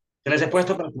 Se les he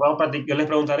puesto para que vamos a practicar. Yo les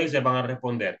preguntaré y se van a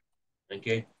responder.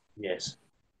 ¿Ok? Yes.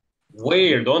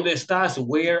 Where? ¿Dónde estás?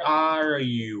 Where are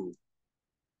you?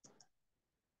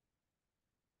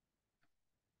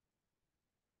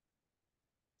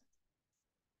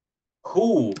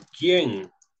 Who?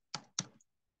 ¿Quién?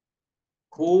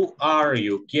 Who are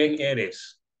you? ¿Quién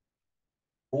eres?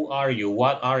 Who are you?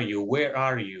 What are you? Where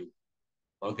are you?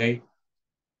 Okay.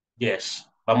 Yes.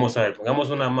 Vamos a ver. Pongamos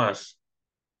una más.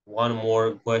 One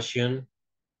more question.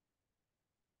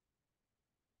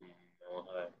 Vamos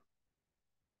a ver.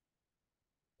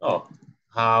 Oh,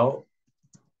 how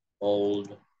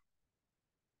old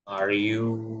are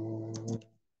you?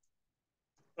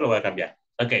 Lo voy a cambiar.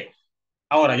 Okay.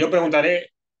 Ahora, yo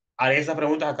preguntaré, haré esas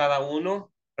preguntas a cada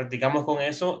uno, practicamos con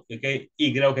eso, ¿ok?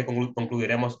 Y creo que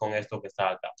concluiremos con esto que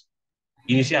está acá.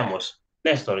 Iniciamos.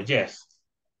 Néstor, yes.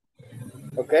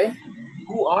 Okay.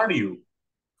 Who are you?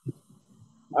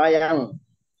 I am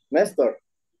Nestor.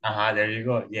 Ajá, there you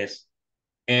go, yes.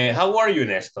 How are you,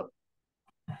 Néstor?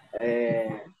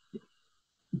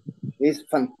 It's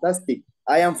fantastic.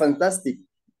 I am fantastic.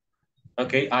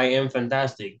 Okay, I am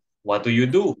fantastic. What do you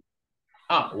do?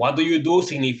 What do you do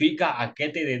significa a qué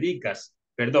te dedicas.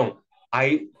 Perdón,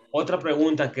 hay otra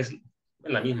pregunta que es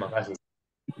la misma casi.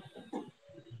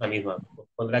 La misma.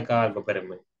 Pondré acá algo,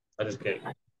 espérenme. Antes que...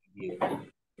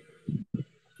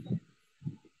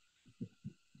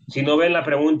 Si no ven la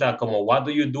pregunta como what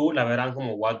do you do, la verán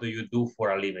como what do you do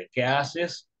for a living. ¿Qué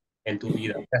haces en tu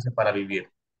vida? ¿Qué haces para vivir?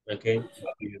 Okay,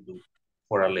 what do you do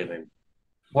for a living?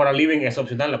 For a living es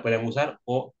opcional, la pueden usar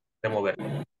o remover.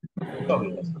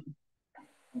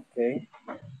 Okay.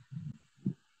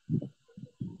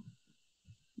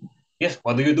 Yes,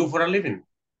 what do you do for a living?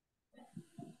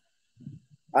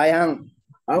 I am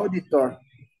auditor.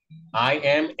 I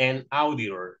am an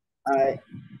auditor. I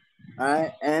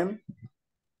am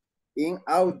in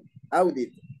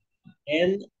audit.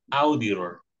 An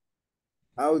auditor.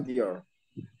 Auditor.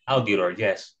 Auditor,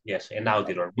 yes, yes, an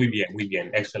auditor. Muy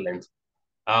bien, excellent.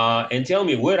 And tell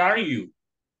me, where are you?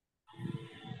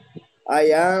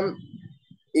 I am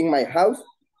in my house.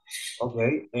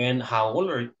 Okay, and how old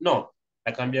are you? No,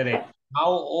 la cambiaré. How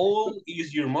old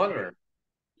is your mother?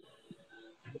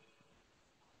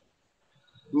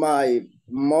 My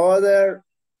mother,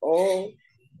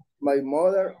 my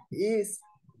mother is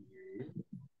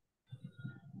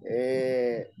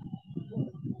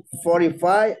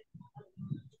 45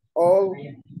 old,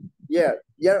 year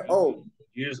old.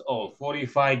 Years old,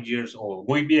 45 years old.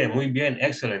 Muy bien,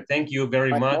 excellent. Thank you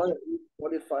very My much. mother is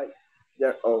 45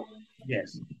 year old.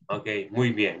 Yes, okay,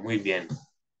 muy bien.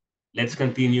 Let's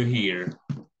continue here.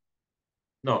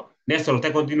 No, Néstor,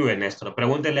 usted continúe, Néstor.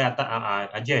 Pregúntele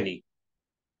a Jenny.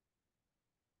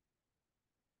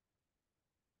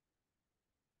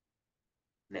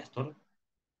 Néstor.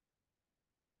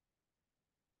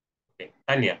 Okay.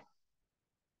 Tania.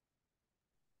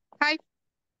 Hi,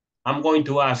 I'm going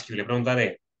to ask you, le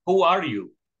preguntaré, who are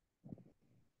you?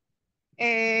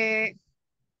 I'm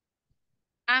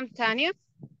Tanya.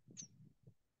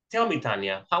 Tell me,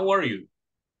 Tanya, how are you?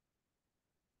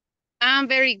 I'm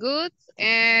very good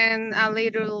and a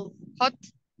little hot.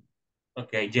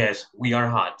 Okay, yes, we are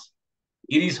hot.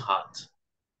 It is hot.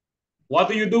 What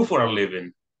do you do for a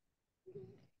living?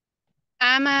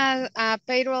 I'm a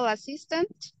payroll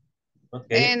assistant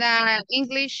Okay, and an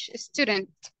English student.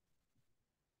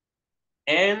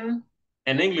 and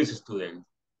an English student.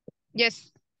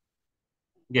 Yes.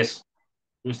 Yes,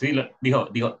 usted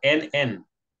dijo N,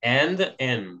 and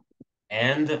N,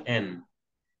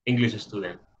 English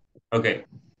student. Okay,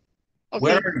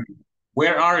 Okay.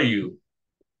 Where are you?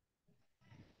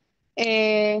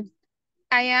 I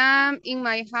am in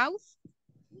my house.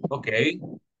 Okay,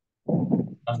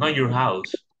 that's not your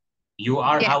house. You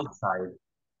are Yes. outside.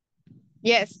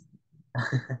 Yes.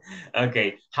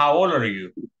 Okay, how old are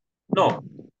you? No,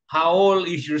 how old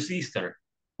is your sister?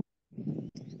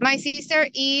 My sister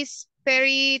is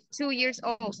 32 years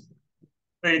old.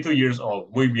 32 years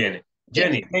old. Muy bien. Yes.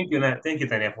 Jenny, thank you,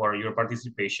 Tania, for your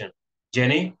participation.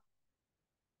 Jenny?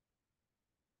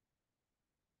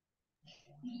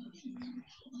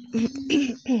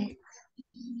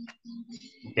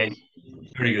 Okay,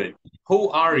 very good. Who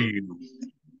are you?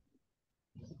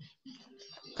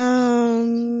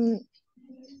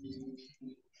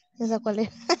 ¿Esa cuál es?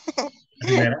 La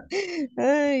primera.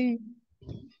 Ay,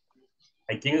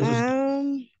 ¿A quién es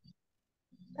usted?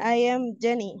 I am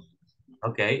Jenny.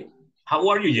 Okay. How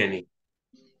are you, Jenny?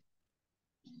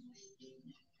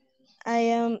 I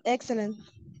am excellent.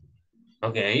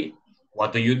 Okay.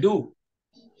 What do you do?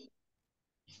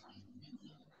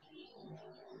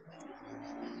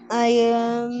 I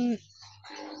am,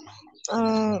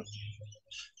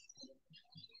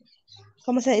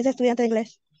 ¿cómo se dice estudiante de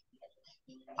inglés?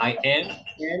 I am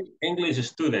an English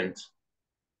student.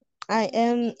 I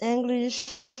am English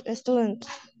student.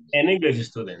 An English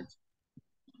student.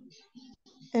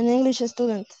 An English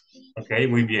student. Okay,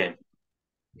 muy bien.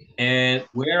 And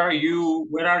where are you?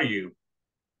 Where are you?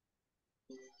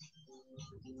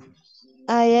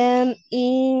 I am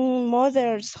in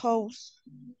mother's house.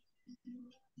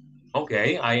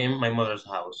 Okay, I am my mother's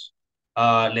house.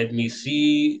 Let me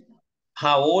see.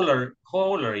 How old are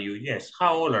you? Yes,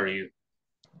 how old are you?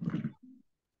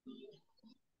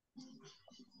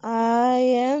 I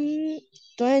am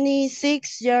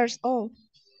 26 years old.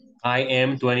 I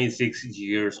am 26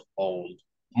 years old.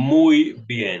 Muy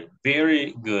bien.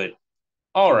 Very good.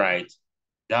 All right.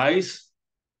 Guys,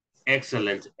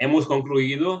 excellent. Hemos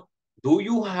concluido. Do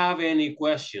you have any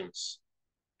questions?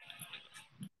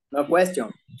 No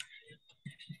question.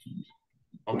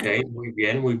 Okay, muy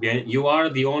bien, muy bien. You are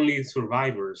the only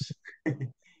survivors.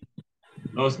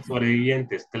 Los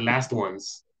sobrevivientes, the last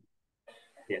ones.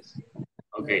 Yes.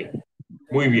 Okay,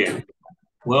 muy bien.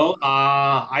 Well,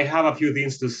 I have a few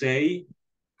things to say.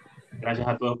 Gracias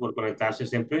a todos por conectarse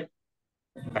siempre.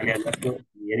 Por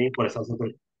estar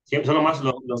siempre. Siempre son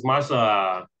los más,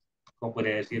 ¿cómo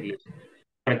puede decirles?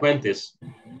 Frecuentes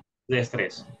de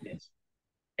estrés. Yes.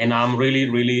 And I'm really,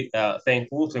 really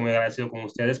thankful. Estoy muy agradecido con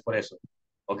ustedes por eso.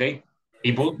 Ok,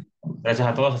 people, gracias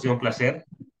a todos. Ha sido un placer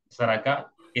estar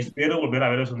acá. Espero volver a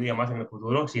verlos un día más en el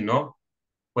futuro. Si no,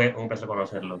 fue un placer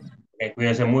conocerlos.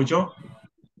 Cuídense mucho.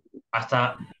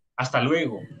 Hasta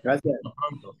luego. Gracias. Hasta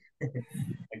pronto.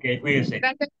 Ok, cuídense.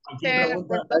 Gracias a ustedes por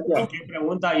todo. Gracias. Cualquier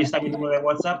pregunta, ahí está mi número de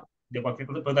WhatsApp. De cualquier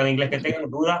pregunta en inglés que tengan,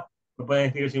 duda, me pueden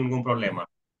escribir sin ningún problema.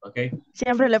 Ok.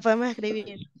 Siempre le podemos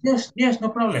escribir. Yes,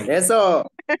 no problem. Eso.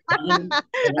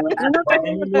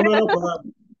 Guarden mi número,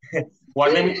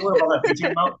 guarden mi número para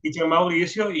teacher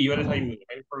Mauricio y yo les ayudo, no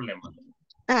hay problema.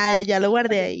 Ah, ya lo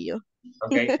guardé ahí yo.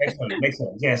 Ok, excellent,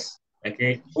 yes.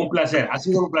 Okay. Un placer, ha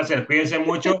sido un placer. Cuídense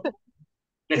mucho.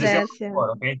 Les deseo Gracias.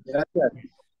 mejor, okay? Gracias.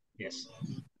 Yes.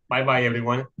 Bye bye,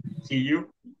 everyone. See you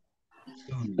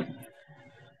soon.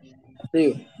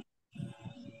 Sí.